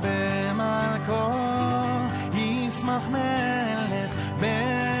ועמו במלכו. ישמח מלך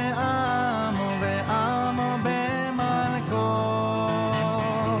בעמו ועמו במלכו.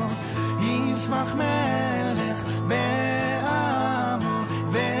 ישמח מלך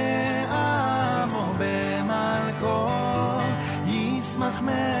בעמו ועמו במלכו. ישמח מלך בעמו ועמו במלכו. ישמח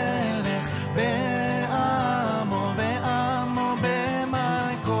מלך בעמו ועמו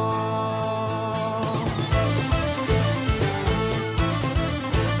במלכו.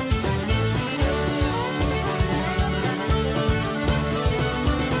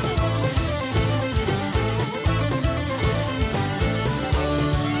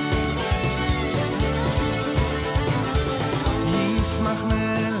 ישמח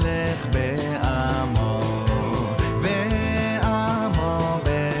מלך בעמו ועמו במלכו. ישמח מלך בעמו ועמו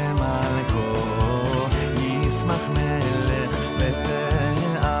במלכו. ישמח מלך בעמו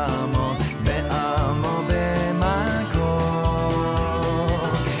ועמו במלכו.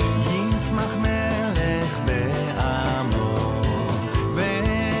 ישמח מלך בעמו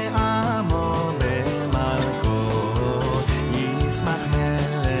ועמו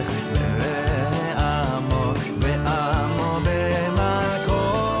במלכו.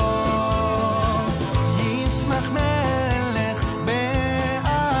 ישמח מלך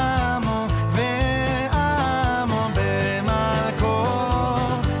בעמו ועמו במלכו.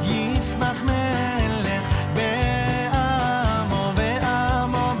 ישמח מלך בעמו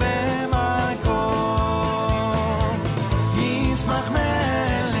ועמו במלכו. ישמח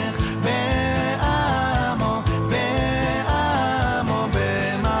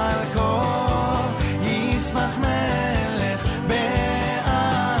מלך בעמו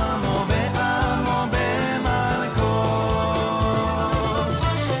ועמו במלכו.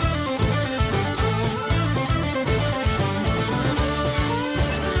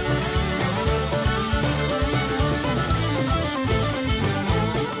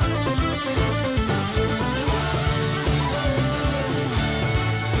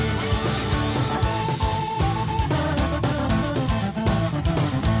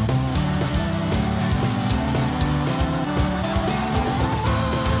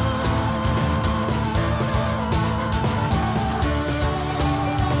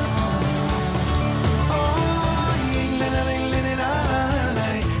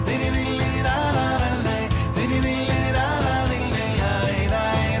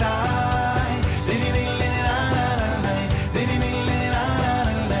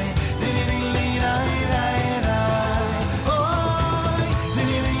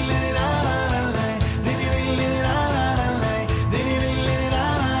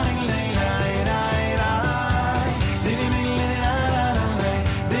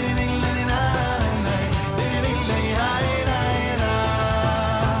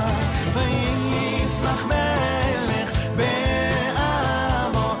 ישמח מלך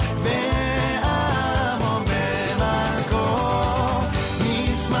בעמו ועמו במלכו.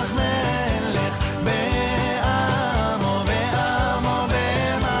 ישמח מלך בעמו ועמו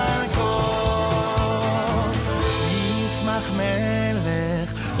במלכו. ישמח מלך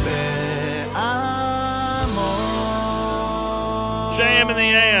JM in the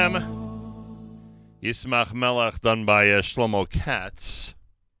AM. Yismach Melech, done by Shlomo Katz.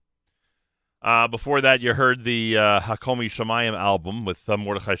 Before that, you heard the Hakomi Shamayim album with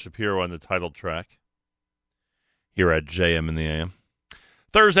Mordechai Shapiro on the title track here at JM in the AM.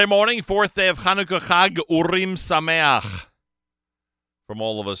 Thursday morning, fourth day of Chanukah Chag Urim Sameach. From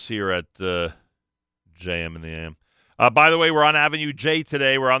all of us here at JM in the AM. By the way, we're on Avenue J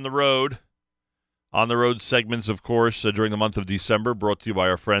today. We're on the road. On the road segments, of course, during the month of December, brought to you by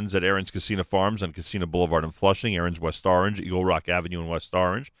our friends at Aaron's Casino Farms on Casino Boulevard in Flushing, Aaron's West Orange, Eagle Rock Avenue in West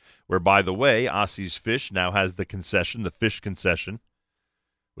Orange, where, by the way, Ossie's Fish now has the concession, the fish concession,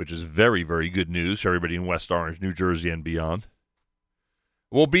 which is very, very good news for everybody in West Orange, New Jersey, and beyond.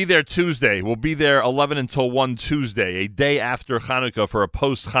 We'll be there Tuesday. We'll be there 11 until 1 Tuesday, a day after Chanukah, for a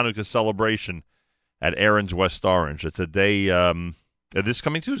post-Chanukah celebration at Aaron's West Orange. It's a day, this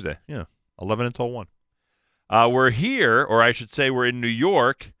coming Tuesday, 11 until 1. We're here, or I should say we're in New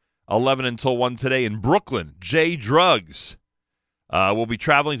York, 11 until 1 today in Brooklyn, J Drugs. We'll be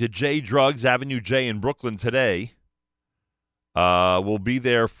traveling to J Drugs, Avenue J in Brooklyn today. We'll be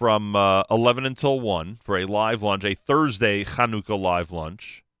there from 11 until 1 for a live lunch, a Thursday Chanukah live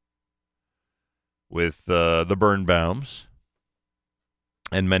lunch with the Birnbaums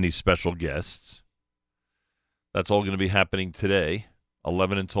and many special guests. That's all going to be happening today.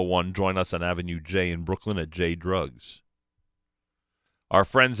 11 until 1. Join us on Avenue J in Brooklyn at J Drugs. Our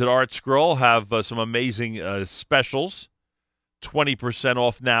friends at Art Scroll have some amazing specials. 20%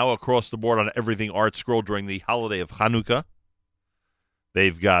 off now across the board on everything Art Scroll during the holiday of Chanukah.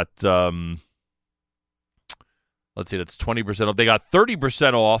 They've got, let's see, that's 20% off. They got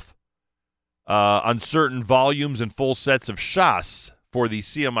 30% off on certain volumes and full sets of Shas for the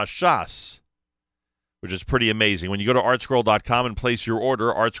Siyama Shas, which is pretty amazing. When you go to artscroll.com and place your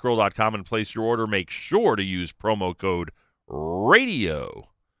order, make sure to use promo code RADIO.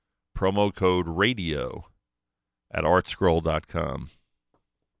 Promo code RADIO at artscroll.com.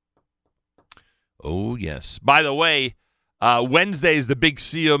 Oh, yes. By the way, Wednesday is the big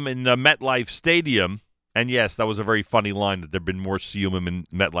Siyum in MetLife Stadium. And, yes, that was a very funny line that there have been more Siyumim in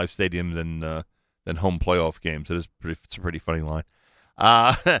MetLife Stadium than home playoff games. It's a pretty funny line.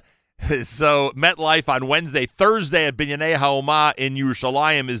 So, MetLife on Wednesday. Thursday at Binyanei HaOma in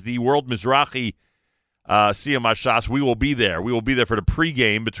Yerushalayim is the World Mizrachi Siyam HaShas. We will be there. We will be there for the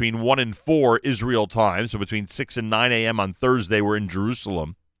pregame between 1 and 4 Israel time. So, between 6 and 9 a.m. on Thursday, we're in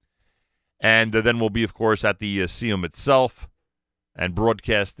Jerusalem. And then we'll be, of course, at the Siyum itself and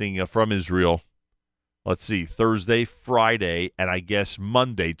broadcasting from Israel. Let's see, Thursday, Friday, and I guess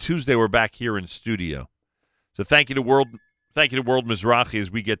Monday. Tuesday, we're back here in studio. So, thank you to World Mizrachi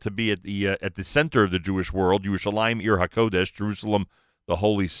as we get to be at the center of the Jewish world, Yerushalayim Ir HaKodesh, Jerusalem, the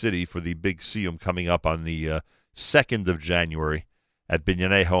holy city, for the big Siyum coming up on the 2nd of January at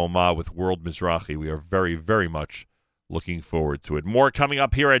Binyanei HaOma with World Mizrachi. We are very, very much looking forward to it. More coming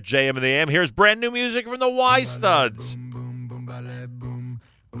up here at JM in the AM. Here's brand new music from the Y Studs.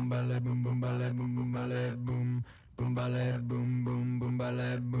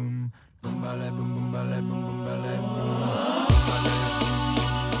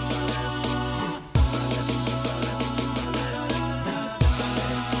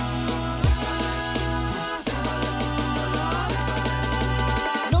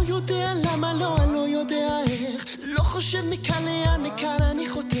 לא יודע למה לא, אני לא יודע איך. לא חושב מכאן לאן, מכאן אני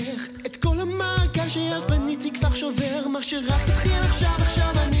חותך. את כל המעגל שאז בניתי כבר שובר. מה שרק התחיל עכשיו,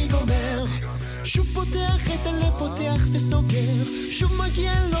 עכשיו אני גומר. שוב פותח את הלב, פותח וסוגר. שוב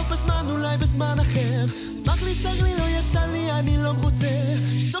מגיע לא בזמן, אולי בזמן אחר. רק לי צריך לי, לא יצא לי, אני לא רוצה.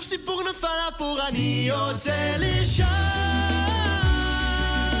 סוף סיפור נפל הפור, אני יוצא לשם.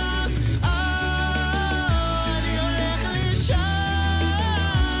 אני הולך לשם.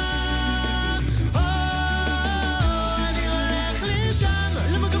 אני הולך לשם.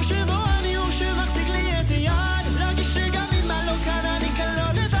 למקום שבו אני הוא שמחזיק לי את היד. להרגיש שגם אם מה לא כאן, אני כאן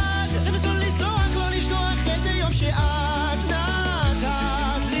לא לבד. לנסות לסלוח, לא לשכוח את היום שאת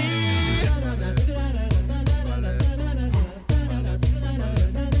נתת לי.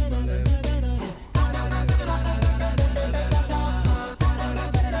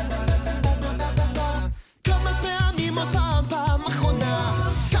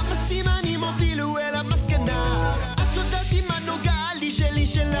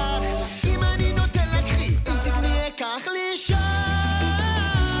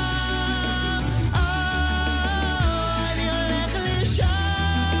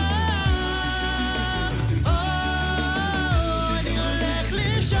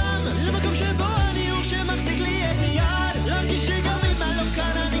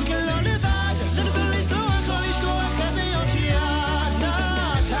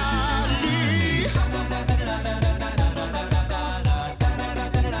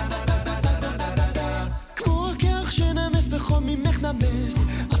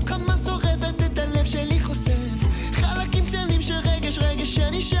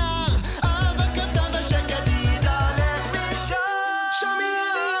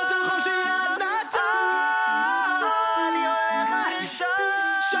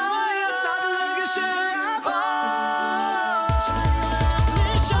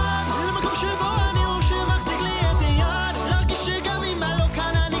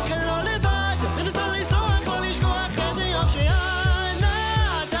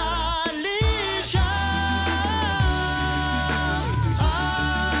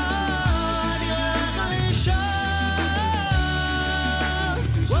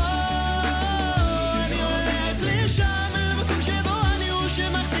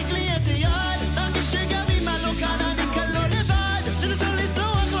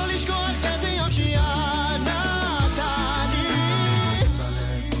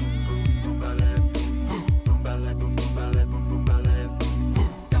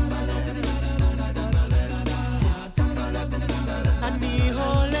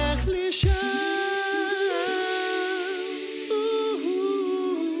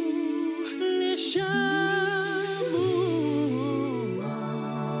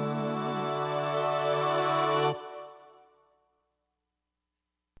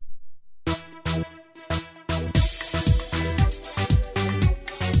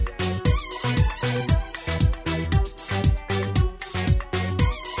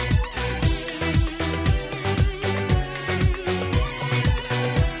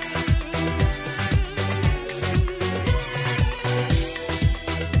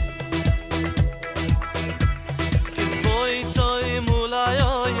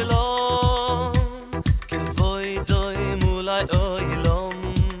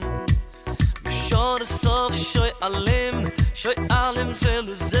 סוף שוי עלים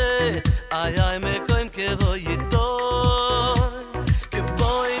של זה איי מקוים כבוי דוי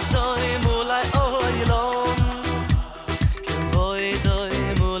מולי אוי לום כבוי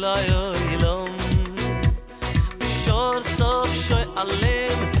דוי מולי אוי לום שור סוף שוי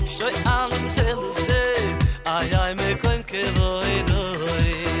עלים של זה איי מקוים כבוי דוי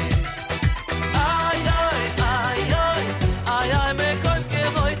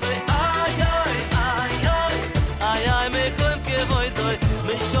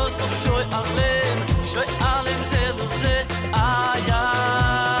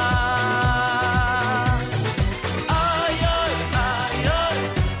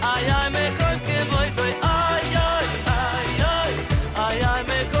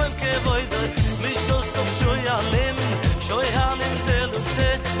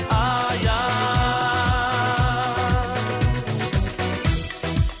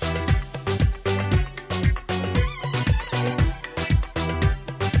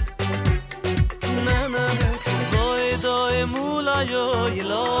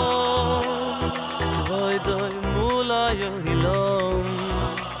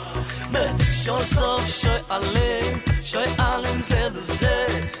שוי עלים זה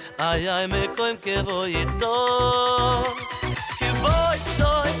איי מקוים כבוי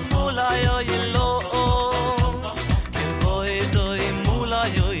דוי מולי אוי לום כבוי דוי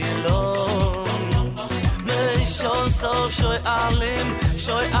מולי אוי לום משור סוף שוי עלים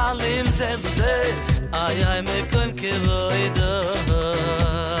זה איי מקוים כבוי דוי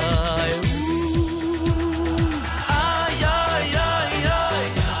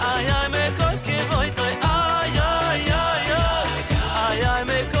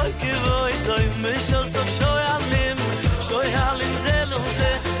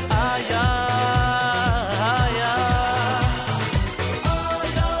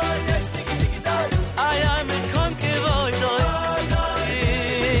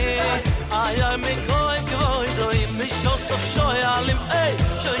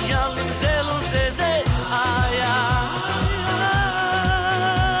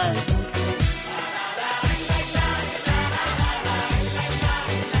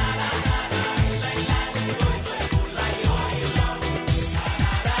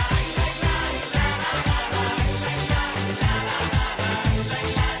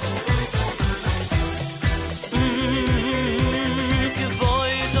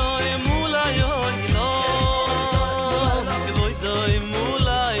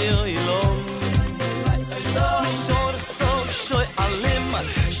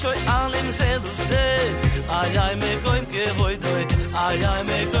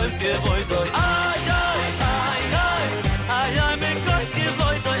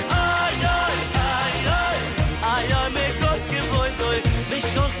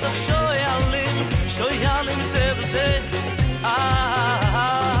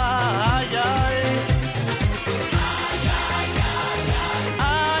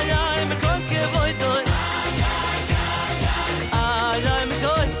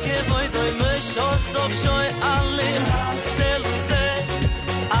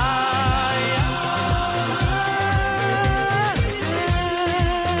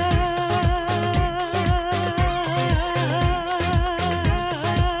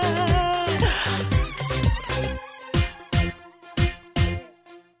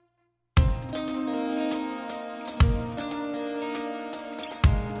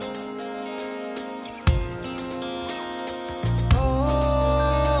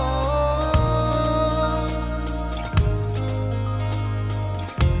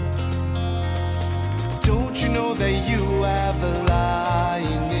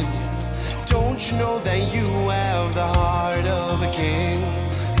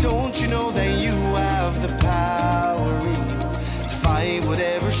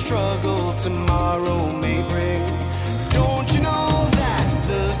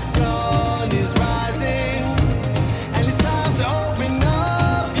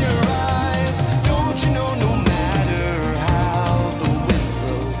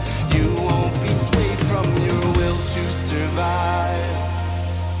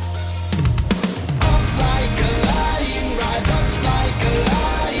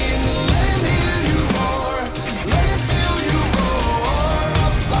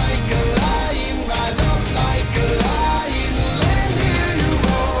Like a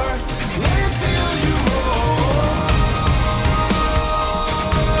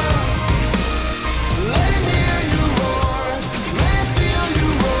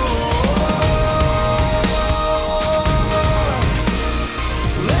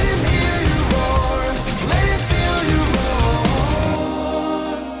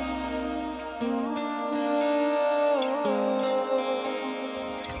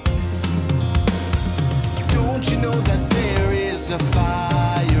a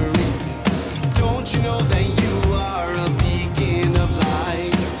fire in me. Don't you know that you are a beacon of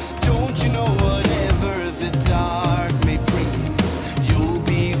light? Don't you know whatever the dark may bring, you'll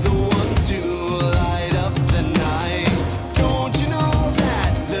be the one to light up the night? Don't you know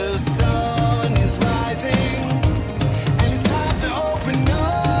that the sun is rising and it's time to open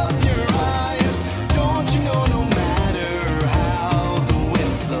up your eyes? Don't you know no matter how the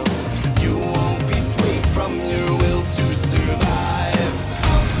winds blow, you won't be swayed from your will to survive?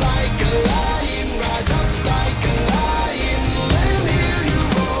 Up like a lion, rise up like a lion. Let him hear you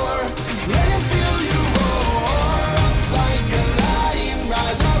roar, let him feel you roar. Up like a lion,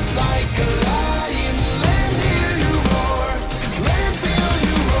 rise up like a lion. Let him hear you roar, let him feel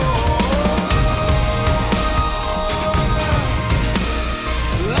you roar.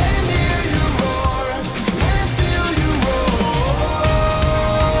 Let him hear you roar, let him feel you roar.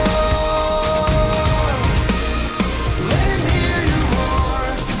 Let him hear you roar,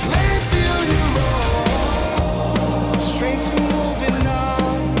 let him feel you roar. Strength for moving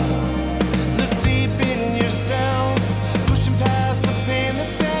on. Look deep in yourself, pushing past the pain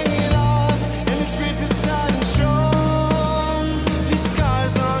that's hanging on, and its grip is tight and strong. These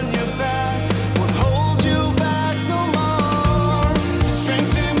scars on your back won't hold you back no more.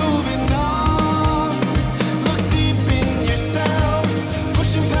 Strength in moving on. Look deep in yourself,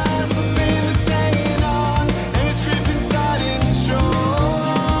 pushing past the pain that's hanging on, and its grip is tight and strong.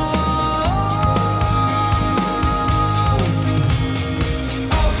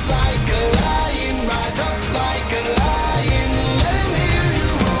 Up like a lion, rise up like a lion. Let him hear you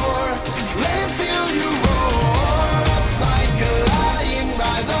roar, let him feel you roar. Up like a lion,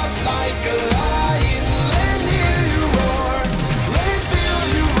 rise up like a lion. Let him hear you roar, let him feel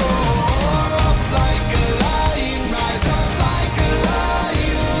you roar. Up like a lion, rise up like a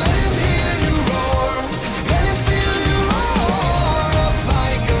lion. Let him hear you roar, let him feel you roar. Up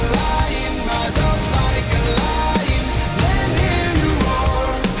like a lion, rise up like a lion. Let him hear you roar,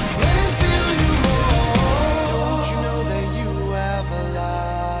 let him feel you roar. Don't you know that you have a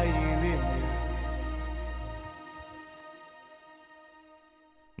lion in you?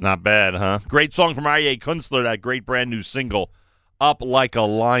 Not bad, huh? Great song from Aryeh Kunstler, that great brand new single, Up Like a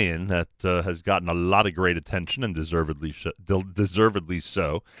Lion, that has gotten a lot of great attention, and deservedly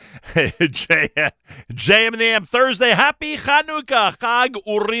so. JM and the AM Thursday. Happy Chanukah. Chag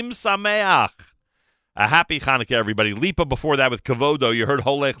Urim Sameach. A happy Chanukah, everybody. Lipa before that with Kavodo. You heard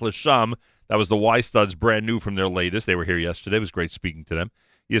Holech L'Sham. That was the Y Studs, brand new from their latest. They were here yesterday. It was great speaking to them.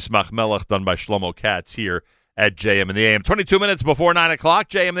 Yismach Melech, done by Shlomo Katz here at JM and the AM. 22 minutes before 9 o'clock.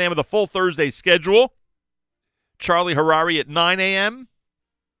 JM and the AM with a full Thursday schedule. Charlie Harari at 9 a.m.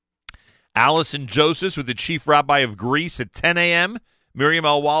 Allison Joseph with the Chief Rabbi of Greece at 10 a.m. Miriam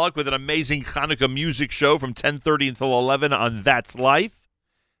L. Wallach with an amazing Chanukah music show from 10:30 until 11 on That's Life.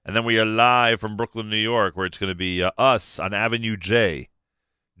 And then we are live from Brooklyn, New York, where it's going to be us on Avenue J.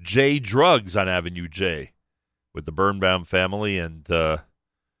 J Drugs on Avenue J with the Birnbaum family and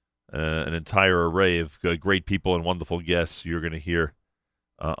an entire array of great people and wonderful guests you're going to hear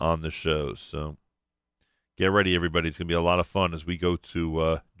on the show. So get ready, everybody. It's going to be a lot of fun as we go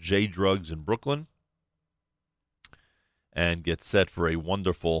to J Drugs in Brooklyn and get set for a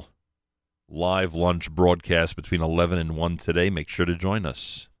wonderful live lunch broadcast between 11 and 1 today. Make sure to join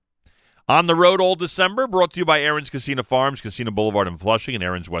us. On the road all December, brought to you by Aaron's Casino Farms, Casino Boulevard in Flushing, and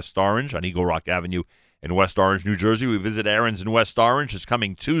Aaron's West Orange on Eagle Rock Avenue in West Orange, New Jersey. We visit Aaron's in West Orange this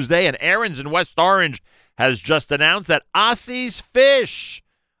coming Tuesday, and Aaron's in West Orange has just announced that Ossie's Fish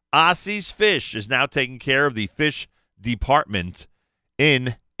is now taking care of the fish department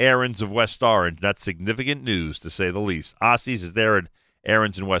in Aaron's of West Orange. That's significant news, to say the least. Ossie's is there at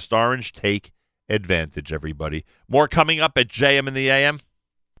Aaron's in West Orange. Take advantage, everybody. More coming up at JM in the AM.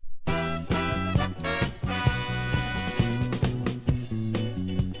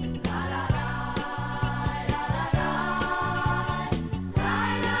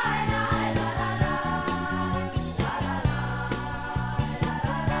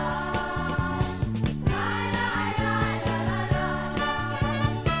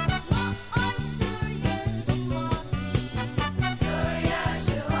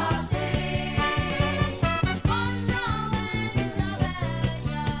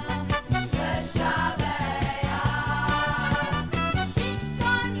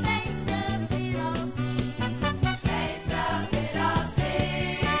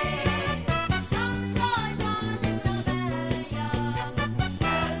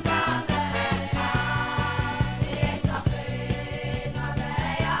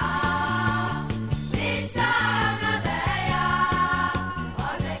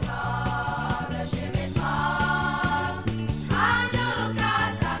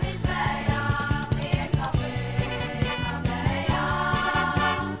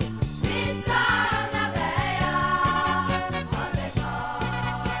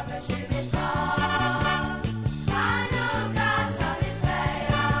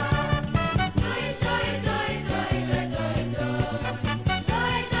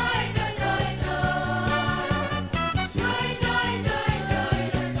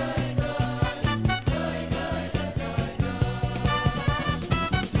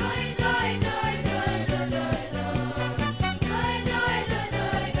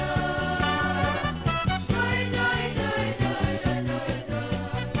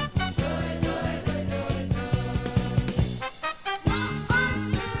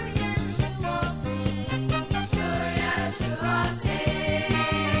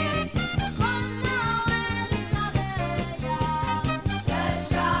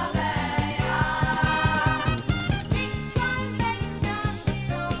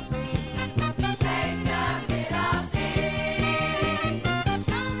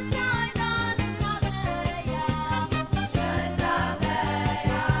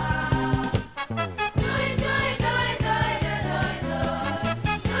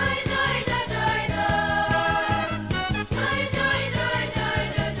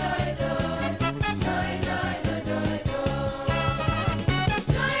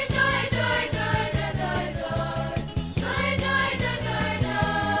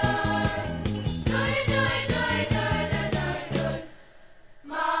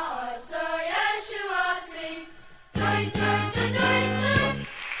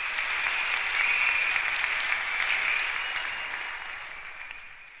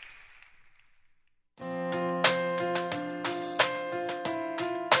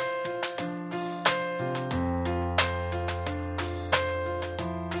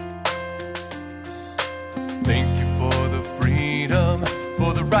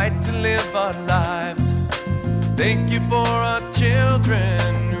 Thank you for our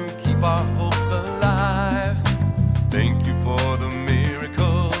children who keep our hopes alive. Thank you for the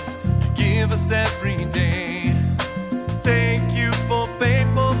miracles you give us every day. Thank you for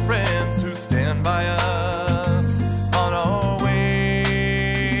faithful friends who stand by us on our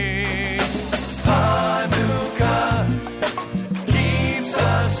way. Chanukah keeps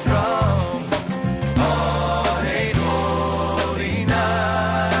us strong on 8 holy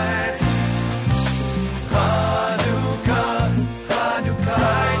nights. Chanukah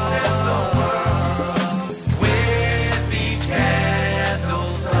brightens the world with each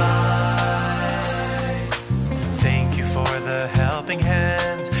candle's light. Thank you for the helping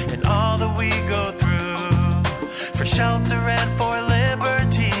hand and all that we go through, for shelter and for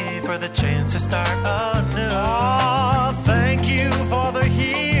liberty, for the chance to start anew. Oh, thank you for the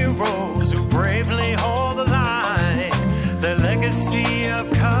heroes who bravely hold the line. Their legacy of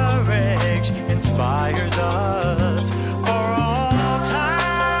courage inspires us for all time.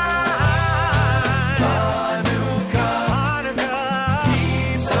 Chanukah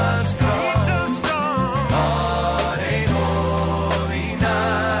keeps us strong on 8 holy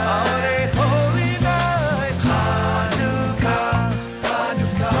nights. Chanukah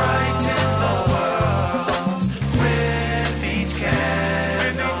brightens the world with each candlelight.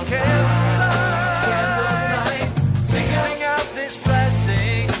 Sing out this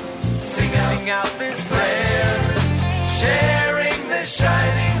blessing, sing out this prayer, sharing the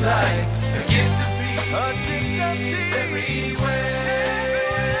shining light, a gift of peace everywhere.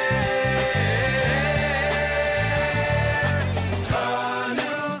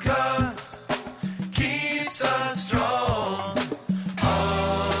 Chanukah keeps us strong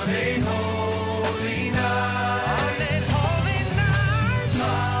on 8 holy nights.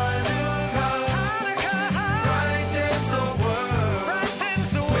 Chanukah brightens the world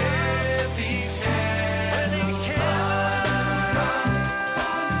with each candle. Chanukah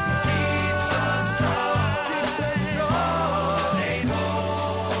keeps us strong on 8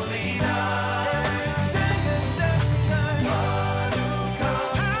 holy nights.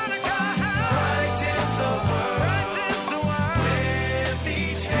 Brightens the world with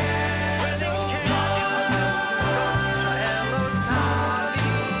each candle.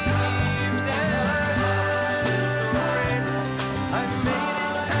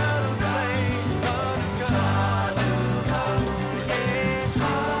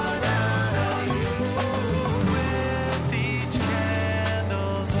 With each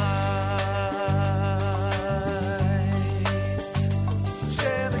candle's light,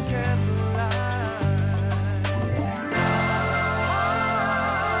 share the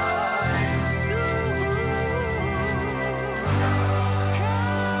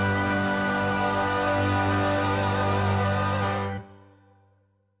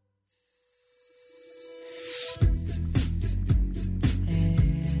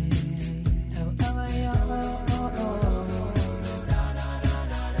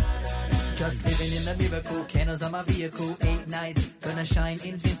Just living in the miracle, candles on my vehicle, 8 nights, gonna shine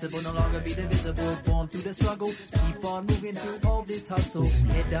invincible, no longer be divisible, born through the struggle, keep on moving through all this hustle,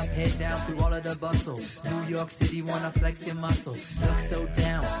 head up, head down through all of the bustle, New York City wanna flex your muscle, look so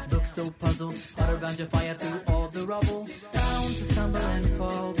down, look so puzzled, all around your fire through all the rubble, bound to stumble and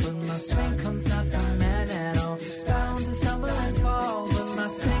fall, but my strength comes not from man at all, bound to stumble and fall, but my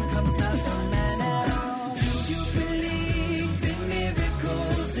strength comes not from man at all. Do you believe in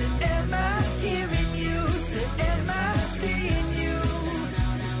miracles? And am I hearing you? So am I seeing you?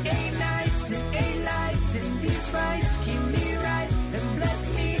 8 nights and 8 lights, and these rights keep me right and bless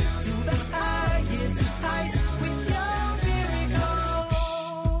me to the highest heights with your miracle.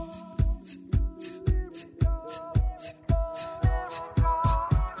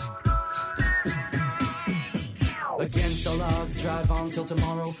 Against all odds, drive on till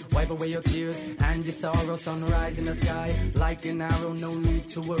tomorrow. Wipe away your tears and your sorrow. Sunrise in the sky, like an arrow. No need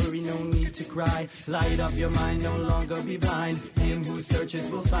to worry, no need to cry. Light up your mind, no longer be blind. Him who searches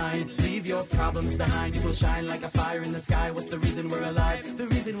will find. Leave your problems behind. You will shine like a fire in the sky. What's the reason we're alive? The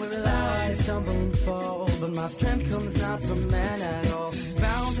reason we're alive. I stumble and fall, but my strength comes not from man at all.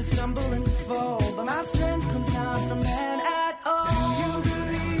 Bound to stumble and fall, but my strength comes not from man at all. Do you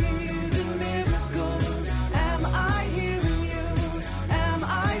believe in miracles? Am I hearing you? Am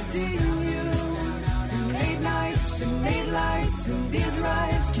I seeing you? In 8 nights and 8 lights, and these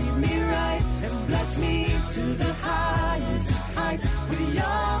rights keep me right and bless me to the highest heights with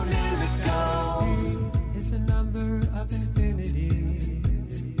your miracle. It's a number of infinity,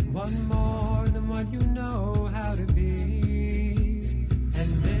 one more than what you know how to be. And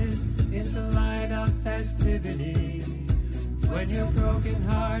this is the light of festivity, when your broken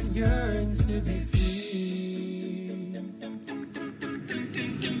heart yearns to be free.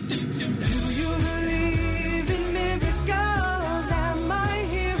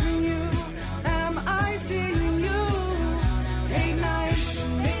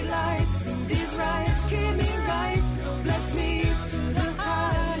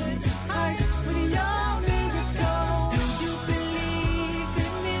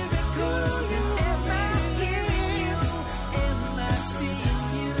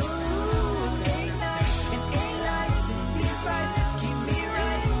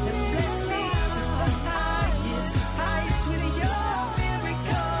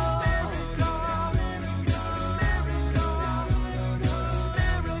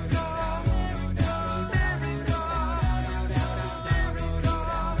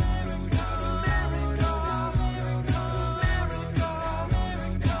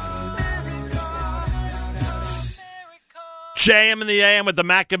 JM in the AM with the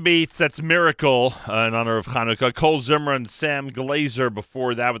Maccabees. That's Miracle in honor of Chanukah. Cole Zimmer and Sam Glazer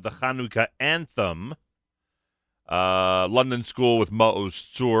before that with the Chanukah Anthem. London School with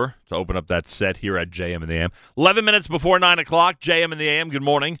Ma'oz Tzur to open up that set here at JM in the AM. 11 minutes before 9 o'clock, JM in the AM. Good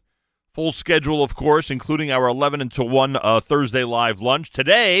morning. Full schedule, of course, including our 11 to 1 Thursday live lunch.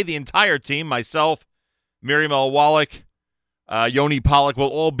 Today, the entire team, myself, Miriam L. Wallach, Yoni Pollack will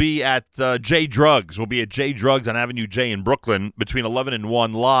all be at J Drugs. We'll be at J Drugs on Avenue J in Brooklyn between 11 and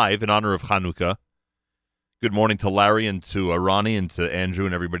 1 live in honor of Chanukah. Good morning to Larry and to Ronnie and to Andrew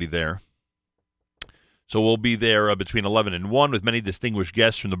and everybody there. So we'll be there between 11 and 1 with many distinguished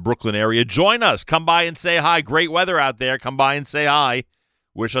guests from the Brooklyn area. Join us. Come by and say hi. Great weather out there. Come by and say hi.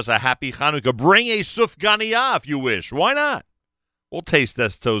 Wish us a happy Chanukah. Bring a sufganiyah if you wish. Why not? We'll taste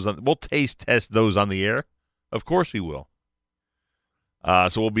test those on the air. Of course we will.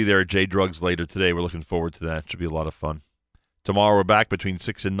 So we'll be there at J Drugs later today. We're looking forward to that. Should be a lot of fun. Tomorrow we're back between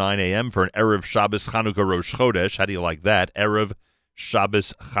 6 and 9 a.m. for an Erev Shabbos Chanukah Rosh Chodesh. How do you like that? Erev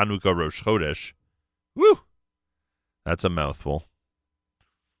Shabbos Chanukah Rosh Chodesh. Woo! That's a mouthful.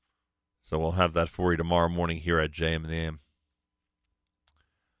 So we'll have that for you tomorrow morning here at JM in the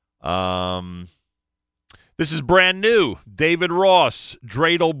AM. This is brand new. David Ross,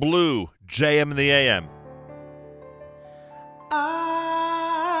 Dreidel Blue, JM in the AM.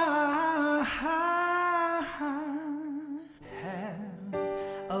 I have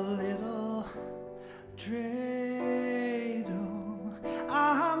a little dreidel.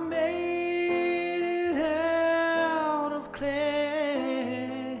 I made it out of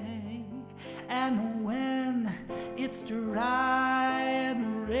clay, and when it's dry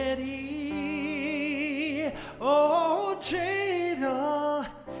and ready, oh dreidel,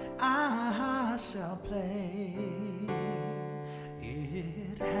 I shall play.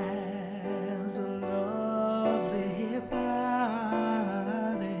 It has a lovely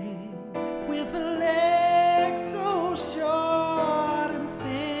body with legs so short and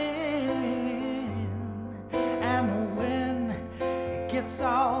thin, and when it gets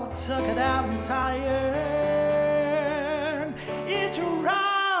all tuckered out and tired, it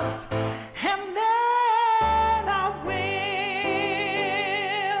drops and then I win.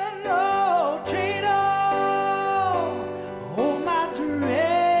 Oh, dreidel, oh my dreidel,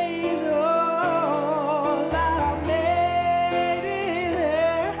 I made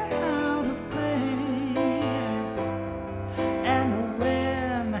it out of clay, and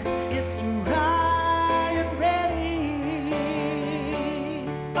when it's dry and ready,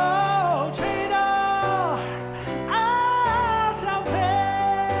 oh dreidel, I shall play.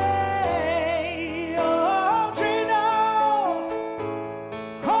 Oh dreidel,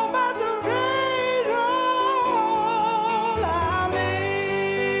 oh my dreidel, I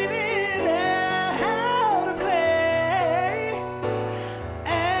made it out of clay,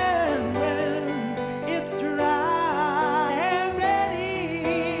 and when it's dry and ready,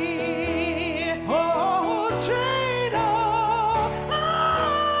 oh dreidel,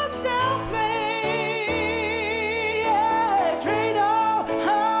 I shall play. Yeah, dreidel,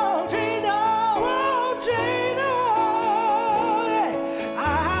 oh dreidel, oh dreidel, yeah,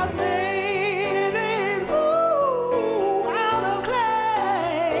 I made it out of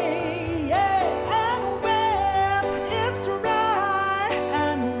clay, yeah, and when it's dry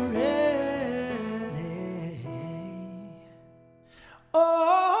and ready,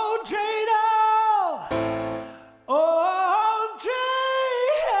 oh dreidel, oh dreidel,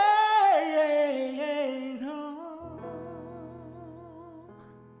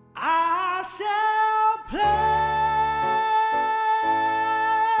 I shall play.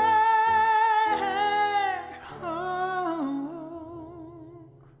 Oh.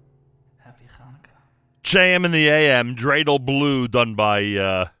 Happy Hanukkah. JM in the AM, Dreidel Blue, done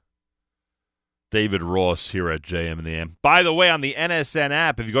by David Ross here at JM in the AM. By the way, on the NSN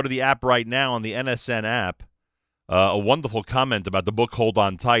app, if you go to the app right now, on the NSN app, a wonderful comment about the book Hold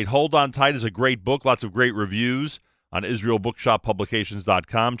On Tight. Hold On Tight is a great book, lots of great reviews on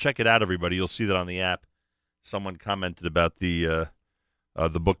IsraelBookshopPublications.com. Check it out, everybody. You'll see that on the app. Someone commented about the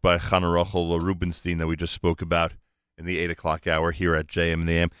book by Chana Rochel Rubinstein that we just spoke about in the 8 o'clock hour here at JM in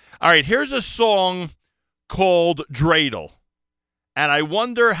the AM. All right, here's a song called Dreidel. And I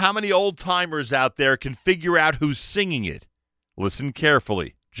wonder how many old-timers out there can figure out who's singing it. Listen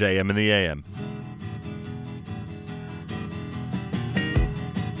carefully. JM in the AM.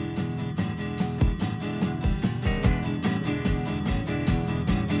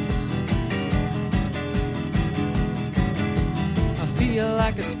 I feel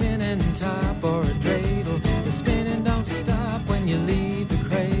like a spinning top or a dreidel. The spinning don't stop when you leave the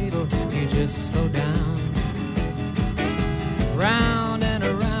cradle. You just slow down. Round and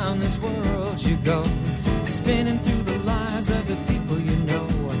around this world you go, spinning through the lives of the people you know.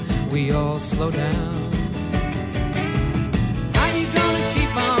 We all slow down. How you gonna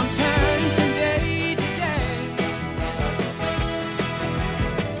keep on turning from day to day?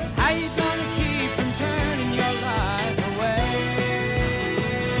 How you gonna keep from turning your life away?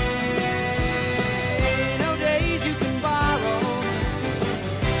 No days you can borrow,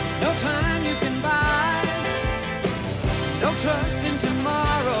 no time you can buy, no trust in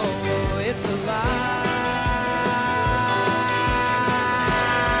tomorrow, it's a lie.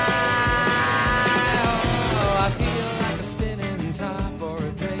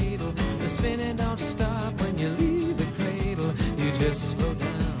 Just slow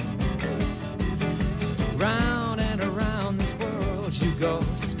down. Round and around this world you go,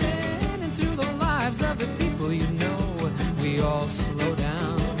 spinning through the lives of the people you know. We all slow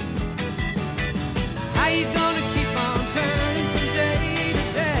down. How you gonna keep on turning from day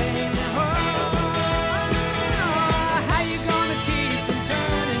to day? Oh, how you gonna keep from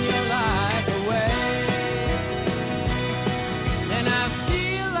turning your life away? And I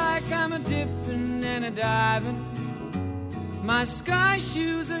feel like I'm a dipping and a diving. My sky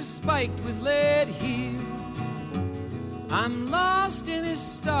shoes are spiked with lead heels. I'm lost in this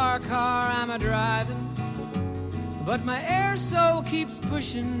star car I'm a-driving, but my air soul keeps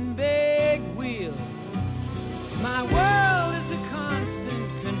pushing big wheels. My world is a constant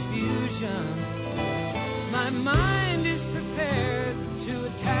confusion. My mind is prepared to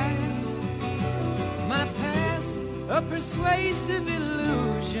attack. My past, a persuasive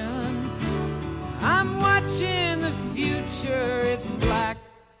illusion. I'm watching the future, it's black.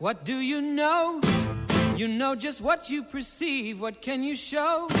 What do you know? You know just what you perceive. What can you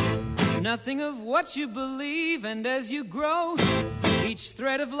show? Nothing of what you believe. And as you grow, each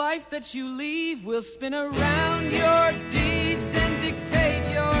thread of life that you leave will spin around your deeds and dictate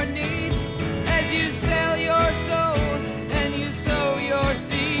your needs. As you sell your soul and you sow your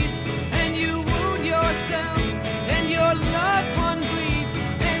seeds, and you wound yourself and your loved one bleeds,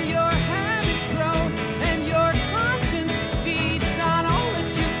 and your habits grow and your conscience feeds on all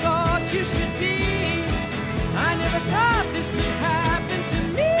that you thought you should be. I never thought this could happen to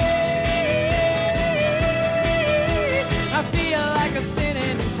me. I feel like a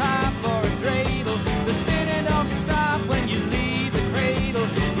spinning top or a dreidel. The spinning don't stop when you leave the cradle.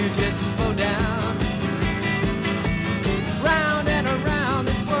 You just slow down. Round and around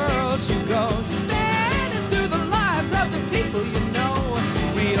this world you go, spinning through the lives of the people you know.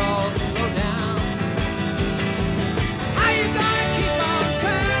 We all slow down. How you gonna keep on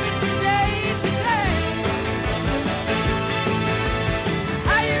turning from day to day?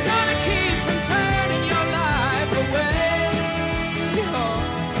 How you gonna keep from turning your life away?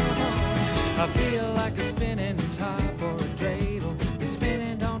 Oh, I feel like a spinning top or a dreidel. The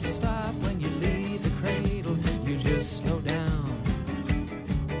spinning don't stop when you leave the cradle. You just slow down.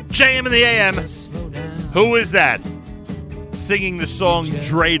 JM in the AM. Who is that? Singing the song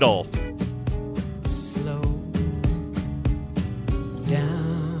Dreidel.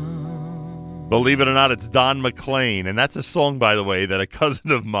 Believe it or not, it's Don McLean. And that's a song, by the way, that a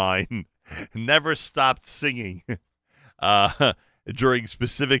cousin of mine never stopped singing during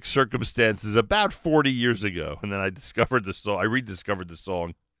specific circumstances about 40 years ago. And then I discovered the song. I rediscovered the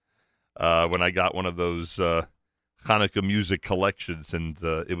song when I got one of those Chanukah music collections, and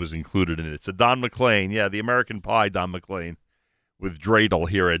it was included in it. So Don McLean, yeah, the American Pie Don McLean with Dreidel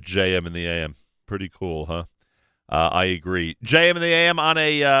here at JM in the AM. Pretty cool, huh? I agree. JM in the AM on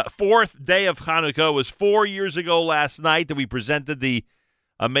a fourth day of Chanukah. It was 4 years ago last night that we presented the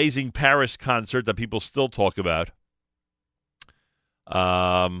amazing Paris concert that people still talk about,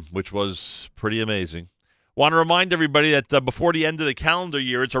 which was pretty amazing. Want to remind everybody that before the end of the calendar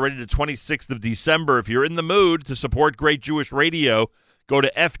year, it's already the 26th of December. If you're in the mood to support great Jewish radio, go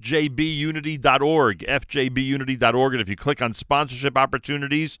to fjbunity.org, fjbunity.org, and if you click on sponsorship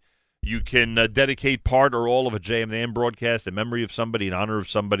opportunities, you can dedicate part or all of a JMN broadcast in memory of somebody, in honor of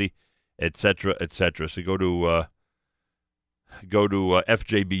somebody, etc., etc. So go to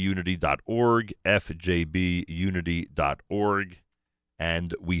fjbunity.org, fjbunity.org.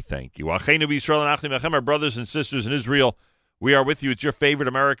 And we thank you. Achenu B'Yisrael and Achim Achem, our brothers and sisters in Israel, we are with you. It's your favorite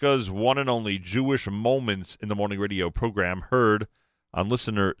America's one and only Jewish Moments in the Morning radio program, heard on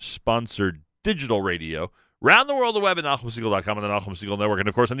listener-sponsored digital radio. Round the world, the web at NachumSegal.com and the Nachum Segal Network, and,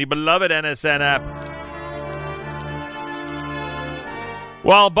 of course, on the beloved NSN app.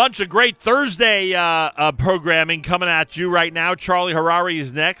 Well, a bunch of great Thursday programming coming at you right now. Charlie Harari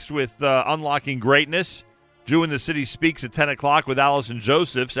is next with Unlocking Greatness. Jew in the City speaks at 10 o'clock with Allison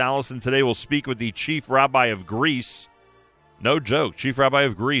Josephs. Allison today will speak with the chief rabbi of Greece, No joke. Chief Rabbi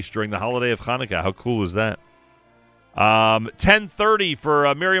of Greece during the holiday of Chanukah. How cool is that? 10:30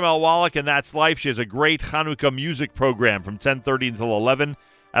 for Miriam L. Wallach, and That's Life. She has a great Chanukah music program from 10:30 until 11.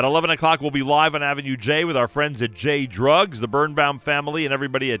 At 11 o'clock, we'll be live on Avenue J with our friends at J Drugs, the Birnbaum family, and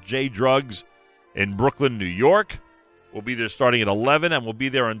everybody at J Drugs in Brooklyn, New York. We'll be there starting at 11, and we'll be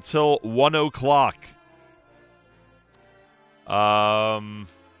there until 1 o'clock. Yeah,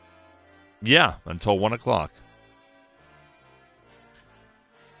 until 1 o'clock.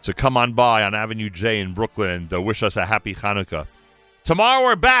 So come on by on Avenue J in Brooklyn and wish us a happy Chanukah. Tomorrow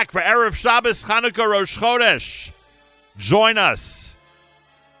we're back for Erev Shabbos Chanukah Rosh Chodesh. Join us.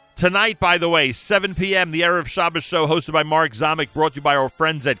 Tonight, by the way, 7 p.m., the Erev Shabbos show hosted by Mark Zamek, brought to you by our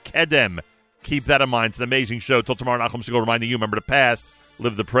friends at Kedem. Keep that in mind. It's an amazing show. Till tomorrow, Nachum Segal reminding you, remember the past,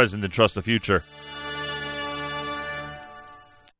 live the present, and trust the future.